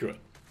 Screw it.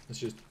 Let's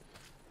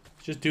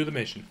just do the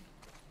mission.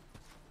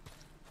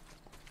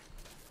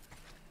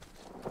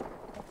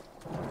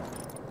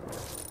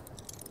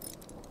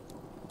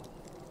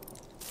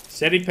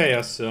 Said he'd pay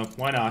us, so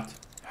why not?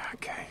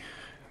 Okay,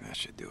 that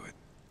should do it.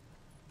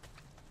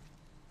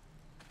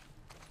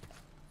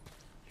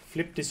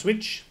 Flip the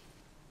switch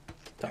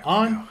to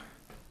on.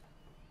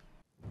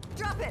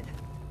 Drop it!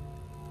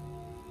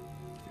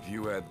 If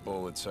you had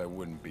bullets, I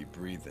wouldn't be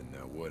breathing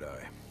now, would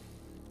I?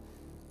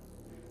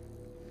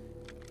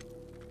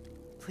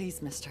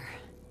 Please, mister.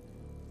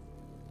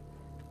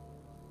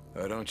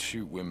 I don't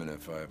shoot women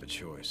if I have a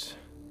choice.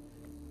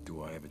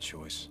 Do I have a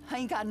choice? I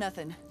ain't got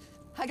nothing.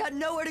 I got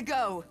nowhere to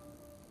go.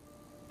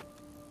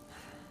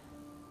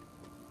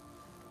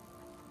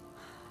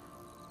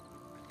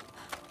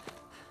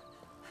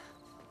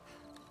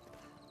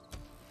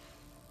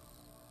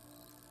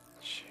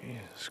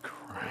 Jesus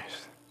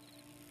Christ.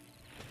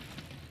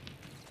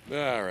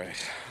 All right,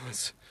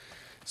 let's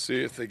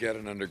see if they got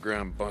an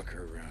underground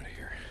bunker around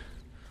here.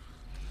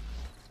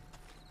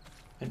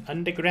 An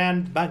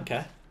underground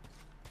bunker?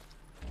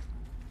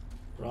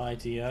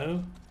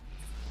 Rightio.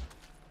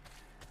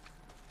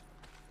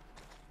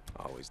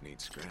 Always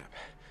need scrap.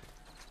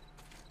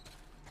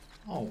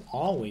 Oh,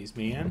 always,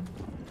 man.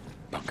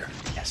 Bunker,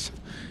 yes.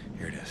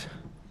 Here it is.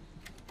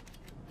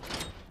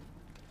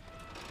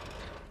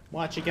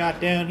 What you got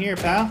down here,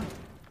 pal?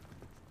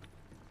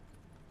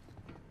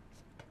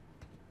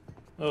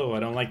 Oh, I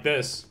don't like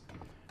this.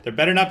 There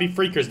better not be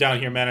freakers down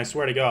here, man. I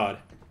swear to God.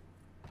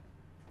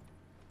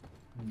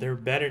 There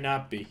better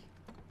not be.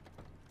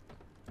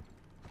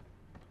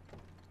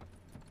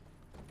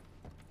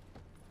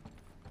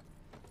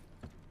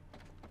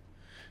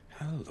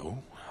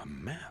 Hello, a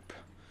map.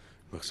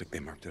 Looks like they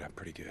marked it up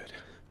pretty good.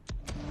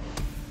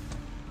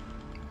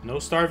 No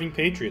starving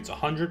patriots,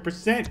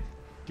 100%.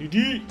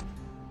 GG.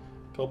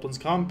 Copeland's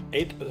Comp,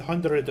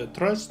 800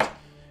 trust.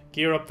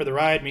 Gear up for the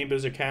ride. Me and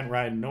Boozer can't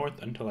ride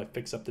north until I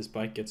fix up this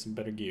bike, get some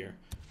better gear.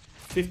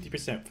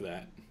 50% for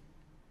that.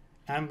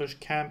 Ambush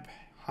camp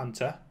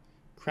hunter.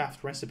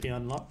 Craft recipe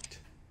unlocked.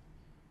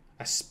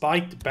 A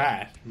spiked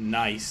bat.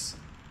 Nice.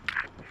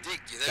 Deke,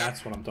 you there?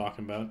 That's what I'm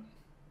talking about.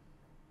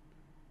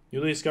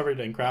 Newly discovered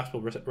and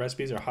craftable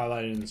recipes are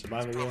highlighted in the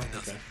survival wheel.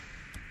 Okay.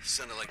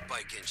 Sounded like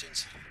bike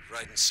engines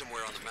riding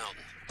somewhere on the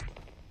mountain.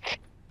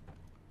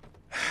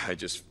 I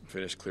just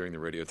finished clearing the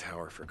radio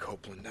tower for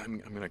Copeland. I'm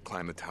gonna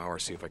climb the tower,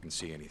 see if I can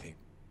see anything.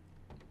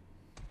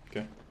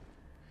 Okay.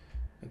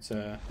 Let's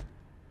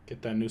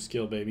get that new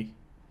skill, baby.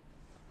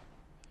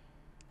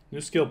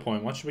 New skill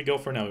point. What should we go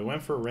for now? We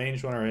went for a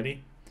ranged one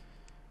already.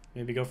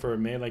 Maybe go for a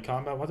melee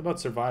combat. What about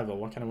survival?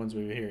 What kind of ones do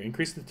we have here?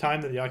 Increase the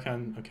time that the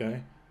icon...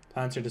 Okay.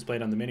 Plants are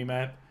displayed on the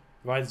minimap.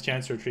 Provides a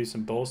chance to retrieve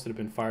some bolts that have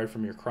been fired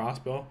from your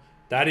crossbow.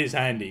 That is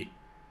handy.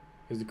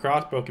 Because the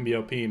crossbow can be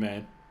OP,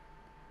 man.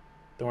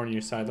 Thorn in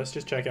your side. Let's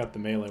just check out the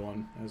melee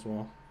one as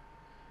well.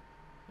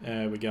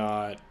 We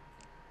got...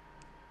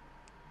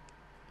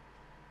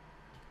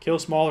 Kill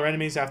smaller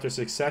enemies after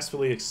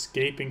successfully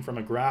escaping from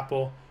a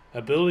grapple.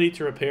 Ability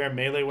to repair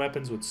melee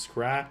weapons with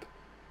scrap.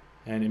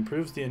 And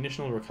improves the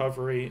initial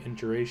recovery and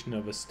duration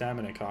of a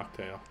stamina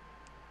cocktail.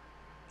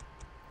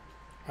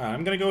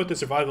 I'm going to go with the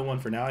survival one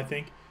for now, I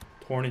think.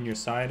 Torn in your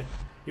side.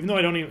 Even though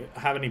I don't even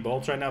have any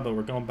bolts right now, but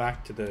we're going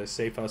back to the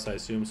safe house, I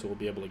assume, so we'll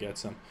be able to get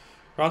some.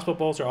 Crossbow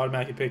bolts are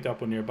automatically picked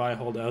up when nearby.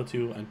 Hold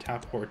L2 and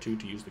tap R2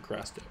 to use the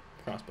crossbow.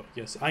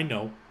 Yes, I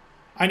know.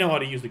 I know how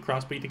to use the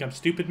crossbow. You think I'm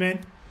stupid,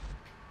 man?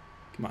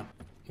 Come on.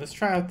 Let's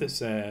try out this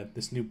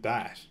this new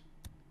bat.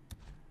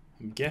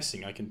 I'm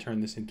guessing I can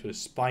turn this into a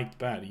spiked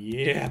bat.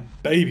 Yeah,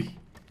 baby.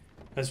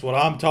 That's what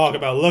I'm talking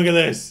about. Look at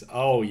this.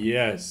 Oh,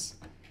 yes.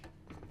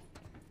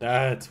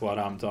 That's what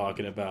I'm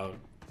talking about.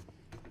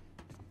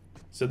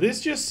 So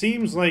this just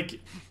seems like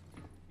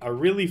a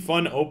really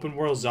fun open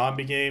world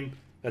zombie game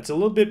that's a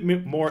little bit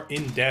more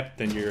in-depth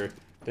than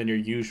your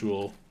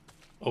usual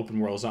open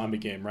world zombie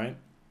game, right?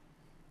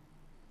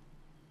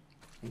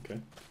 Okay.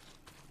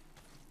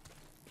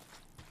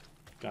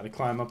 Gotta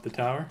climb up the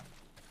tower.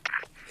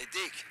 Hey,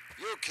 Deke,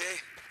 you okay?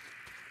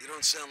 You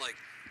don't sound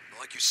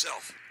like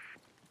yourself.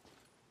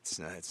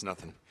 It's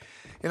nothing.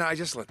 You know, I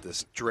just let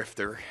this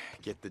drifter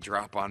get the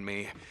drop on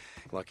me.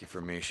 Lucky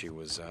for me, she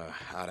was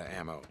out of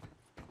ammo.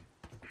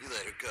 You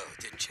let her go,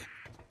 didn't you?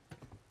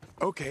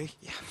 Okay,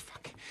 yeah,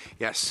 fuck.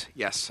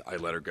 Yes, I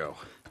let her go.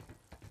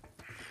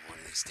 One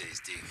of these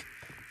days, Deke,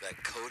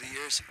 that code of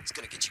yours is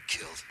gonna get you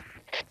killed.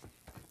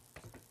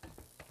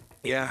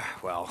 Yeah,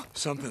 well,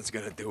 something's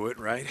gonna do it,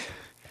 right?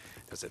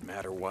 Does it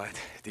matter what?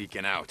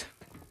 Deacon out.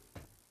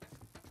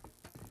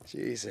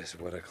 Jesus,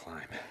 what a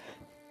climb.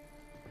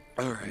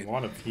 All right.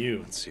 One of you.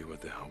 Let's see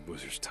what the hell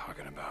Boozer's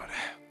talking about.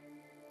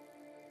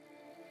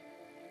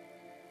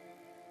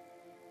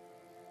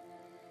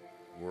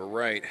 We're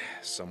right.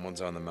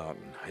 Someone's on the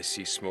mountain. I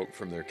see smoke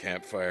from their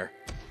campfire.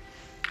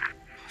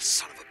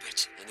 Son of a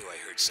bitch. I knew I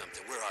heard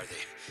something. Where are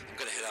they? I'm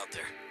gonna head out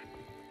there.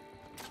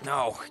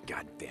 No,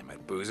 god damn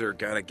it, Boozer.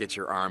 Gotta get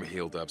your arm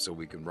healed up so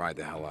we can ride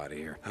the hell out of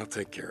here. I'll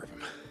take care of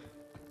him.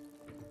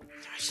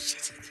 Oh,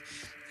 shit.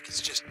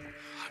 It's just...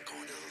 I'm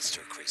going a little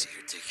stir-crazy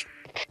here, Deke.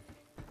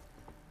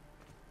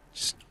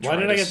 Why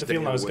did I get the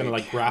feeling I was gonna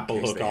like grapple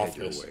hook off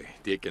this?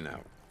 Deacon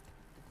out.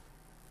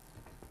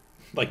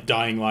 Like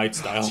Dying Light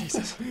style. Oh,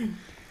 Jesus.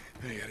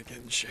 I gotta get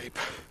in shape.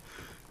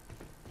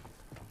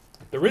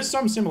 There is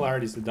some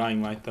similarities to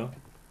Dying Light, though.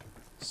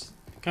 It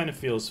kind of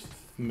feels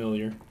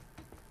familiar.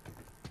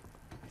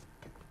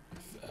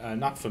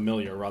 Not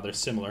familiar, rather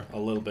similar a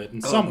little bit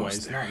in some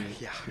ways. There.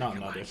 Not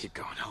in others. Keep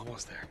going.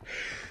 Almost there.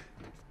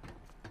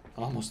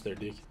 Almost there,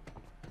 Deke.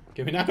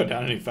 Can we not go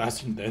down any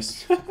faster than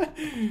this?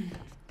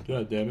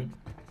 God damn it.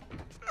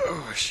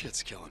 Oh,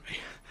 shit's killing me.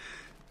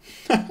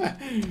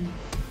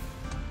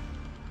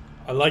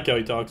 I like how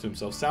he talks to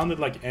himself. Sounded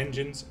like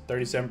engines,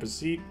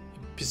 37%.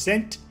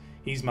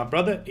 He's my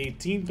brother,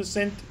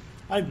 18%.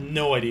 I have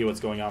no idea what's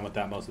going on with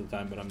that most of the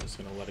time, but I'm just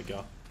going to let it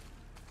go.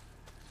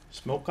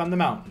 Smoke on the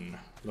mountain.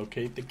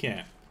 Locate the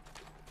camp.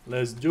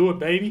 Let's do it,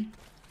 baby.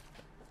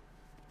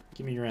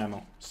 Give me your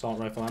ammo. Assault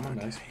rifle ammo.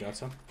 Nice. We got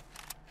some.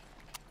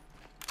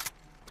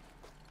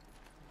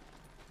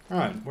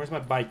 Alright, where's my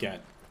bike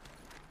at?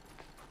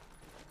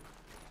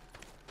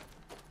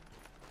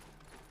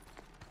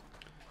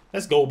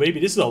 Let's go, baby.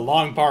 This is a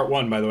long part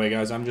one, by the way,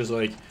 guys. I'm just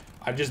like,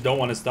 I just don't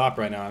want to stop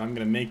right now. And I'm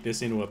going to make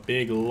this into a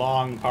big,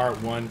 long part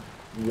one.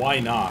 Why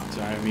not?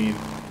 I mean,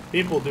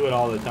 people do it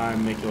all the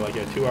time, make it like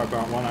a 2-hour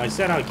part one. I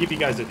said I'll give you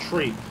guys a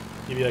treat.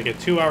 Give you like a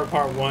 2-hour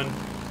part one.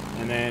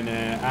 And then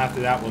after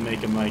that, we'll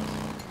make them like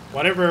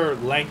whatever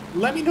length.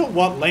 Let me know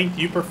what length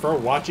you prefer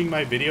watching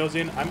my videos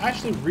in. I'm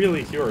actually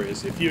really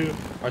curious. If you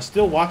are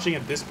still watching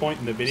at this point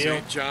in the video,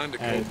 St. John to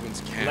Copeland's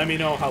camp. let me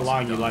know how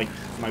long you like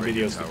my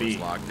videos to be.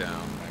 Locked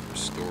down. I've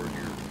restored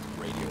your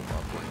radio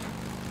uplink.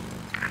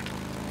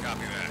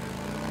 Copy that.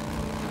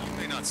 You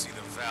may not see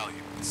the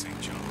value in St.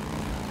 John,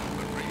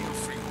 but Radio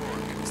Free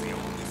Oregon is the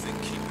only thing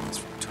keeping us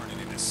from turning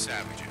into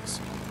savages.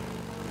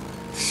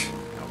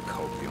 No,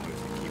 Cope, the only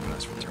thing keeping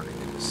us from turning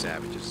into savages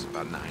averages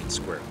about 9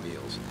 square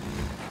meals.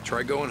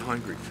 Try going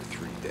hungry for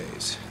 3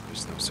 days.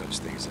 There's no such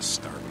thing as a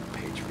starving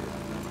patriot.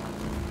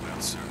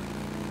 Well, sir,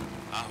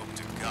 I hope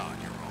to God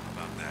you're wrong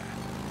about that.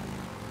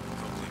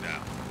 Copeland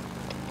out.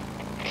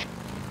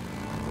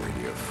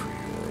 Radio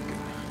Free Oregon.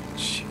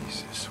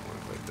 Jesus, what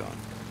have I done?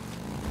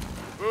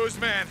 Booze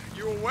man,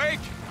 you awake?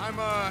 I'm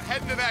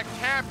heading to that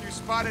camp you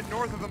spotted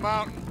north of the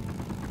mountain.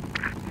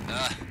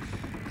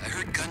 I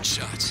heard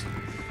gunshots.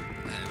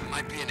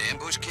 Might be an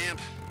ambush camp.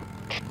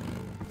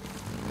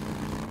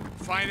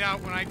 Find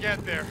out when I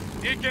get there.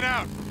 Get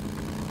out.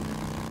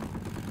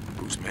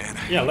 Booze man.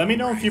 Yeah, let me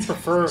know if you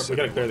prefer. We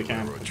gotta clear the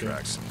camp. Road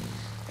tracks.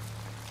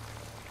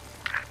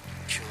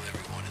 Kill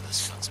every one of the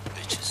sons of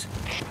bitches.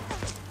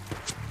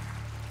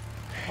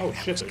 Oh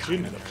shit, they're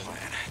shooting at us.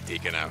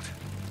 Deacon out.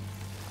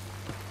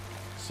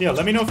 So yeah,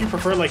 let me know if you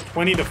prefer like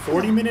 20 to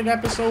 40-minute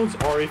episodes,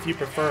 or if you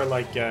prefer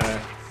like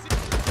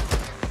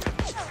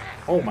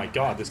oh my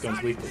god, this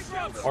gun's lethal.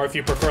 Or if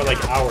you prefer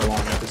like hour-long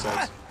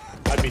episodes.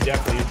 I'd be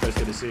definitely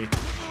interested to see.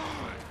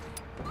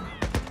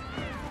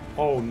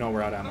 Oh no,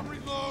 we're out of ammo.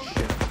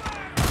 Shit.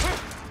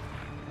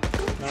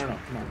 No,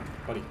 come on,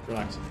 buddy,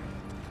 relax.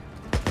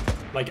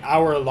 Like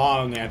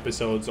hour-long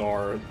episodes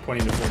or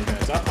 20 to 40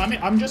 minutes. I mean,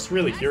 I'm just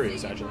really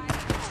curious, actually.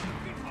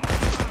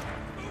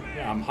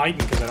 Yeah, I'm hiding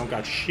because I don't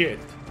got shit.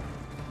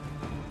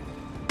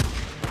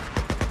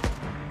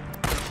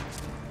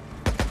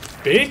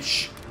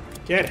 Bitch!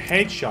 Get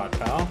headshot,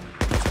 pal.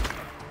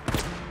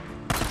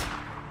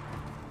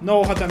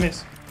 No, how'd that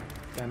miss?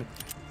 Damn it.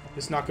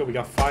 This is not good. We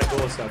got 5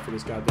 bullets left for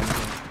this goddamn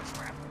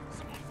thing.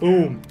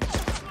 Boom.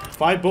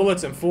 5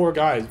 bullets and 4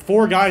 guys.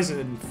 4 guys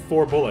and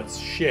 4 bullets.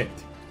 Shit.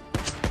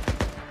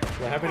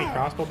 Do I have any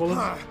crossbow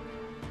bullets?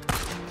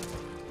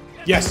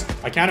 Yes!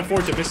 I can't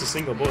afford to miss a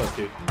single bullet,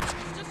 dude.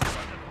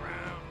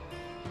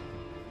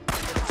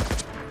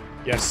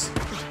 Yes.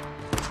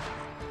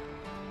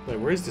 Wait,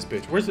 where is this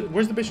bitch? Where's the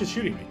bitch that's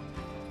shooting me?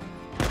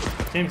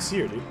 Can't even see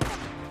her, dude.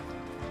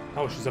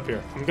 Oh, she's up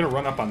here. I'm gonna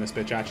run up on this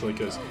bitch, actually,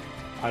 because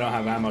I don't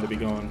have ammo to be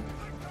going.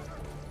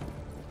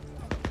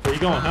 Where you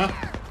going, huh?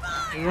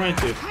 Where you running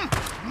to?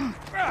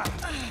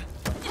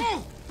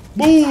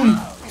 Boom!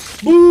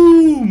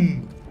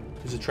 Boom!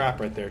 There's a trap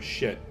right there.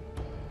 Shit.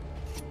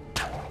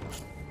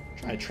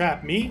 Try to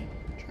trap me?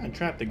 Try to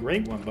trap the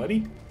great one,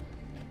 buddy.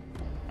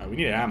 Alright, we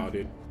need ammo,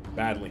 dude.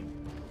 Badly.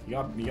 You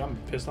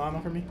got pistol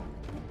ammo for me?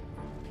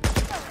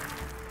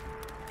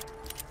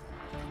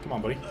 Come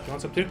on, buddy. You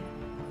want some too?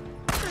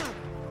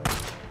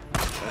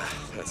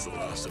 That's the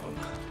last of them.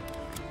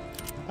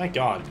 Thank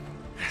God.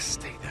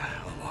 Stay the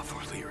hell off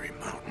O'Leary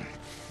Mountain.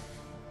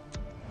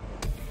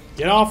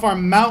 Get off our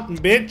mountain,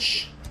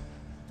 bitch!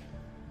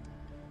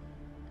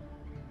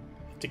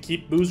 To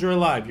keep Boozer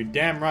alive. You're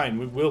damn right.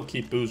 We will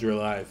keep Boozer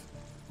alive.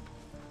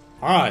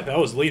 Alright, that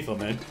was lethal,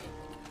 man.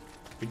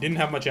 We didn't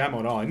have much ammo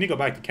at all. I need to go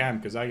back to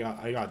camp because I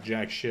got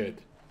jack shit.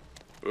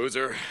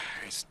 Boozer,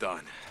 it's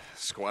done.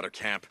 Squatter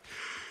camp.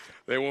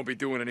 They won't be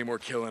doing any more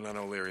killing on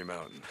O'Leary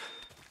Mountain.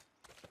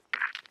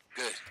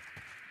 Good.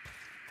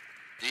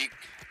 Deke,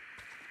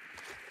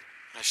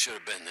 I should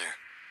have been there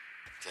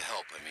to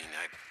help. I mean,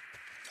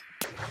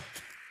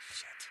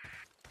 Shit.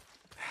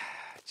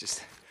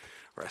 Just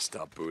rest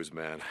up, Booze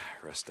man.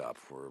 Rest up.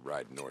 We're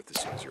riding north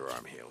as soon as your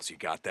arm heals. You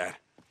got that?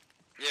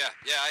 Yeah,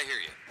 I hear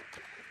you.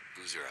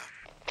 Boozer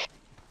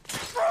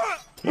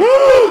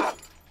out.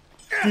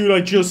 Dude,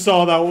 I just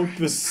saw that one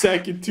the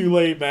second too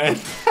late, man.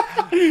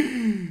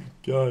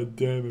 God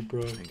damn it,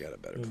 bro. I got a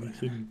better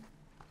plan.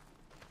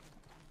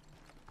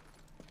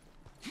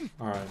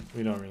 Alright,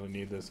 we don't really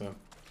need this, though.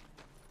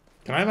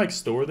 Can I, like,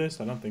 store this?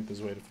 I don't think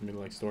there's a way for me to,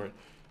 like, store it.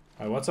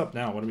 Alright, what's up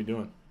now? What are we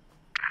doing?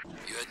 You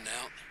heading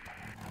out?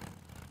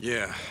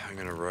 Yeah, I'm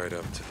gonna ride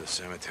up to the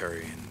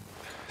cemetery and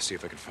see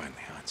if I can find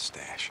Leon's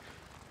stash.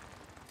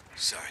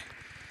 Sorry.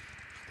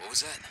 What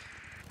was that?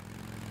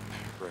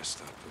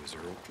 Rest up, Boozer.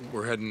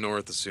 We're heading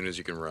north as soon as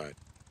you can ride.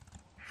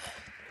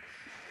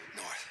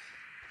 North.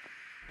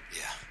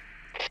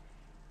 Yeah.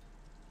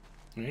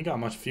 We ain't got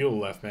much fuel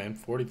left, man.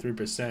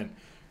 43%.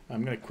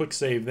 I'm gonna quick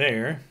save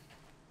there.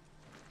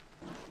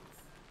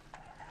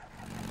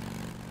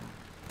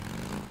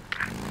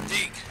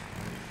 Deke,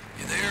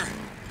 you there?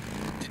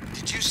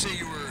 Did you say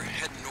you were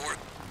heading north?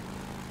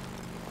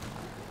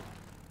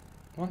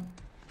 What?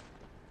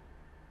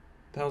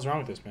 The hell's wrong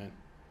with this man?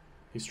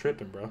 He's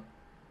tripping, bro.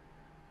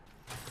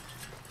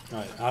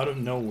 Alright, out of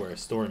nowhere,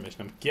 story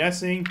mission. I'm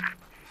guessing.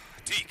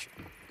 Deke.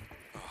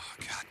 Oh,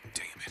 god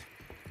damn it.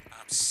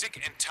 I'm sick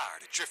and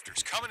tired of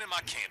drifters coming in my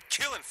camp,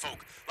 killing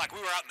folk like we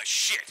were out in the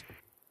shit.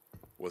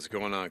 What's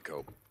going on,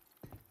 Cope?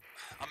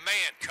 A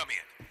man come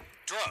in,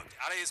 drugged,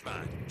 out of his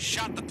mind,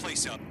 shot the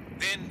place up,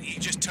 then he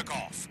just took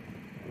off.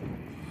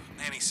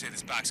 Manny said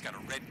his bike's got a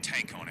red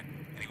tank on it,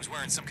 and he was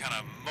wearing some kind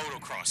of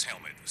motocross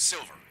helmet,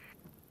 silver.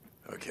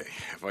 Okay,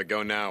 if I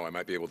go now, I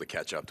might be able to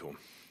catch up to him.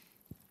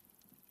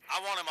 I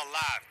want him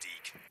alive,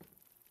 Deke.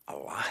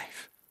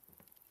 Alive?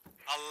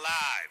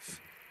 Alive.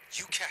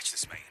 You catch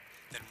this man,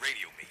 then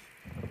radio me.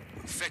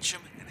 We'll fetch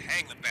him and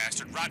hang the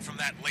bastard right from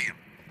that limb.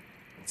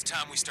 It's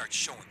time we start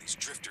showing these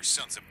drifter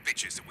sons of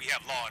bitches that we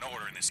have law and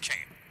order in this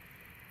camp.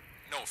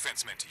 No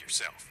offense meant to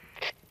yourself.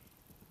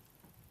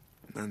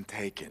 None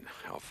taken.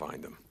 I'll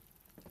find them.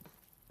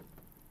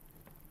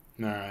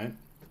 Alright.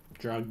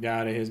 Drugged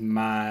out of his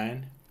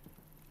mind.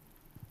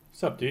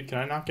 What's up, dude? Can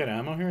I not get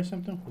ammo here or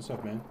something? What's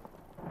up, man?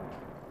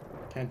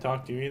 Can't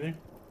talk to you either.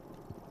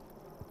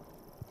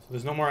 So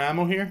there's no more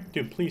ammo here?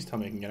 Dude, please tell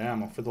me I can get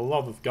ammo. For the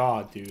love of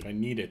God, dude. I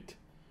need it.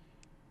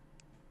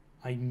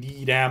 I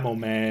need ammo,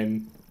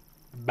 man.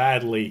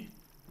 Badly.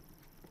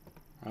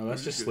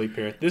 Let's just sleep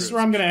here. This is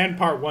where I'm going to end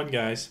part 1,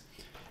 guys.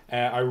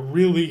 I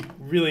really,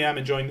 really am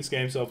enjoying this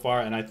game so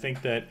far, and I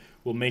think that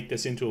we'll make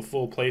this into a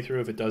full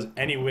playthrough if it does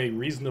anyway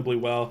reasonably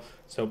well.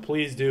 So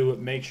please do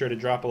make sure to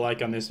drop a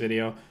like on this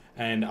video,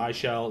 and I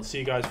shall see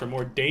you guys for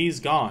more Days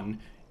Gone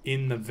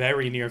in the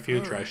very near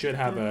future. I should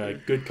have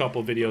a good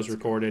couple videos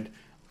recorded.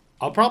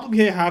 I'll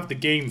probably have the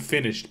game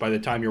finished by the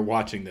time you're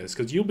watching this,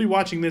 because you'll be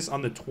watching this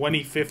on the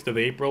 25th of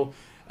April.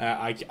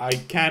 I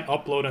can't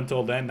upload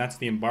until then. That's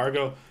the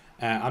embargo.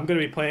 I'm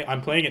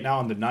playing it now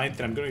on the 9th,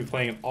 and I'm going to be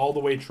playing it all the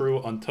way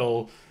through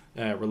until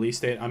release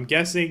date. I'm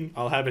guessing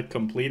I'll have it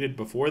completed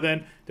before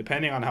then,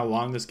 depending on how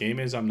long this game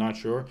is. I'm not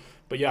sure.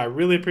 But yeah, I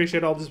really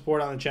appreciate all the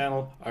support on the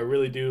channel. I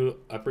really do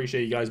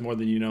appreciate you guys more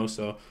than you know.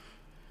 So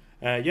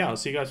yeah, I'll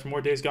see you guys for more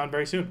Days Gone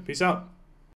very soon. Peace out.